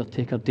us to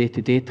undertake our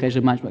day-to-day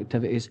Treasury management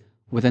activities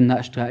within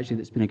that strategy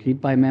that's been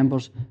agreed by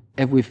members.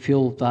 If we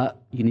feel that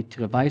you need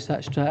to revise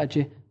that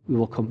strategy, we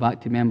will come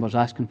back to members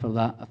asking for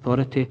that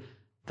authority.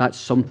 That's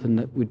something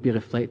that would be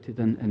reflected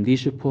in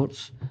these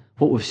reports.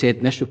 What we've said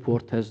in this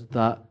report is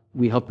that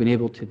we have been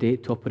able to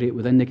date to operate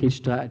within the agreed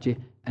strategy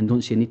and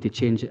don't see a need to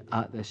change it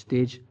at this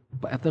stage.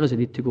 But if there is a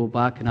need to go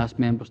back and ask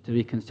members to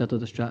reconsider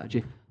the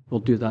strategy,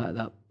 we'll do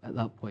that at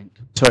that point.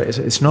 Sorry,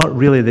 it's not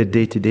really the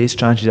day-to-day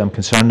strategy that I'm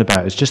concerned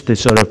about. It's just the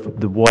sort of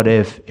the what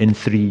if in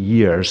 3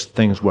 years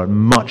things were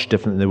much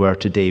different than they were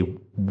today.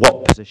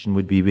 What position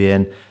would we be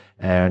in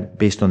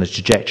based on the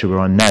trajectory we're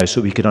on now?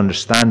 So we could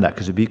understand that,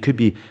 because it could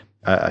be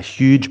a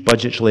huge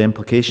budgetary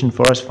implication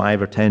for us,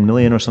 5 or 10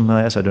 million or something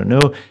like this, I don't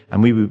know.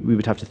 And we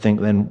would have to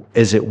think then,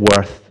 is it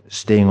worth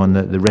staying on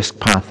the risk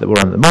path that we're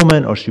on at the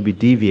moment, or should we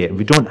deviate? If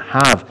we don't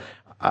have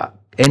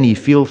any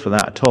feel for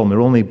that at all, and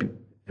we're only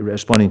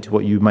responding to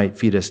what you might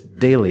feed us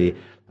daily,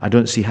 I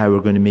don't see how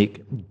we're going to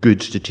make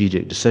good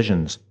strategic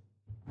decisions.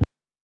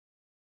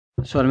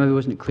 Sorry, maybe I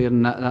wasn't clear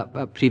in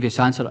that previous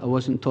answer. I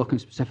wasn't talking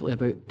specifically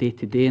about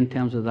day-to-day in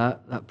terms of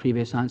that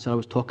previous answer. I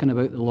was talking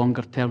about the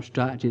longer-term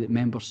strategy that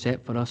members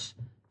set for us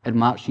in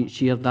March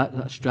each year.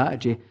 That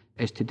strategy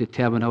is to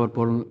determine our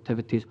borrowing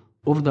activities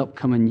over the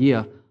upcoming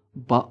year,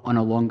 but on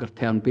a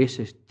longer-term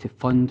basis to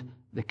fund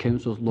the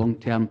Council's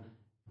long-term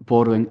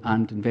borrowing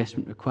and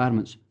investment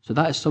requirements. So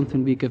that is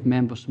something we give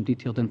members some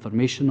detailed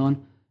information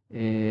on.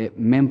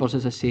 Members,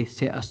 as I say,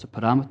 set us the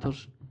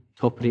parameters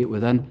to operate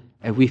within.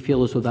 If we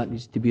feel as though that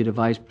needs to be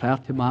revised prior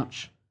to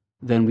March,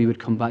 then we would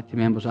come back to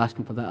members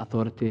asking for that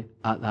authority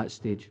at that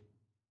stage.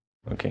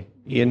 Okay.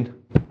 Ian?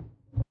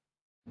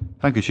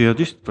 Thank you, Chair.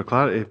 Just for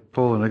clarity,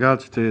 Paul, in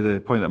regards to the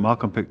point that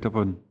Malcolm picked up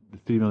on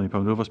the £3 million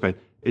overspend,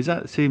 is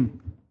that the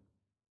same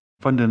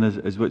funding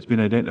as what's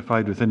been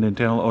identified within the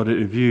internal audit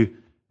review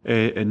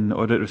in the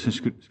Audit Risk and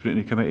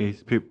Scrutiny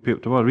Committee's paper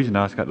tomorrow? The reason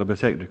I ask that, there'll be a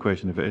secondary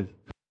question if it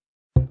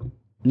is.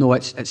 No,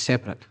 it's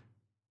separate.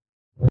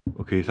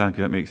 Okay, thank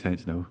you. That makes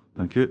sense now.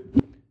 Thank you.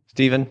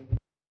 Stephen?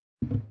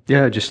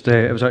 Yeah, just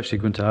I was actually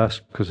going to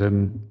ask, because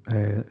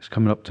it's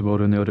coming up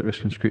tomorrow in the Audit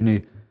Risk and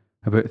Scrutiny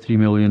about 3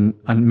 million,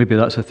 and maybe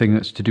that's a thing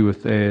that's to do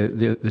with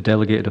the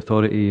delegated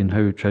authority and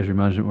how Treasury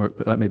management work,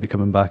 but that may be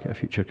coming back at a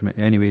future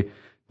committee anyway.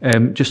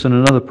 Just on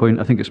another point,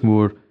 I think it's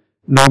more,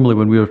 normally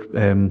when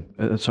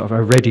we're sort of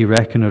a ready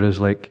reckoner is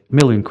like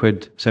 £1 million,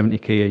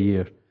 70k a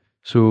year.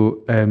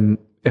 So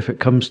if it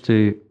comes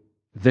to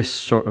this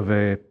sort of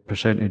a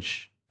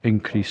percentage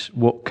increase,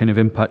 what kind of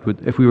impact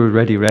would, if we were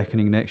ready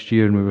reckoning next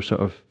year and we were sort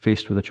of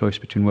faced with a choice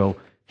between, well,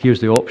 here's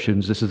the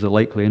options, this is the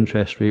likely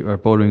interest rate our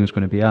borrowing is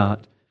going to be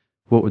at,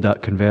 what would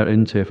that convert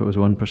into if it was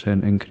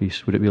 1%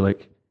 increase? Would it be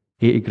like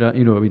 80 grand?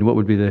 You know, I mean, what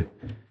would be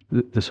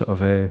the sort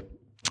of a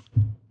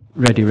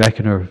ready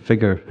reckoner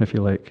figure, if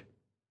you like,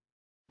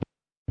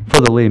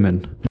 for the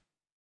layman?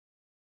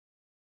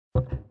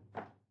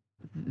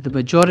 The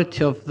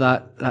majority of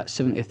that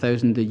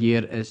 70,000 a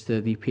year is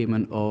the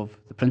repayment of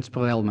the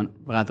principal element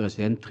rather as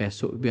the interest,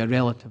 so it would be a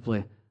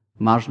relatively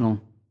marginal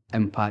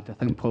impact. I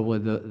think probably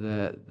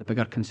the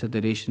bigger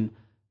consideration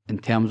in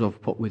terms of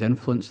what would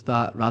influence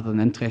that rather than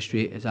interest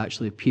rate is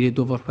actually the period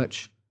over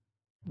which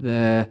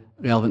the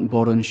relevant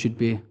borrowing should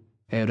be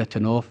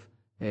written off.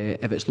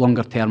 If it's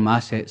longer term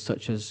assets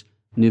such as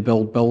new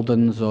build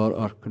buildings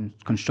or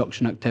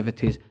construction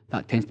activities,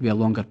 that tends to be a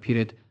longer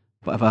period.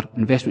 But if our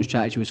investment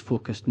strategy was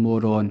focused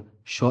more on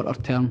shorter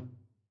term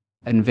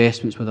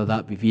investments, whether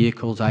that be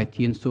vehicles, IT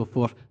and so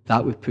forth,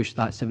 that would push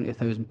that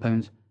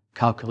 £70,000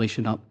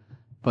 calculation up.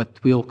 But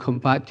we'll come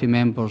back to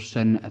members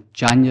in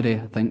January,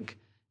 I think,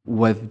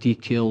 with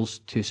details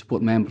to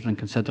support members in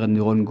considering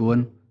the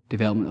ongoing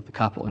development of the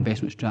capital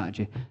investment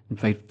strategy and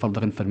provide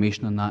further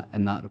information on that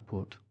in that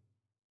report.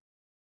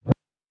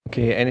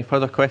 Okay, any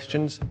further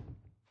questions?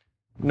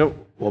 No,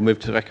 we'll move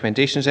to the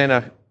recommendations then.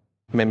 Are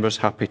members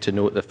happy to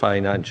note the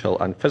financial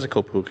and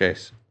physical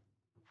progress?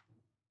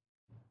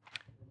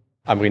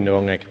 I'm reading the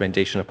wrong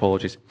recommendation,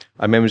 apologies.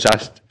 Are members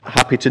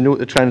happy to note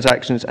the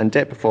transactions and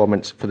debt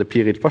performance for the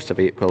period 1st of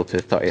April to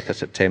 30th of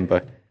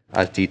September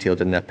as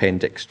detailed in the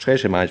Appendix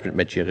Treasury Management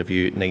Mid-Year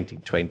Review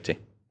 1920?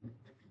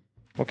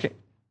 Okay.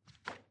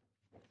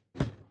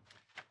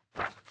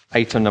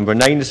 Item number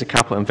 9 is the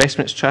Capital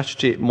Investment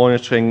Strategy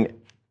monitoring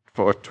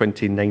for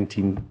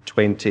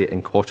 2019-20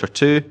 in Quarter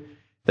 2.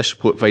 This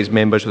report provides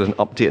members with an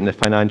update on the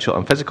financial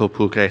and physical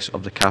progress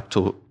of the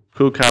capital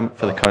programme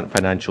for the current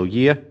financial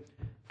year.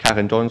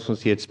 Karen Donaldson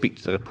is here to speak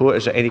to the report.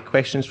 Is there any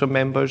questions from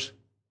members?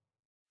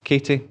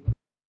 Katie?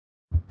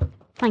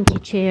 Thank you,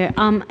 Chair.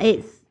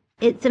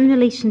 It's in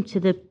relation to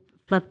the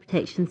flood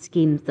protection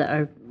schemes that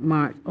are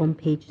marked on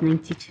page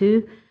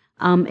 92.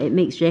 It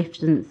makes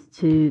reference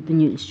to the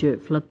Newton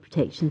Stewart Flood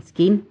Protection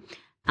Scheme,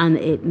 and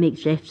it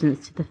makes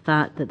reference to the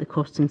fact that the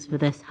costings for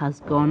this has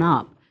gone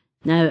up.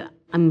 Now,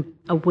 I'm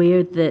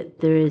aware that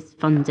there is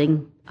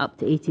funding up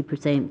to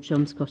 80%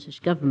 from Scottish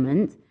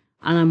Government,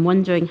 and I'm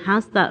wondering,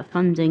 has that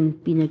funding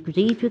been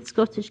agreed with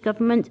Scottish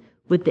Government?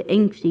 With the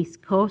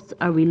increased costs,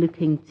 are we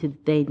looking to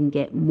then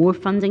get more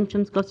funding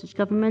from Scottish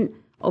Government?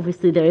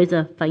 Obviously, there is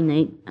a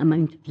finite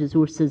amount of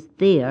resources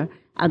there,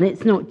 and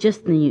it's not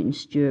just the Newton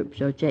Stewart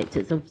project,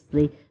 it's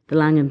obviously the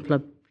Langham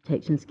Flood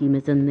Protection Scheme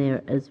is in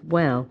there as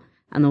well,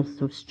 and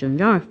also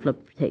Stranraer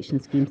Flood Protection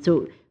Scheme.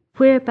 So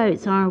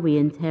whereabouts are we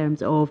in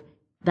terms of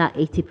that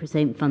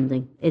 80%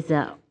 funding? Is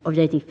that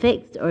already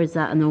fixed, or is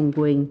that an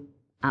ongoing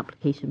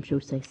application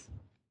process?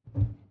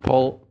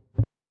 Paul?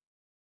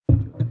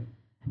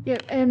 Yeah,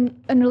 in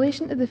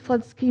relation to the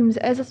flood schemes,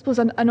 it is, I suppose,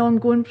 an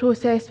ongoing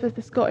process with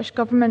the Scottish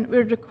Government.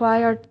 We're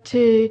required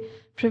to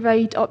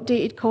provide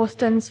updated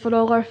costings for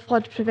all our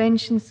flood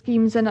prevention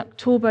schemes in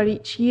October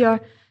each year.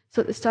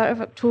 So at the start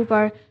of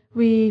October,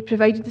 we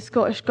provided the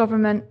Scottish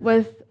Government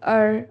with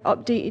our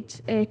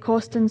updated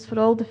costings for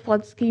all the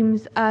flood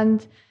schemes,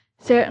 and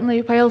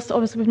certainly, whilst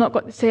obviously we've not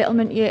got the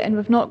settlement yet and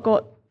we've not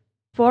got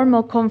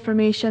formal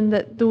confirmation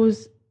that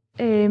those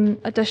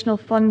additional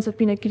funds have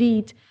been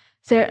agreed,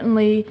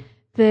 certainly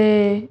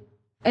the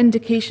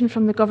indication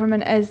from the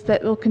government is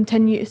that we'll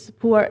continue to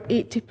support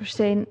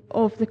 80%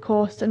 of the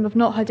cost, and we've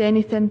not had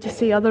anything to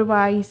say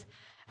otherwise.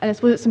 And I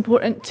suppose it's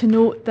important to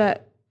note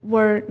that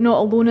we're not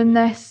alone in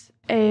this.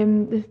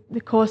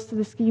 The cost of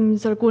the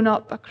schemes are going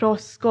up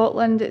across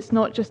Scotland. It's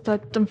not just a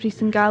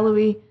Dumfries and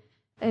Galloway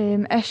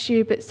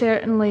issue, but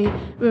certainly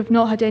we've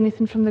not had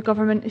anything from the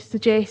government to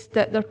suggest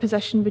that their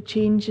position would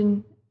change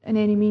in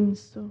any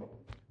means. So.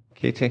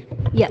 Cttee?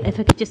 Yeah, if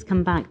I could just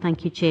come back,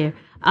 thank you, Chair.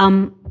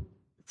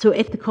 So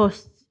if the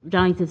cost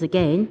rises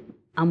again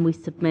and we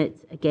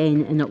submit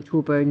again in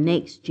October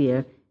next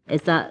year,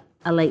 is that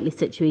a likely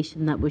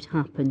situation that would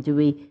happen? Do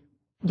we,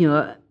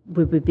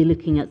 would we be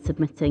looking at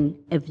submitting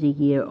every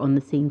year on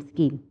the same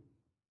scheme?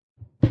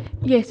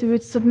 Yes, we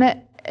would submit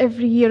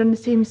every year on the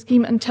same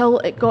scheme until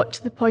it got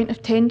to the point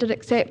of tender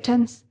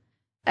acceptance.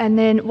 And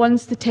then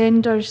once the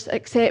tender's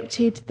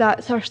accepted,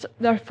 that's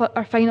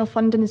our final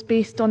funding is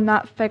based on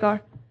that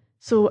figure.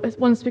 So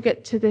once we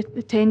get to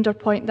the tender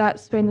point,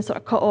 that's when the sort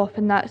of cut off,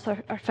 and that's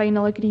our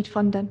final agreed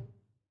funding.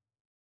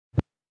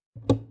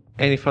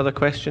 Any further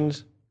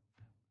questions?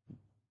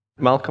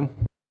 Malcolm?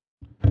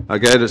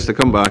 Again, it's to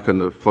come back on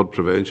the flood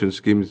prevention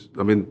schemes.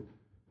 I mean,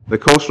 the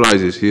cost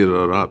rises here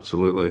are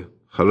absolutely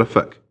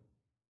horrific.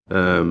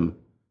 And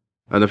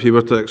if you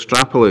were to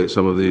extrapolate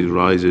some of these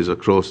rises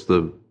across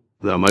the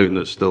amount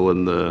that's still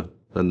in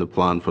the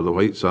plan for the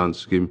White Sands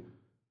scheme,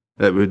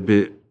 it would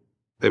be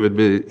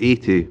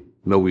 80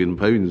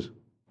 £million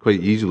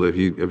quite easily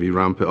if you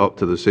ramp it up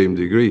to the same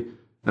degree.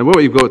 And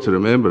what you've got to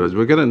remember is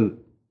we'll get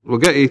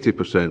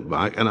 80%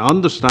 back, and I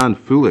understand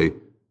fully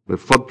the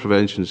flood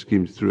prevention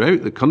schemes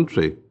throughout the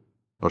country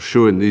are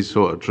showing these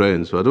sort of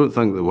trends. So I don't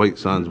think the White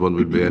Sands one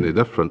would be any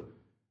different.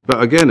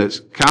 But again, it's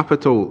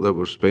capital that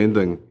we're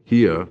spending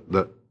here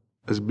that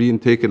is being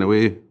taken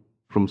away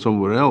from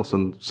somewhere else,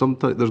 and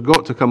sometimes there's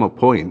got to come a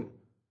point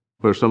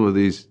where some of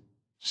these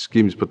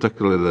schemes,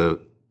 particularly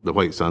the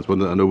White Sands one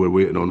that I know we're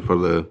waiting on for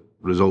the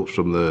results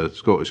from the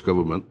Scottish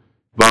Government,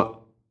 but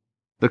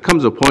there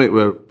comes a point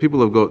where people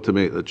have got to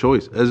make the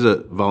choice. Is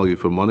it value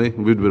for money?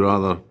 Would we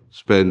rather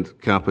spend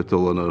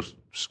capital on our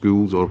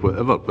schools or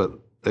whatever? But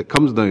it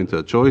comes down to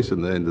a choice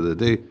in the end of the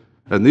day.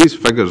 And these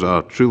figures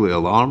are truly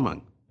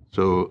alarming.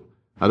 So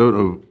I don't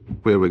know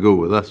where we go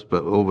with this,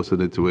 but we obviously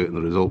need to wait on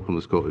the result from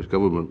the Scottish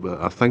Government. But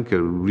I think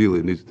it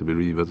really needs to be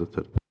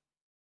revisited.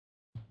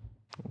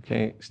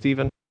 Okay,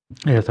 Stephen?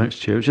 Yeah, thanks,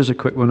 Chair. Just a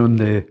quick one on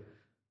the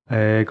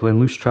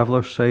Glenluce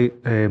Traveller site.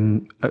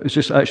 It's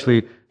just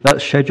actually,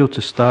 that's scheduled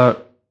to start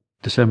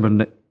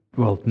December,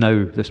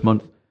 now, this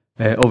month.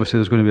 Obviously,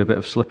 there's going to be a bit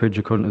of slippage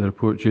according to the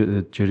report due to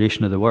the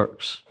duration of the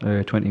works,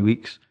 20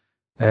 weeks.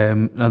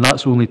 And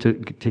that's only to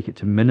take it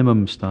to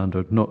minimum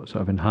standard, not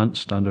sort of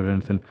enhanced standard or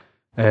anything.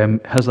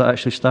 Has that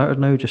actually started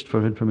now, just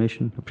for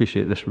information? I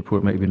appreciate this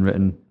report might have been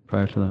written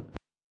prior to that.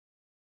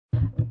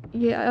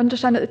 Yeah, I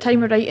understand at the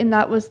time of writing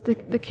that was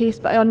the case,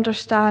 but I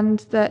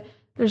understand that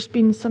there's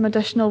been some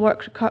additional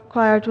work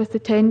required with the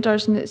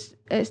tenders, and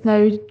it's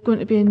now going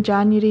to be in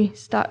January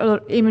start,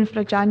 or aiming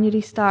for a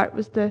January start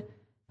was the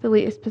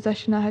latest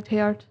position I had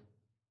heard.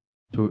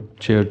 So,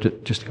 Chair,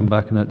 just to come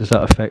back on that, does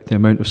that affect the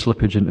amount of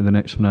slippage into the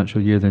next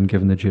financial year then,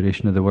 given the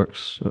duration of the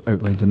works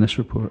outlined in this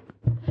report?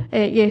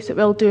 Yes, it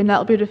will do, and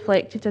that'll be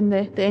reflected in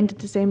the end of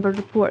December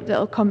report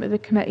that'll come to the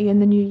committee in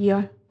the new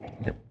year.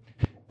 Yep.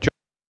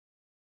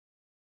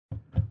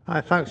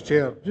 Aye, thanks,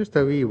 Chair. Just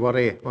a wee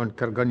worry on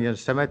Kirkcudbright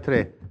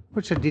Cemetery.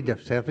 What's the deed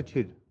of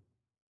servitude?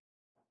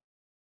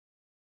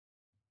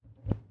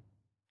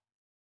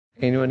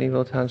 Anyone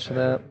able to answer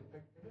that?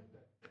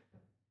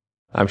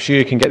 I'm sure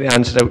you can get the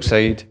answer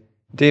outside.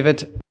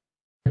 David?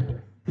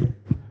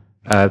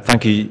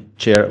 Thank you,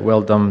 Chair.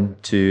 Well done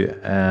to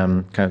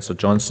Councillor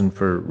Johnson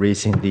for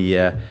raising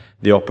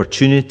the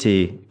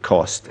opportunity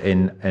cost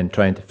in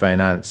trying to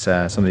finance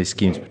some of these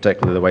schemes,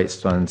 particularly the White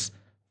Sands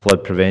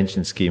Flood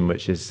Prevention Scheme,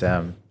 which is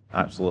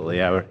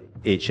absolutely our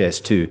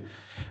HS2.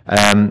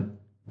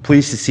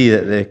 Pleased to see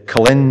that the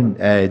Cullen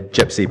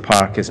Gypsy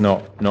Park is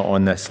not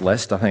on this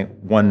list. I think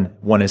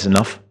one is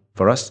enough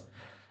for us.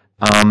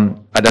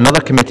 At another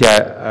committee,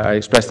 I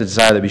expressed the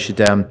desire that we should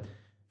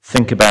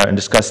think about and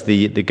discuss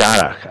the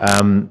garage.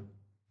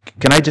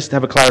 Can I just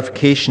have a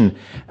clarification?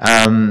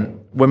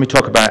 When we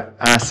talk about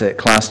asset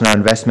class and our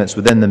investments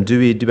within them, do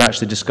we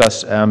actually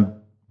discuss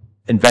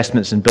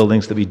investments in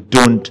buildings that we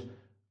don't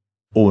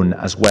own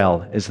as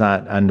well? Is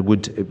that, and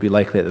would it be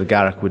likely that the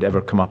garage would ever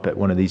come up at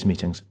one of these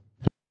meetings?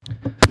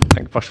 I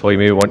think first of all, you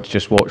may want to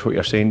just watch what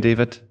you're saying,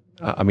 David.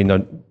 I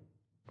mean,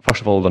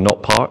 first of all, they're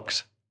not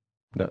parks.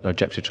 They're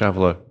Gypsy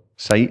Traveller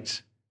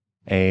sites.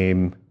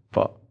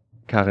 But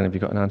Karen, have you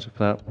got an answer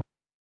for that?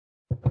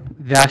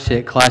 The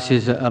asset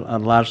classes are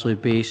largely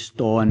based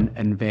on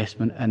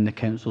investment in the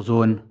council's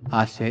own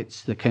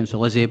assets. The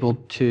council is able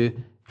to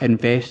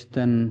invest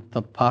in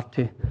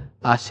third-party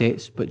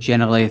assets, but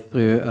generally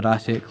through our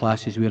asset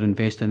classes we're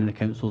investing in the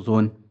council's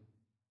own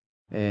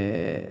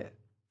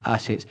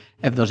assets.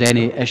 If there's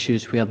any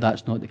issues where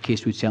that's not the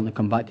case, we'd certainly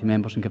come back to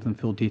members and give them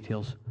full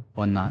details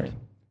on that.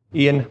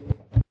 Ian?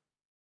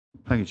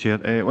 Thank you,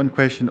 Chair. One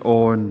question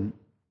on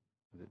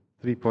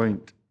 3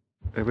 point,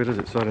 where is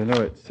it? Sorry,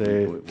 no, it's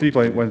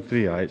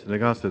 3.13. It's in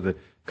regards to the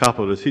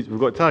capital receipts. We've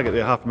got a target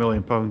there,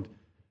 £500,000.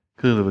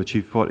 Clearly we've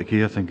achieved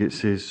 40k, I think it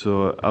says.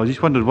 So I was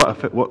just wondering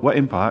what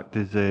impact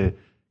is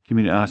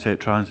community asset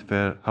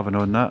transfer having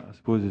on that? I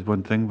suppose is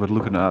one thing. We're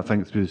looking at, I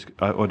think, through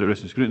the Audit,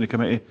 Risk and Scrutiny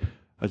Committee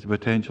as a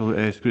potential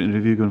scrutiny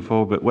review going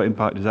forward. But what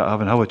impact does that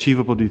have, and how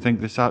achievable do you think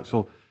this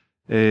actual,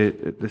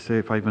 this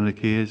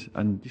 500k is?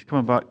 And just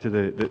coming back to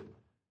the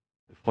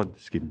flood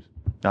schemes,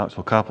 the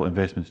actual capital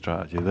investment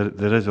strategy,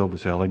 there is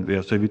obviously a link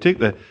there. So if you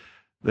take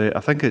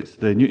I think it's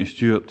the Newton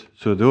Stewart,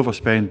 so the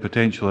overspend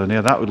potential in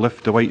there, that would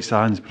lift the White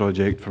Sands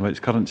project from its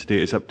current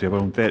status up to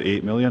around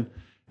 38 million.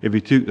 If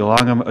you took the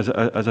Langham as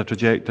a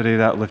trajectory,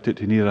 that would lift it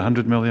to near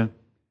 100 million.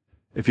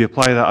 If you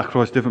apply that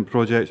across different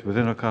projects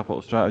within our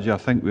capital strategy, I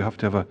think we have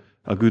to have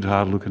a good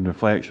hard look and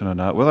reflection on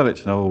that, whether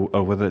it's now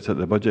or whether it's at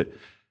the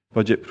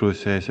budget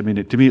process. I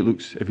mean, to me it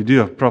looks, if you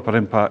do a proper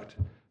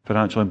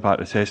financial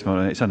impact assessment,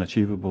 and it's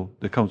unachievable.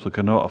 The council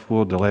cannot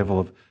afford the level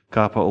of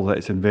capital that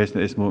it's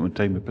investing at this moment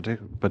in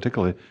time,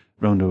 particularly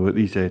around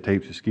these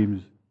types of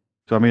schemes.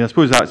 So I mean, I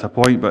suppose that's a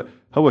point, but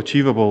how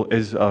achievable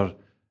is our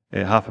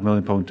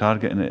 £500,000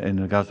 target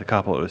in regards to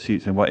capital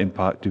receipts, and what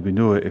impact do we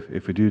know,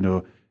 if we do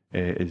know,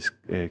 is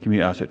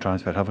community asset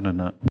transfer having on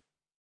that?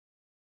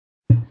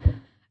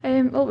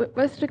 Well,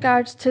 with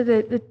regards to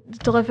the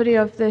delivery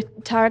of the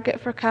target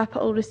for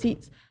capital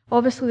receipts,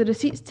 obviously the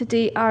receipts to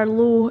date are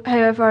low.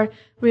 However,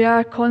 we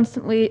are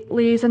constantly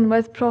liaising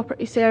with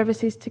property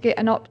services to get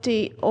an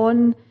update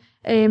on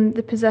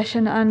the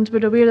position, and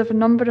we're aware of a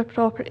number of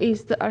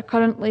properties that are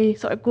currently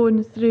sort of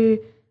going through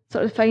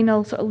sort of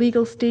final sort of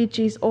legal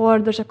stages, or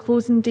there's a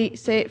closing date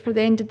set for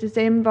the end of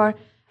December.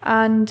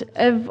 And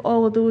if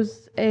all of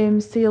those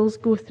sales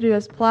go through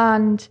as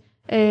planned,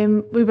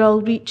 we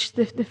will reach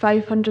the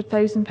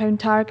 £500,000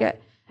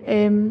 target.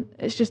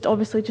 It's just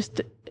obviously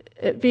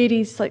it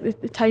varies, like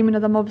the timing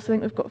of them. Obviously, I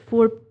think we've got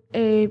 4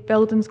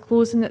 buildings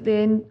closing at the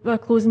end, well,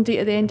 closing date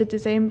at the end of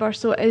December,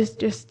 so it is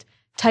just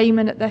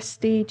timing at this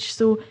stage.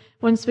 So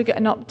once we get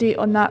an update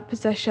on that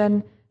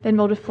position, then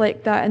we'll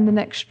reflect that in the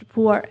next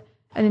report,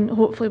 and then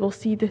hopefully we'll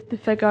see the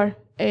figure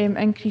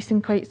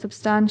increasing quite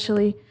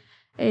substantially.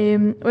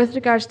 With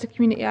regards to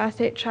community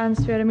asset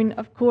transfer, I mean,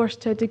 of course,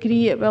 to a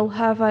degree it will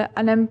have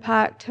an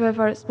impact.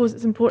 However, I suppose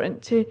it's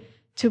important to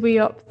weigh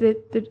up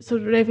the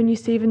sort of revenue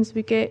savings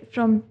we get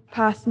from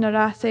passing our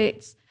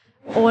assets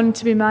on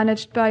to be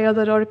managed by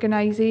other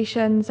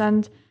organisations,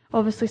 and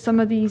obviously some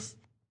of these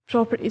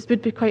properties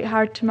would be quite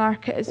hard to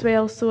market as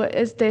well, so it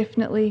is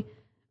definitely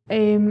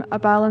a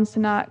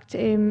balancing act,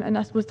 and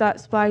I suppose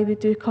that's why they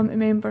do come to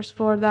members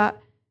for that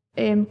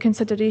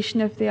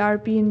consideration if they are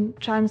being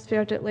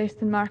transferred at less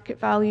than market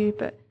value.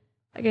 But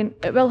again,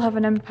 it will have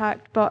an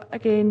impact, but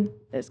again,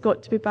 it's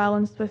got to be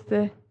balanced with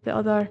the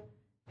other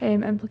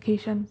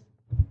implications.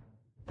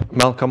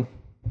 Malcolm.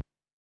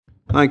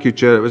 Thank you,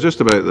 Chair. It was just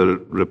about the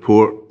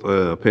report,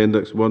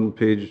 Appendix 1,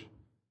 page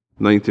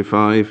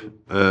 95.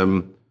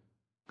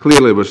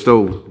 Clearly, we're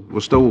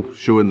still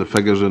showing the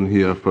figures in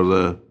here for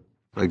the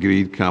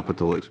agreed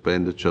capital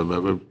expenditure,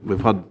 but we've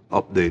had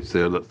updates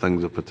there that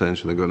things are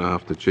potentially going to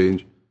have to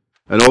change.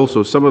 And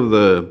also, some of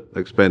the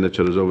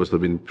expenditure has obviously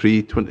been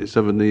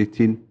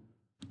pre-27-18,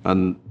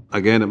 and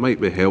again, it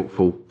might be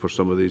helpful for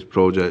some of these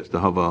projects to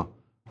have a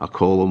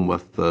column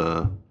with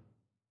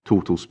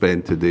total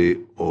spent to date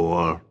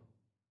or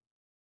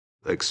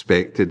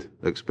expected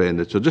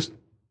expenditure, just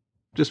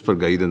for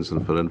guidance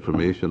and for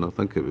information. I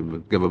think it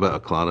would give a bit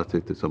of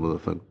clarity to some of the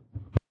things.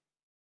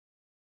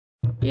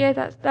 Yeah,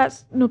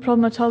 that's no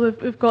problem at all.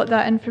 We've got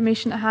that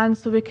information at hand,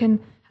 so we can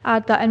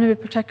add that in, maybe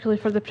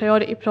particularly for the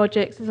priority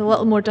projects. It's a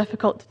little more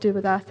difficult to do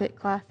with asset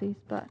classes,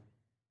 but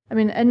I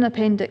mean, in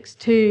Appendix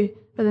 2,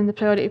 within the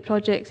priority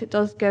projects, it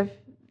does give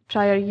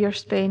prior year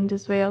spend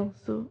as well.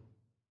 So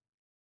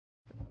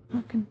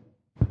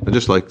I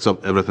just like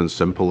everything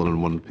simple and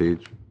on one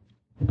page.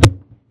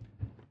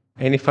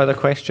 Any further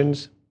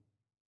questions?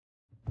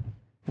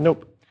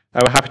 Nope.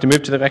 We're happy to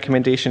move to the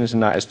recommendations,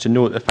 and that is to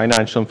note the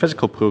financial and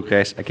physical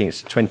progress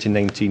against the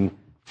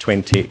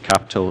 2019-20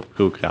 capital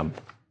programme.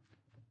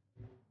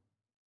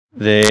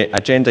 The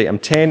agenda item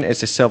 10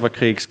 is the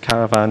SILVERCRAIGS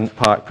Caravan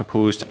Park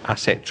proposed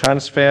asset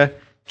transfer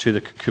to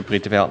the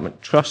KIRKCUDBRIGHT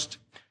Development Trust.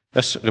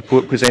 This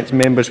report presents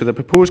members with a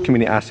proposed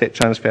community asset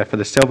transfer for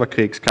the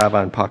SILVERCRAIGS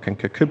Caravan Park in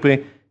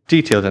Kirkcudbright,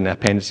 detailed in the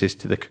appendices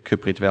to the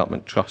KIRKCUDBRIGHT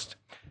Development Trust.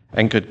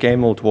 Ingrid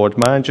Gemmold, Ward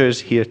Manager,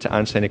 is here to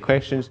answer any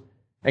questions.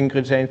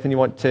 Ingrid, is there anything you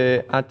want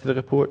to add to the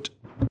report?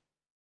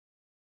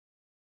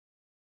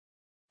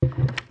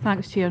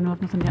 Thanks, Chair. No,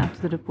 I've nothing to add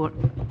to the report.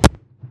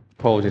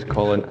 Apologies,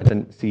 Colin, I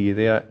didn't see you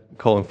there.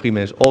 Colin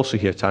Freeman is also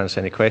here to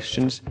answer any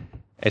questions.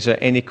 Is there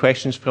any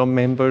questions from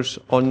members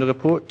on the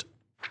report?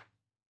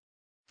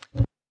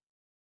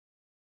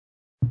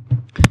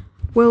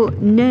 Well,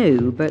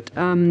 no, but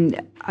I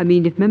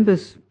mean, if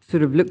members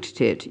sort of looked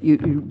at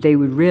it, they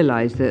would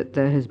realise that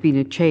there has been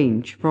a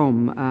change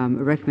from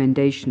a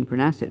recommendation for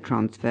an asset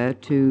transfer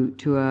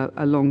to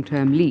a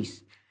long-term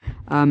lease.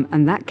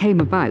 And that came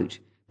about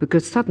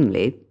because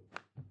suddenly,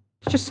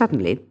 just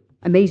suddenly,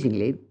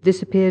 amazingly,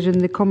 this appeared in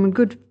the common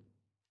good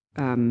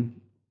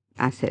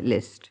asset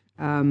list.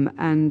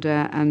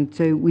 And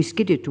so we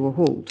skidded to a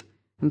halt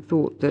and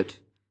thought that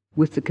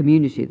with the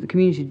community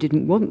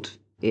didn't want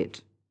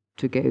it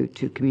to go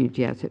to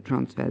community asset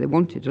transfer. They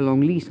wanted a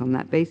long lease on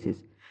that basis.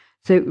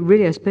 So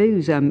really, I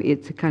suppose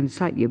it's a kind of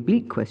slightly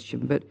oblique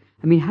question, but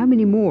I mean, how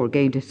many more are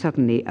going to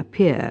suddenly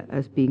appear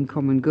as being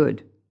common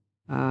good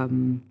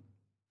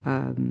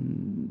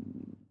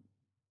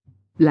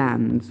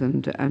lands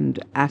and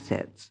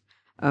assets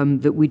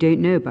that we don't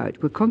know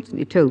about? We're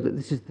constantly told that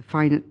this is the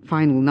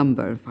final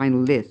number, final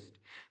list,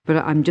 but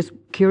I'm just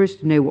curious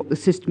to know what the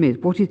system is.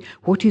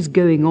 What is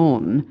going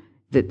on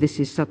that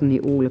this is suddenly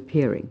all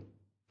appearing?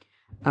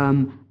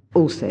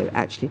 Also,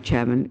 actually,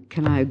 Chairman,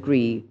 can I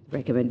agree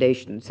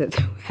recommendations? That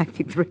I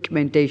think the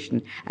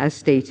recommendation, as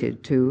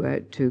stated,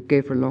 to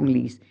go for a long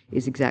lease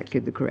is exactly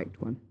the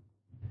correct one.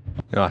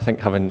 I think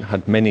having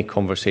had many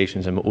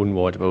conversations in my own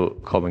ward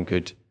about common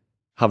good,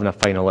 having a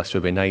final list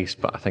would be nice,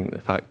 but I think the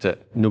fact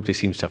that nobody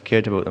seems to have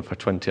cared about them for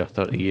 20 or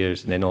 30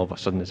 years and then all of a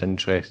sudden there's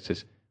interest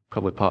is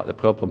probably part of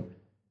the problem.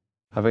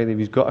 Have either of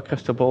you got a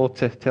crystal ball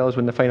to tell us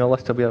when the final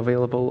list will be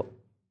available?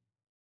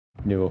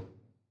 No.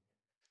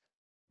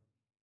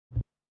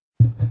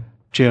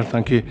 Chair,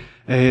 thank you.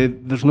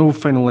 There's no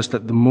final list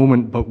at the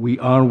moment, but we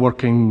are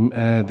working,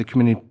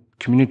 the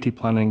community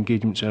planning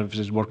engagement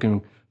services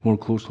working more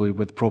closely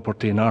with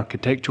property and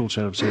architectural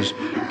services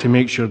to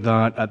make sure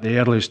that at the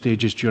early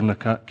stages during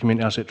the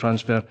community asset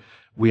transfer,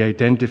 we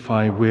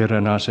identify where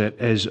an asset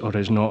is or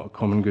is not a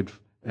common good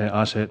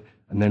asset,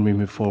 and then we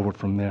move forward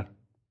from there.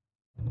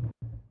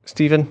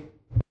 Stephen?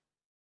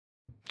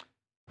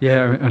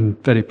 Yeah,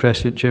 and very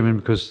prescient, Chairman,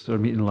 because our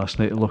meeting last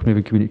night at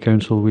Lochmaven Community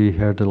Council, we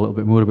heard a little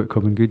bit more about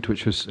common good,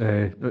 which was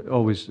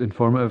always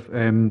informative.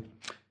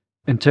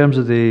 In terms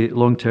of the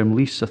long-term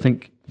lease, I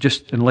think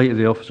just in light of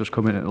the officer's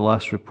comment at the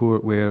last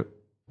report where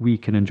we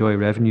can enjoy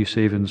revenue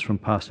savings from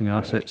passing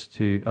assets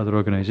to other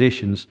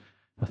organisations,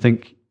 I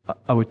think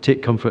I would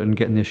take comfort in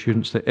getting the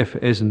assurance that if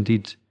it is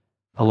indeed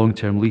a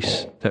long-term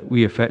lease, that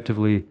we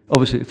effectively,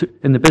 obviously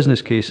in the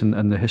business case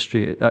and the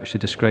history, it actually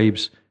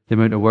describes the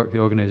amount of work the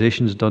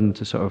organisation has done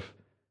to sort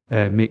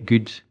of make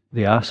good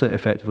the asset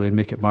effectively and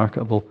make it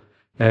marketable,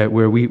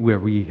 where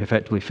we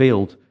effectively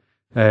failed.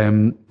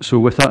 So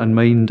with that in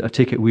mind, I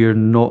take it we're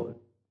not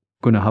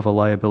going to have a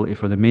liability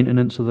for the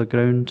maintenance of the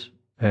ground.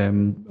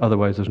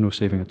 Otherwise, there's no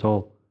saving at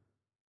all.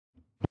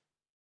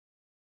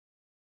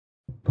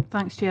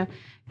 Thanks, Chair.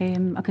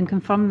 I can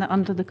confirm that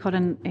under the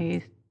current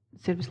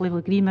service level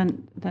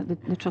agreement that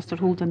the Trust are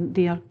holding,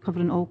 they are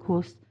covering all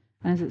costs.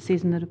 And as it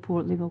says in the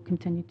report, they will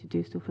continue to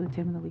do so for the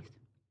term of the lease.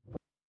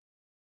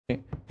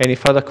 Okay. Any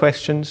further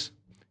questions?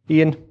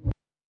 Ian?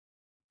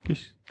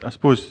 I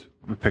suppose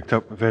we picked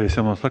up a very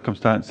similar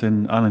circumstance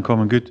in Allen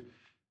Common Good.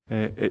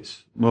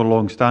 It's more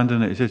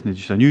long-standing. It isn't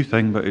just a new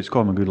thing, but it's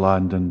common good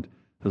land, and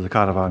there's a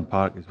caravan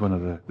park. It's one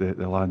of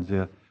the lands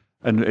there.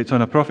 And it's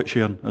on a profit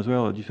sharing as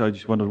well. I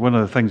just wondered, one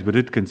of the things we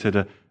did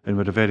consider, and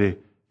we had a very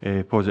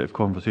positive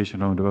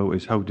conversation around about,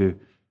 is how do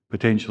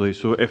potentially,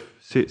 so if,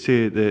 say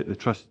the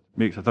Trust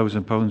makes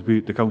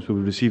 £1,000, the council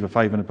will receive a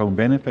 £500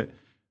 benefit.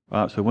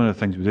 So one of the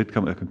things we did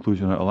come to the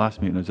conclusion at the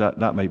last meeting is that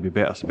might be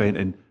better spent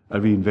in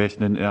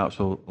reinvesting into the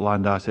actual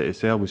land asset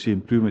itself. We see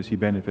improvements, see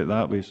benefit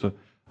that way. So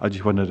I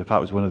just wondered if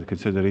that was one of the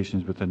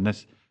considerations within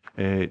this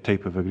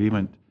type of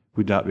agreement.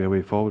 Would that be a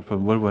way forward for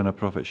them? We're in a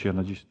profit share, and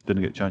I just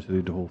didn't get a chance to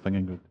do the whole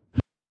thing,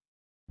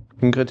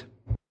 Ingrid?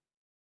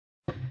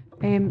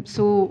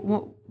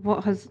 So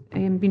what has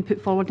been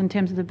put forward in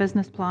terms of the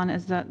business plan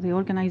is that the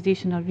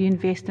organisation are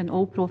reinvesting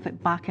all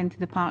profit back into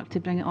the park to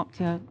bring it up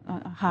to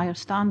a higher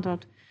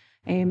standard.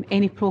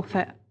 Any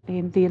profit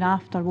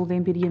thereafter will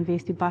then be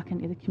reinvested back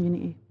into the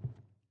community.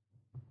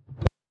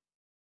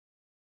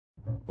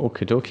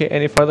 Okie dokie.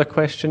 Any further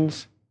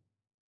questions?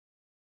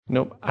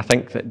 No. I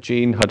think that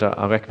Jane had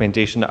a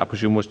recommendation that I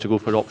presume was to go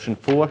for option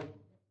 4.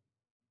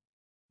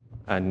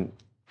 And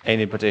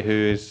anybody who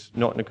is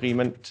not in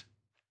agreement?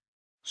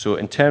 So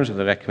in terms of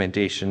the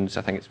recommendations,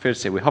 I think it's fair to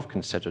say we have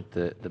considered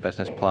the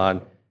business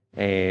plan.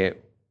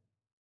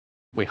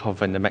 We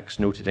have in the mix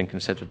noted and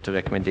considered the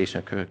recommendation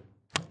of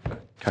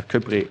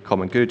KIRKCUDBRIGHT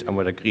Common Good, and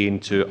we're agreeing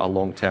to a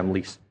long-term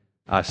lease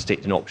as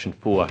stated in option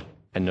 4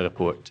 in the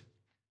report.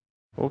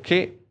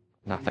 Okay,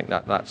 and I think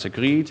that's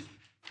agreed.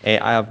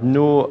 I have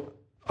no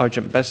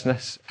urgent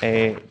business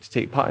to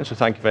take part in, so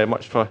thank you very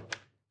much for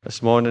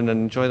this morning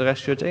and enjoy the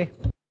rest of your day.